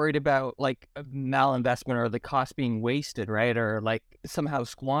you were worried about like malinvestment or the cost being wasted, right? Or like somehow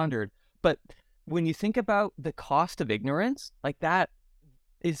squandered. But when you think about the cost of ignorance, like that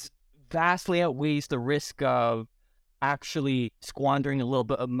is vastly outweighs the risk of actually squandering a little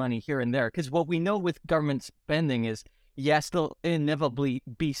bit of money here and there. Because what we know with government spending is, yes, there'll inevitably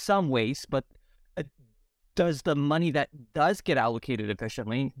be some waste, but does the money that does get allocated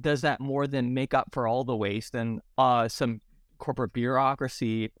efficiently, does that more than make up for all the waste and some corporate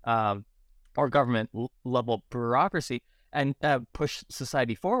bureaucracy or government level bureaucracy and push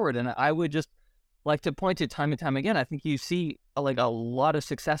society forward? And I would just like to point to time and time again, I think you see like a lot of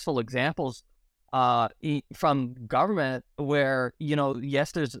successful examples from government where,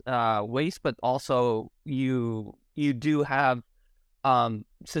 yes, there's waste, but also you do have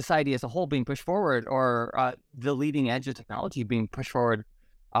society as a whole being pushed forward, or the leading edge of technology being pushed forward.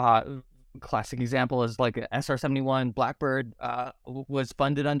 Classic example is like SR-71 Blackbird was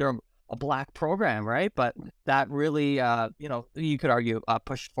funded under a black program, right? But that really, you could argue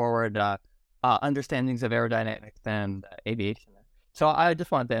pushed forward understandings of aerodynamics and aviation. So I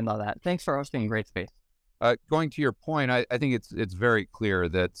just wanted to end on that. Thanks for hosting a great space. Going to your point, I think it's very clear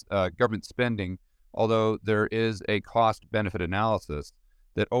that government spending, although there is a cost-benefit analysis,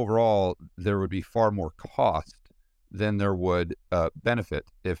 that overall there would be far more cost than there would benefit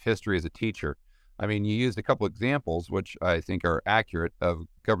if history is a teacher. I mean, you used a couple examples, which I think are accurate, of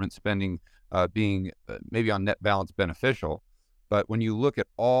government spending being maybe on net balance beneficial. But when you look at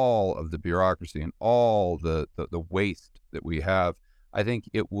all of the bureaucracy and all the waste that we have, I think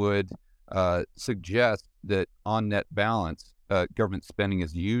it would suggest that on net balance, government spending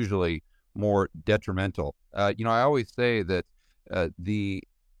is usually more detrimental. I always say that the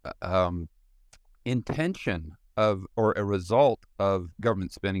intention of, or a result of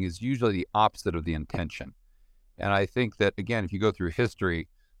government spending is usually the opposite of the intention. And I think that, again, if you go through history,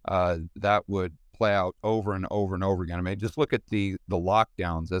 that would play out over and over and over again. I mean, just look at the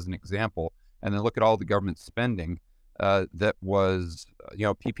lockdowns as an example, and then look at all the government spending that was,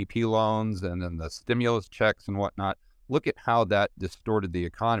 PPP loans and then the stimulus checks and whatnot. Look at how that distorted the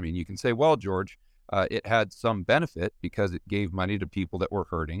economy. And you can say, well, George, it had some benefit because it gave money to people that were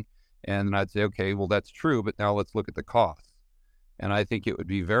hurting. And then I'd say, okay, well, that's true, but now let's look at the costs. And I think it would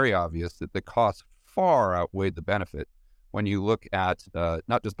be very obvious that the costs far outweighed the benefit when you look at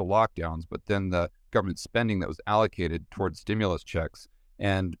not just the lockdowns, but then the government spending that was allocated towards stimulus checks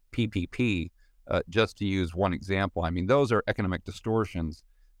and PPP, just to use one example. I mean, those are economic distortions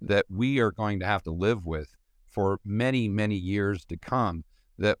that we are going to have to live with for many, many years to come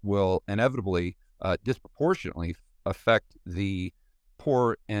that will inevitably disproportionately affect the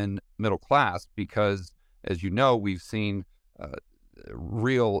poor and middle class because, as you know, we've seen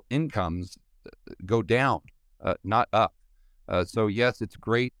real incomes go down, not up. So yes, it's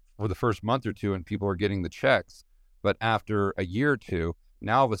great for the first month or two and people are getting the checks, but after a year or two,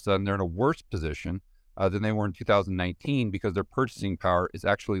 now all of a sudden they're in a worse position than they were in 2019 because their purchasing power is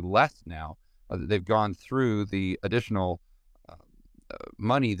actually less now. They've gone through the additional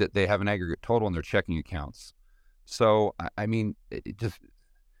money that they have in aggregate total in their checking accounts. So, I mean,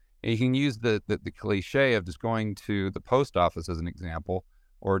 you can use the cliche of just going to the post office as an example,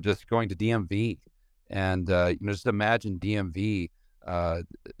 or just going to DMV. And, just imagine DMV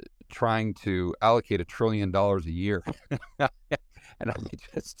trying to allocate $1 trillion a year. And I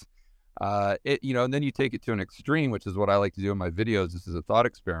just, and then you take it to an extreme, which is what I like to do in my videos. This is a thought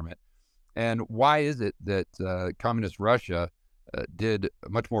experiment. And why is it that communist Russia did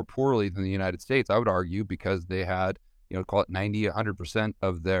much more poorly than the United States? I would argue because they had, call it 90, 100%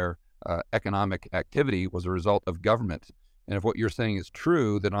 of their economic activity was a result of government. And if what you're saying is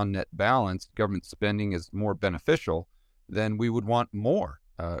true, that on net balance, government spending is more beneficial, then we would want more.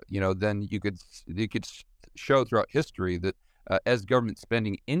 Then you could show throughout history that as government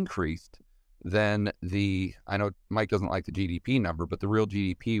spending increased, then I know Mike doesn't like the GDP number, but the real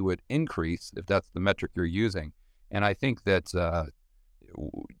GDP would increase if that's the metric you're using. And I think that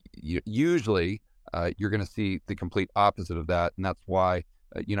usually you're going to see the complete opposite of that. And that's why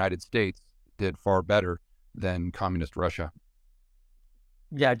United States did far better than communist Russia.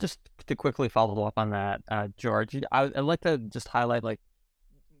 Yeah, just to quickly follow up on that, George, I'd like to just highlight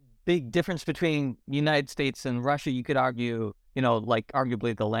big difference between United States and Russia. You could argue,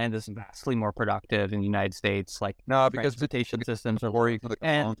 arguably the land is vastly more productive in the United States, no, because transportation systems are,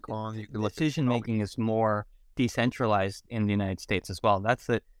 and decision making is more decentralized in the United States as well. That's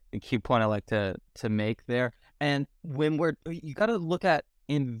the key point I like to make there. And when you got to look at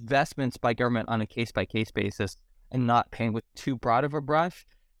investments by government on a case-by-case basis and not paint with too broad of a brush.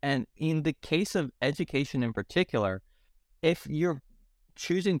 And in the case of education in particular, if you're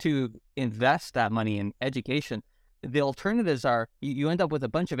choosing to invest that money in education, the alternatives are you end up with a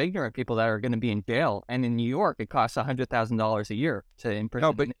bunch of ignorant people that are going to be in jail. And in New York, it costs $100,000 a year to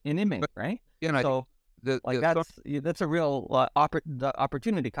imprison an inmate, right? Yeah, so that's a real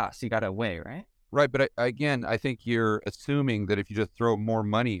opportunity cost you got to weigh, right? Right, but I think you're assuming that if you just throw more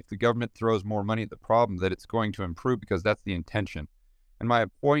money, if the government throws more money at the problem, that it's going to improve because that's the intention. And my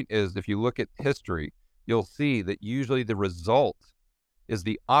point is, if you look at history, you'll see that usually the result is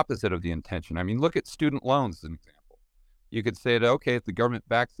the opposite of the intention. I mean, look at student loans as an example. You could say that, okay, if the government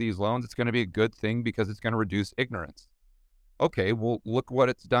backs these loans, it's going to be a good thing because it's going to reduce ignorance. Okay, well, look what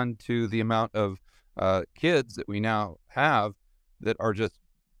it's done to the amount of kids that we now have that are just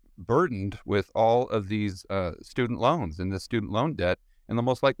burdened with all of these student loans and the student loan debt, and they'll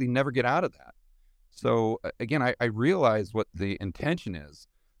most likely never get out of that. So again, I realize what the intention is,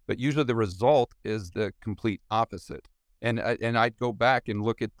 but usually the result is the complete opposite. And I'd go back and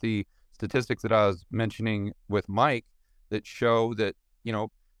look at the statistics that I was mentioning with Mike that show that,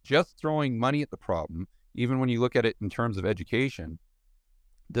 just throwing money at the problem, even when you look at it in terms of education,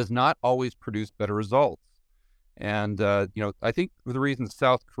 does not always produce better results. And, I think the reason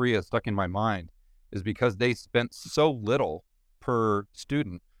South Korea stuck in my mind is because they spent so little per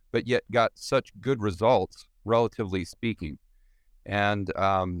student, but yet got such good results, relatively speaking. And,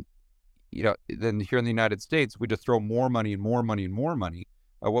 then here in the United States, we just throw more money and more money and more money.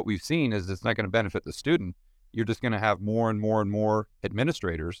 What we've seen is it's not going to benefit the student. You're just going to have more and more and more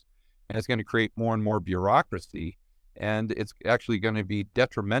administrators, and it's going to create more and more bureaucracy, and it's actually going to be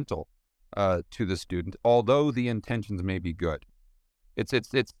detrimental to the student, although the intentions may be good. It's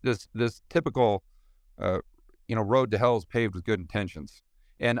this typical, road to hell is paved with good intentions.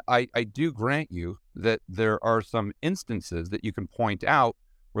 And I do grant you that there are some instances that you can point out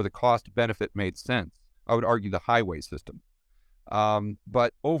where the cost benefit made sense. I would argue the highway system.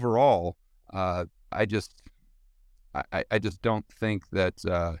 But overall, I just don't think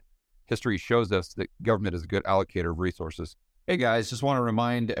that history shows us that government is a good allocator of resources. Hey guys, just want to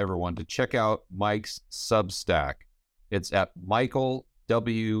remind everyone to check out Mike's Substack. It's at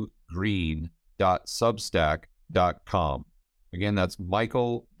michaelwgreen.substack.com. Again, that's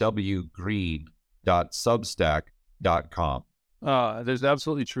michaelwgreen.substack.com. There's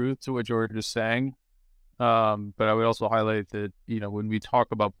absolutely truth to what George is saying. But I would also highlight that, when we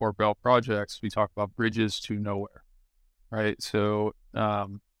talk about Port Bell projects, we talk about bridges to nowhere, right? So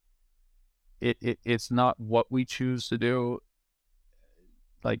it's not what we choose to do,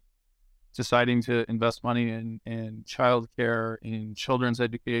 like deciding to invest money in childcare, in children's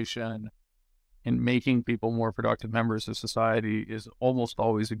education, in making people more productive members of society is almost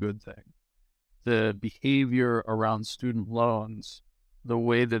always a good thing. The behavior around student loans, the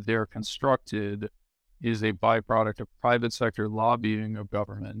way that they're constructed, is a byproduct of private sector lobbying of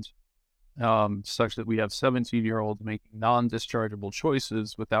government, such that we have 17-year-olds making non-dischargeable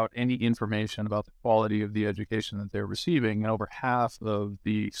choices without any information about the quality of the education that they're receiving. And over half of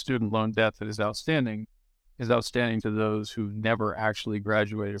the student loan debt that is outstanding to those who never actually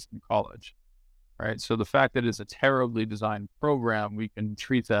graduated from college, right? So the fact that it's a terribly designed program, we can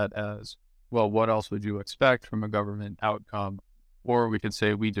treat that as, well, what else would you expect from a government outcome? Or we could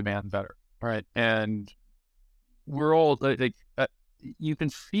say we demand better. Right. And we're all you can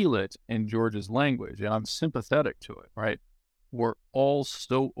feel it in George's language, and I'm sympathetic to it. Right. We're all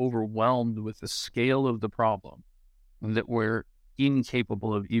so overwhelmed with the scale of the problem that we're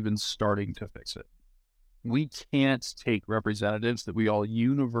incapable of even starting to fix it. We can't take representatives that we all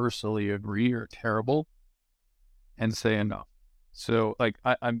universally agree are terrible and say enough. So,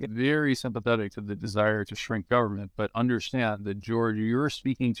 I'm very sympathetic to the desire to shrink government, but understand that, George, you're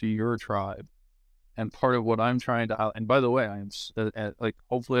speaking to your tribe. And part of what I'm trying to, and by the way, I am,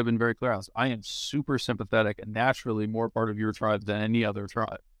 hopefully I've been very clear on this, I am super sympathetic and naturally more part of your tribe than any other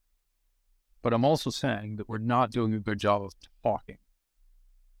tribe. But I'm also saying that we're not doing a good job of talking.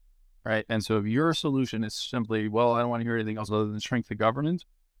 Right? And so if your solution is simply, well, I don't want to hear anything else other than shrink the government,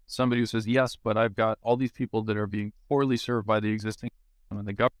 somebody who says, yes, but I've got all these people that are being poorly served by the existing and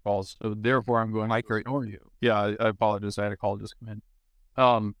the government calls, so therefore I'm going to ignore you. Yeah, I apologize. I had a call just come in.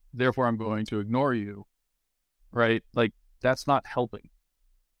 Therefore I'm going to ignore you, right? That's not helping.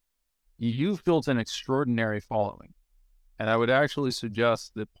 You've built an extraordinary following. And I would actually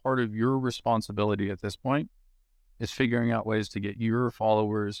suggest that part of your responsibility at this point is figuring out ways to get your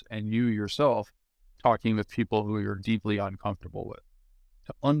followers and you yourself talking with people who you're deeply uncomfortable with,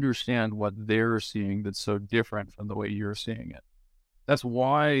 to understand what they're seeing that's so different from the way you're seeing it. That's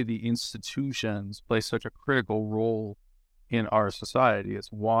why the institutions play such a critical role in our society.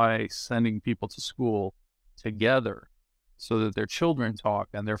 It's why sending people to school together so that their children talk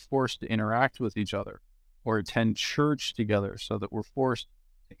and they're forced to interact with each other, or attend church together so that we're forced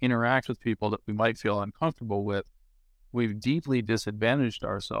to interact with people that we might feel uncomfortable with. We've deeply disadvantaged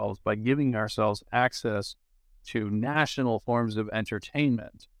ourselves by giving ourselves access to national forms of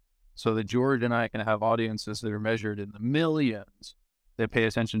entertainment so that George and I can have audiences that are measured in the millions that pay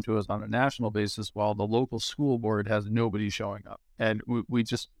attention to us on a national basis, while the local school board has nobody showing up. And we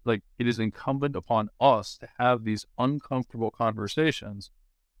just, it is incumbent upon us to have these uncomfortable conversations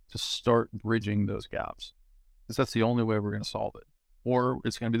to start bridging those gaps, because that's the only way we're going to solve it. Or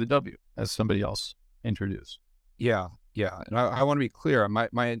it's going to be the W, as somebody else introduced. Yeah. And I want to be clear.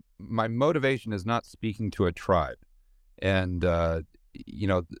 My motivation is not speaking to a tribe. And, my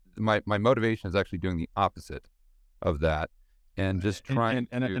motivation is actually doing the opposite of that. And just trying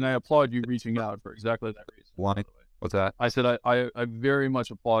and I applaud you reaching out for exactly that reason. Why? What's that? I said I very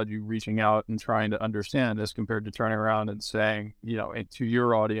much applaud you reaching out and trying to understand, as compared to turning around and saying, to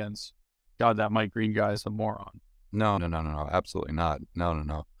your audience, God, that Mike Green guy is a moron. No, absolutely not.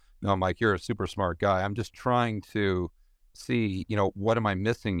 No, Mike, you're a super smart guy. I'm just trying to see, what am I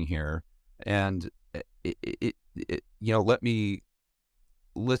missing here? And let me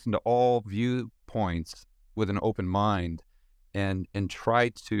listen to all viewpoints with an open mind and try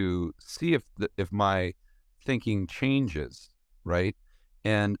to see if my thinking changes, right?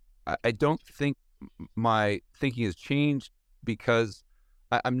 And I don't think my thinking has changed because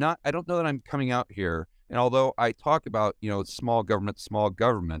I don't know that I'm coming out here. And although I talk about, small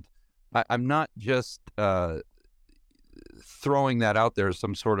government, I'm not just throwing that out there as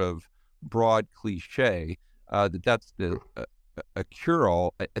some sort of broad cliche that's a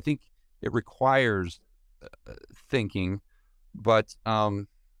cure-all. I think it requires thinking, but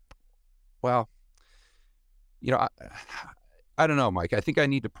well, I don't know, Mike. I think I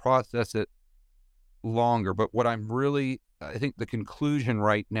need to process it longer. But what I think the conclusion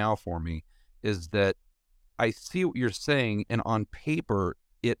right now for me is that I see what you're saying, and on paper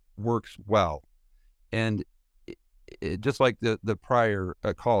it works well. And just like the prior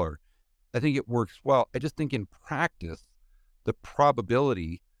caller, I think it works well. I just think in practice, the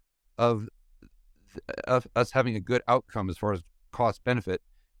probability of us having a good outcome as far as cost benefit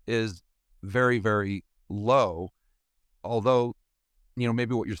is very, very low. Although,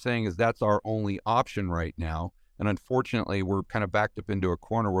 maybe what you're saying is that's our only option right now. And unfortunately, we're kind of backed up into a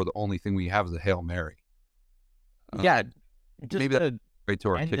corner where the only thing we have is a Hail Mary. Yeah, just maybe that's way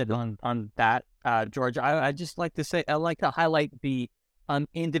to ended on that, George. I just like to say, I like to highlight the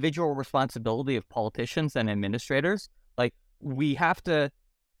individual responsibility of politicians and administrators. Like, you have to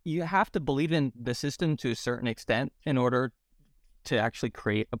believe in the system to a certain extent in order to actually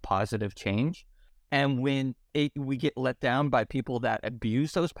create a positive change. And when we get let down by people that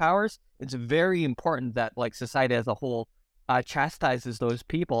abuse those powers, it's very important that society as a whole chastises those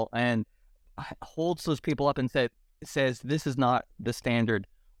people and holds those people up and says this is not the standard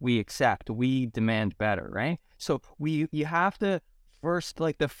we accept. We demand better, right? So you have to first,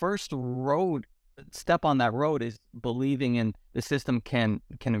 the first step on that road is believing in the system can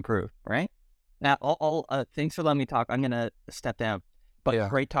improve, right? Now, thanks for letting me talk. I'm gonna step down, but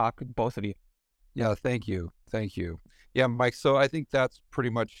great talk, both of you. Yeah, thank you. Yeah, Mike. So I think that's pretty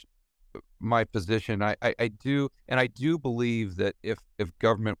much my position. I do believe that if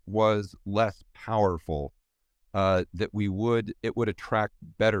government was less powerful, that it would attract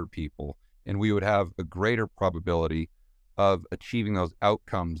better people, and we would have a greater probability of achieving those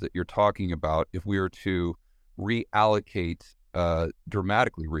outcomes that you're talking about if we were to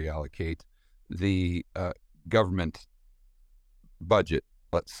dramatically reallocate the government budget,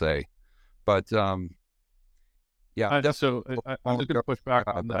 let's say. But yeah, so I'm just going to push back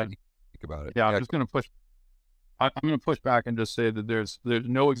on that. Think about it. Yeah, I'm just going to push. I'm going to push back and just say that there's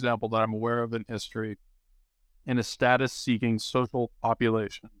no example that I'm aware of in history in a status-seeking social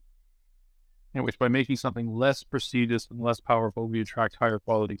population in which, by making something less prestigious and less powerful, we attract higher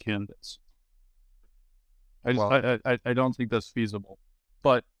quality candidates. I don't think that's feasible.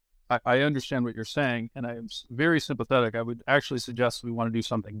 But I understand what you're saying, and I am very sympathetic. I would actually suggest we want to do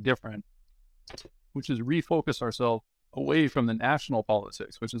something different, which is refocus ourselves away from the national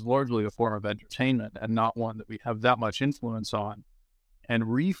politics, which is largely a form of entertainment and not one that we have that much influence on, and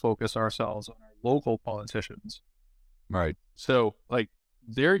refocus ourselves on our local politicians. Right. So,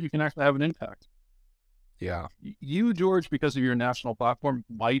 there you can actually have an impact. Yeah. You, George, because of your national platform,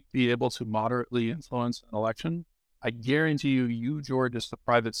 might be able to moderately influence an election. I guarantee you, George, as a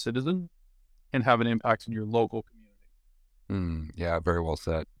private citizen, can have an impact in your local community. Yeah, very well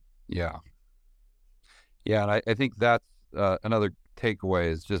said. Yeah. Yeah, and I think that's another takeaway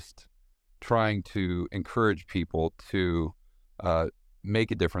is just trying to encourage people to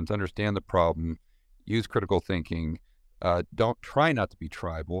make a difference, understand the problem, use critical thinking. Don't try not to be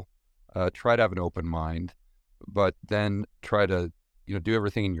tribal. Try to have an open mind, but then try to do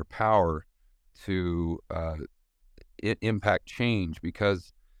everything in your power to impact change.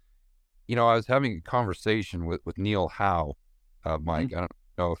 Because I was having a conversation with Neil Howe, Mike. I don't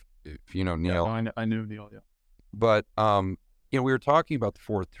know if you know Neil. Yeah, I knew Neil. Yeah, but we were talking about the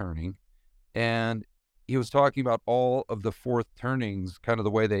fourth turning, and he was talking about all of the fourth turnings, kind of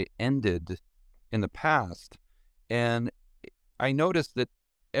the way they ended in the past, and I noticed that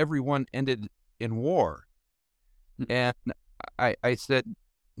everyone ended in war. And I said,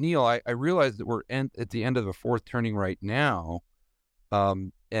 Neil, I realize that we're at the end of the fourth turning right now,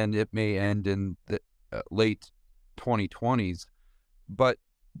 and it may end in the late 2020s, but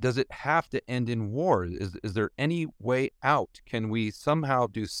does it have to end in war? Is there any way out? Can we somehow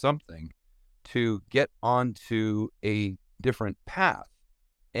do something to get onto a different path?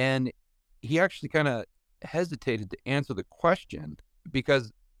 And he actually kind of hesitated to answer the question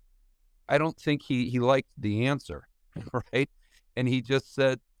because I don't think he liked the answer, right? And he just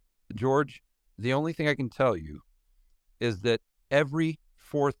said, George, the only thing I can tell you is that every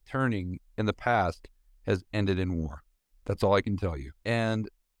fourth turning in the past has ended in war. That's all I can tell you. And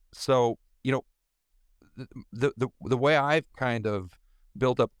so, the way I've kind of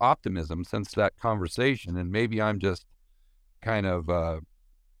built up optimism since that conversation, and maybe I'm just kind of,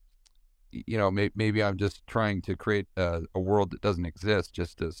 maybe I'm just trying to create a world that doesn't exist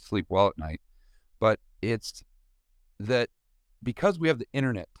just to sleep well at night. But it's that because we have the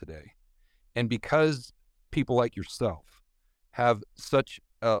internet today, and because people like yourself have such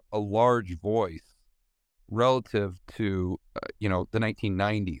a large voice relative to, the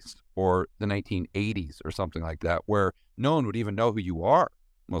 1990s or the 1980s or something like that, where no one would even know who you are,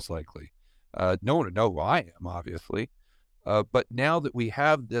 most likely. No one would know who I am, obviously. But now that we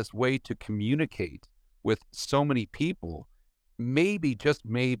have this way to communicate with so many people, maybe, just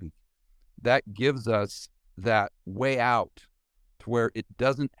maybe, that gives us that way out to where it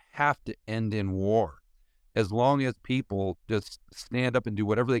doesn't have to end in war. As long as people just stand up and do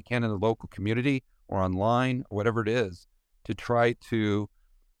whatever they can in the local community or online or whatever it is to try to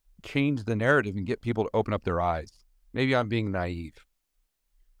change the narrative and get people to open up their eyes. Maybe I'm being naive.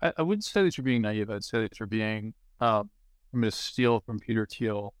 I wouldn't say that you're being naive. I'd say that you're being, I'm going to steal from Peter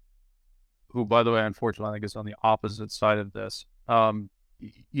Thiel, who, by the way, unfortunately, I think is on the opposite side of this.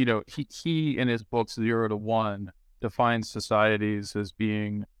 He in his books 0 to 1 defines societies as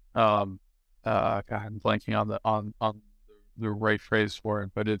being, God, I'm blanking on the right phrase for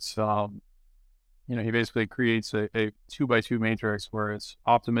it, but it's, he basically creates a 2x2 matrix where it's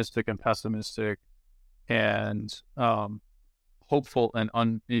optimistic and pessimistic, and hopeful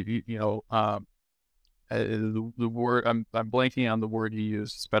and the word I'm blanking on the word he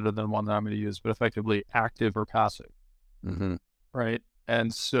used. It's better than one that I'm going to use, but effectively active or passive, right?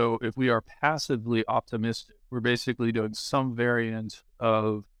 And so if we are passively optimistic, we're basically doing some variant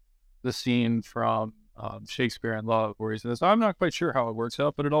of the scene from Shakespeare in Love, where he says, "I'm not quite sure how it works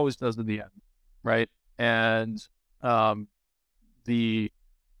out, but it always does in the end," right? And the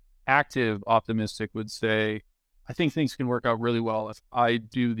active optimistic would say, "I think things can work out really well if I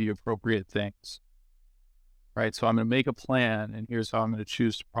do the appropriate things." Right. So I'm going to make a plan, and here's how I'm going to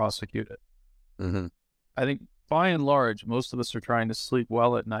choose to prosecute it. I think by and large, most of us are trying to sleep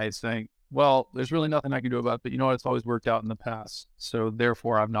well at night saying, well, there's really nothing I can do about it, but you know what? It's always worked out in the past. So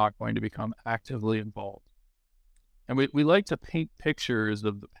therefore, I'm not going to become actively involved. And we like to paint pictures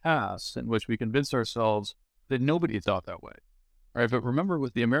of the past in which we convince ourselves that nobody thought that way. Right. But remember,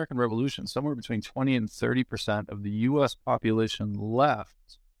 with the American Revolution, somewhere between 20 and 30% of the U.S. population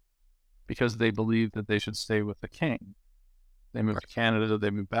left because they believed that they should stay with the king. They moved to Canada, they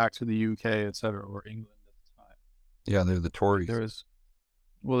moved back to the UK, etc., or England at the time. Yeah, they're the Tories. They're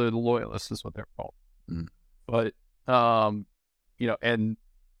the loyalists is what they're called. But, and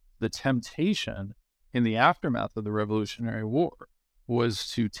the temptation in the aftermath of the Revolutionary War was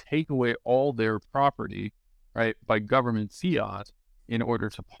to take away all their property, right, by government fiat in order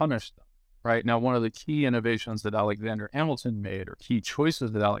to punish them. Right. Now, one of the key innovations that Alexander Hamilton made, or key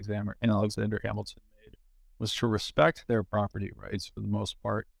choices that Alexander Hamilton made, was to respect their property rights for the most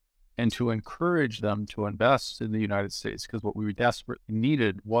part, and to encourage them to invest in the United States, because what we desperately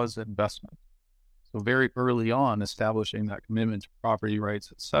needed was investment. So very early on, establishing that commitment to property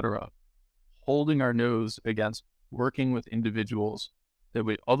rights, etc., holding our nose against working with individuals that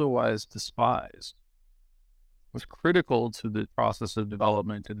we otherwise despised, was critical to the process of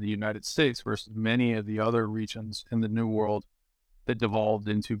development in the United States versus many of the other regions in the New World that devolved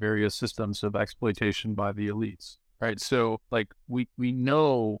into various systems of exploitation by the elites, right? So, we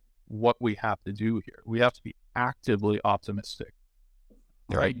know what we have to do here. We have to be actively optimistic,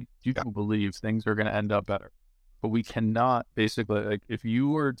 right? You believe things are going to end up better, but we cannot basically, if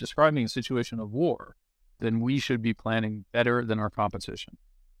you are describing a situation of war, then we should be planning better than our competition.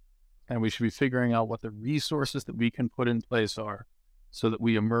 And we should be figuring out what the resources that we can put in place are so that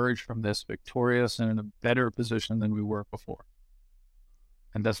we emerge from this victorious and in a better position than we were before.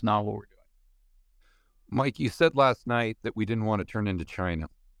 And that's not what we're doing. Mike, you said last night that we didn't want to turn into China.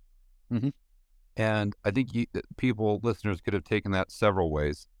 And I think listeners could have taken that several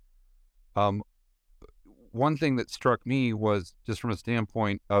ways. One thing that struck me was just from a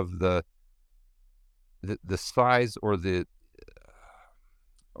standpoint of the size or the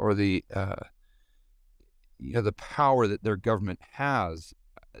power that their government has.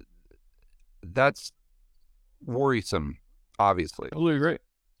 That's worrisome, obviously. Totally agree.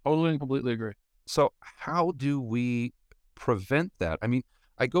 Totally and completely agree. So how do we prevent that? I mean,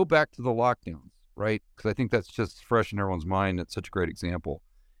 I go back to the lockdowns, right? Because I think that's just fresh in everyone's mind. It's such a great example.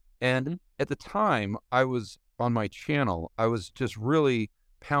 And at the time, I was on my channel, I was just really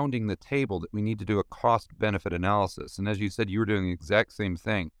pounding the table that we need to do a cost-benefit analysis. And as you said, you were doing the exact same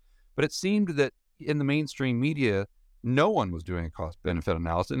thing. But it seemed that in the mainstream media, no one was doing a cost-benefit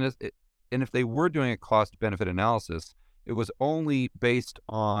analysis. And if they were doing a cost-benefit analysis, it was only based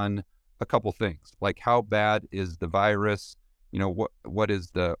on a couple things, like how bad is the virus, what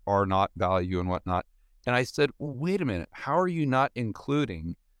is the R naught value and whatnot. And I said, well, wait a minute, how are you not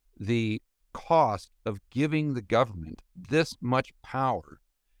including the cost of giving the government this much power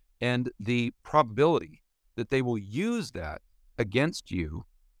and the probability that they will use that against you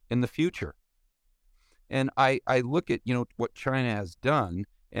in the future? And I look at, what China has done,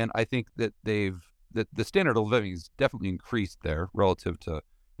 and I think that the standard of living has definitely increased there relative to,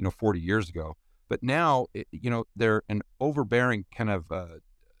 40 years ago. But now, they're an overbearing kind of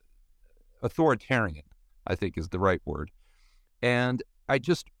authoritarian, I think is the right word. And I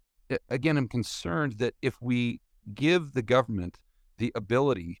just, again, I'm concerned that if we give the government the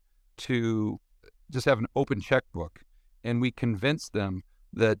ability to just have an open checkbook and we convince them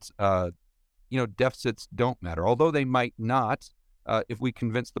that, deficits don't matter, although they might not, if we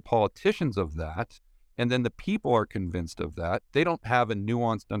convince the politicians of that, and then the people are convinced of that, they don't have a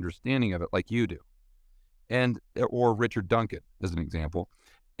nuanced understanding of it like you do, or Richard Duncan as an example.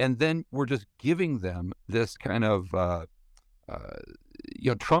 And then we're just giving them this kind of,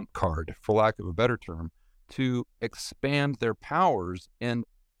 trump card, for lack of a better term, to expand their powers. And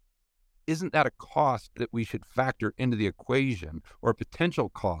isn't that a cost that we should factor into the equation, or a potential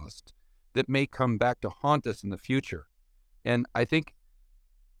cost that may come back to haunt us in the future? And I think,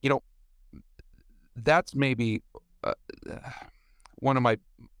 that's maybe one of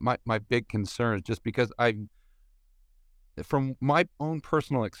my big concerns, just because from my own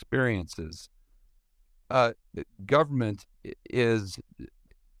personal experiences, government is,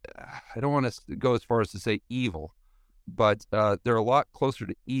 I don't want to go as far as to say evil, but they're a lot closer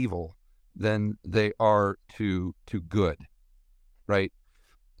to evil than they are to good, right?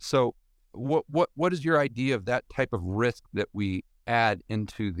 So what is your idea of that type of risk that we add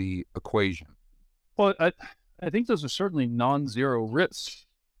into the equation? Well, I think those are certainly non-zero risks,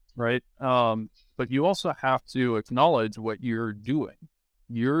 right? But you also have to acknowledge what you're doing.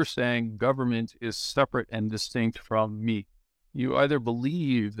 You're saying government is separate and distinct from me. You either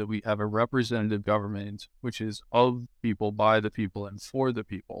believe that we have a representative government, which is of people, by the people, and for the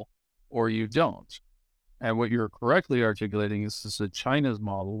people, or you don't. And what you're correctly articulating is this is China's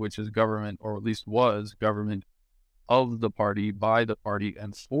model, which is government, or at least was government of the party, by the party,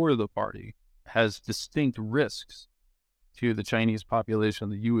 and for the party, has distinct risks to the Chinese population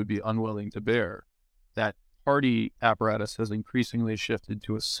that you would be unwilling to bear. That party apparatus has increasingly shifted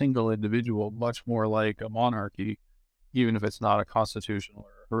to a single individual, much more like a monarchy, even if it's not a constitutional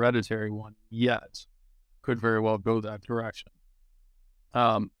or hereditary one yet, could very well go that direction.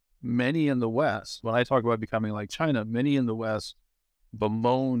 Many in the West, when I talk about becoming like China, many in the West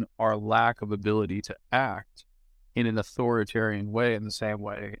bemoan our lack of ability to act in an authoritarian way in the same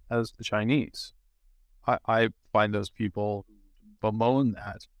way as the Chinese. I find those people who bemoan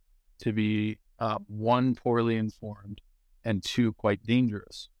that to be, one, poorly informed, and two, quite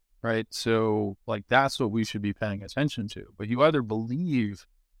dangerous, right? So, that's what we should be paying attention to. But you either believe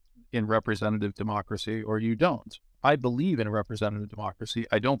in representative democracy or you don't. I believe in a representative democracy.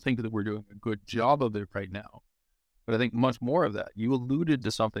 I don't think that we're doing a good job of it right now, but I think much more of that. You alluded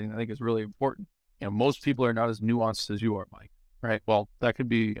to something that I think is really important. Most people are not as nuanced as you are, Mike, right? Well, that could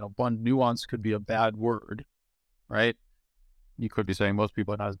be, one nuance could be a bad word, right? You could be saying most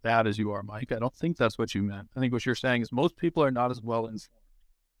people are not as bad as you are, Mike. I don't think that's what you meant. I think what you're saying is most people are not as well informed.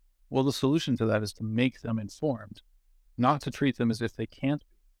 Well, the solution to that is to make them informed, not to treat them as if they can't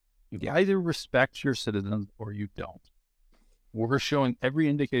be. You either respect your citizens or you don't. We're showing every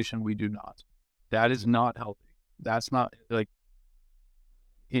indication we do not. That is not healthy. That's not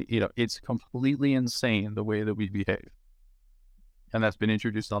it's completely insane the way that we behave. And that's been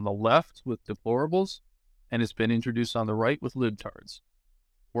introduced on the left with deplorables, and it's been introduced on the right with libtards.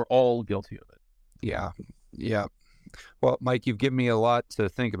 We're all guilty of it. Yeah. Well, Mike, you've given me a lot to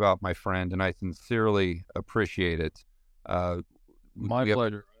think about, my friend, and I sincerely appreciate it. My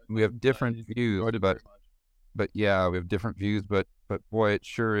pleasure. We have different views, but yeah, we have different views, but boy, it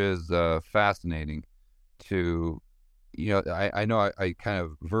sure is fascinating to, I know I kind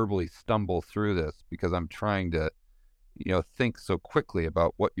of verbally stumble through this because I'm trying to, think so quickly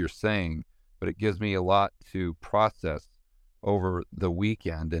about what you're saying, but it gives me a lot to process over the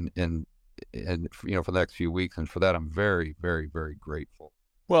weekend and for the next few weeks. And for that, I'm very, very, very grateful.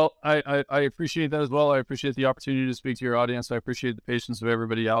 Well, I appreciate that as well. I appreciate the opportunity to speak to your audience. I appreciate the patience of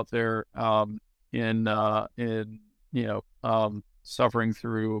everybody out there in suffering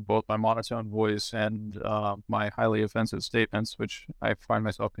through both my monotone voice and my highly offensive statements, which I find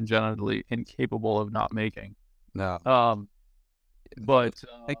myself congenitally incapable of not making. No, but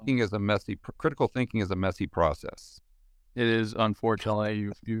critical thinking is a messy process. it is,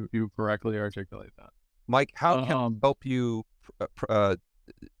 unfortunately. You correctly articulate that. Mike, how can I help you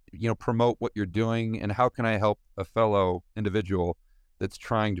promote what you're doing, and how can I help a fellow individual that's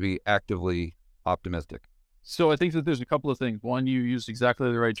trying to be actively optimistic? So I think that there's a couple of things. One, you used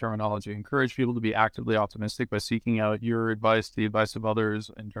exactly the right terminology. Encourage people to be actively optimistic by seeking out your advice, the advice of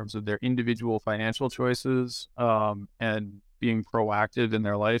others in terms of their individual financial choices, and being proactive in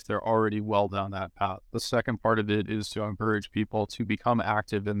their life. They're already well down that path. The second part of it is to encourage people to become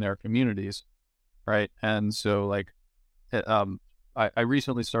active in their communities, right? And so, like, I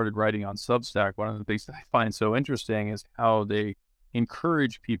recently started writing on Substack. One of the things that I find so interesting is how they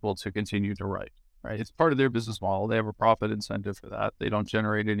encourage people to continue to write, right? It's part of their business model. They have a profit incentive for that. They don't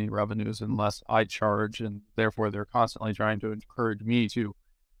generate any revenues unless I charge, and therefore they're constantly trying to encourage me to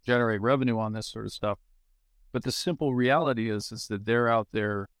generate revenue on this sort of stuff. But the simple reality is that they're out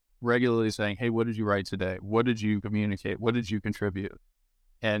there regularly saying, hey, what did you write today? What did you communicate? What did you contribute?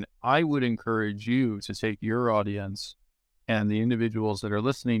 And I would encourage you to take your audience and the individuals that are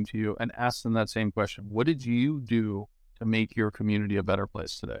listening to you and ask them that same question. What did you do to make your community a better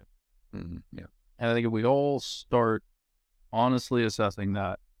place today? Mm-hmm. Yeah. And I think if we all start honestly assessing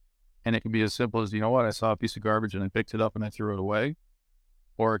that, and it can be as simple as, you know what, I saw a piece of garbage and I picked it up and I threw it away.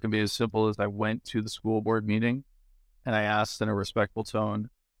 Or it can be as simple as I went to the school board meeting and I asked in a respectful tone,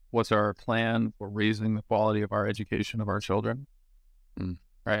 what's our plan for raising the quality of our education of our children?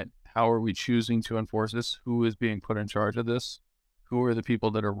 Right? How are we choosing to enforce this? Who is being put in charge of this? Who are the people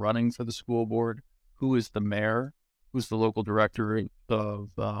that are running for the school board? Who is the mayor? Who's the local director of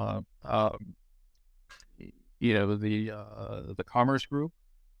the commerce group?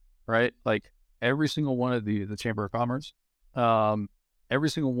 Right? Like every single one of the Chamber of Commerce, every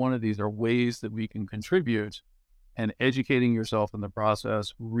single one of these are ways that we can contribute, and educating yourself in the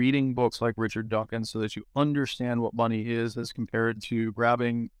process, reading books like Richard Duncan so that you understand what money is as compared to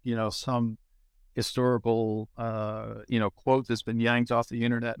grabbing, some historical, quote that's been yanked off the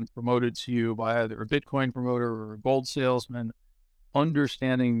internet and promoted to you by either a Bitcoin promoter or a gold salesman.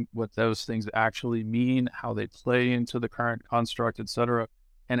 Understanding what those things actually mean, how they play into the current construct, etc.,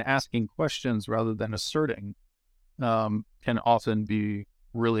 and asking questions rather than asserting can often be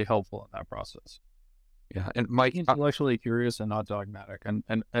really helpful in that process. Yeah, and Mike, intellectually curious and not dogmatic,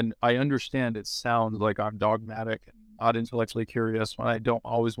 and I understand it sounds like I'm dogmatic and not intellectually curious when I don't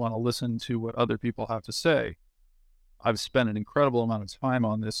always want to listen to what other people have to say. I've spent an incredible amount of time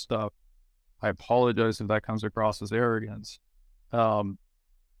on this stuff. I apologize if that comes across as arrogance.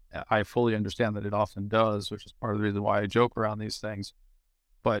 I fully understand that it often does, which is part of the reason why I joke around these things.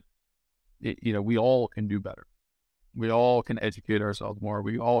 But we all can do better. We all can educate ourselves more.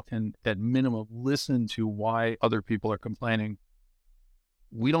 We all can, at minimum, listen to why other people are complaining.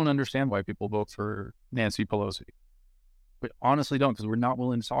 We don't understand why people vote for Nancy Pelosi. We honestly don't, because we're not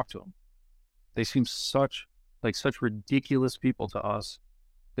willing to talk to them. They seem such ridiculous people to us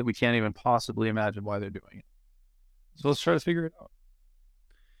that we can't even possibly imagine why they're doing it. So let's try to figure it out.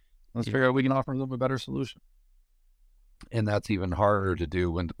 Let's figure out if we can offer them a better solution. And that's even harder to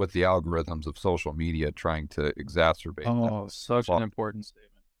do with the algorithms of social media trying to exacerbate. Oh, such an important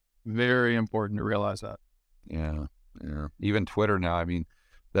statement. Very important to realize that. Yeah. Even Twitter now. I mean,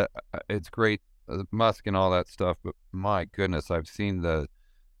 that it's great, Musk and all that stuff. But my goodness, I've seen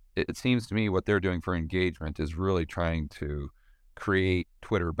it seems to me what they're doing for engagement is really trying to create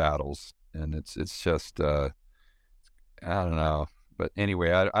Twitter battles, and it's just I don't know. But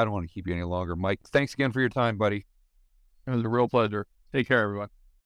anyway, I don't want to keep you any longer, Mike. Thanks again for your time, buddy. It was a real pleasure. Take care, everyone.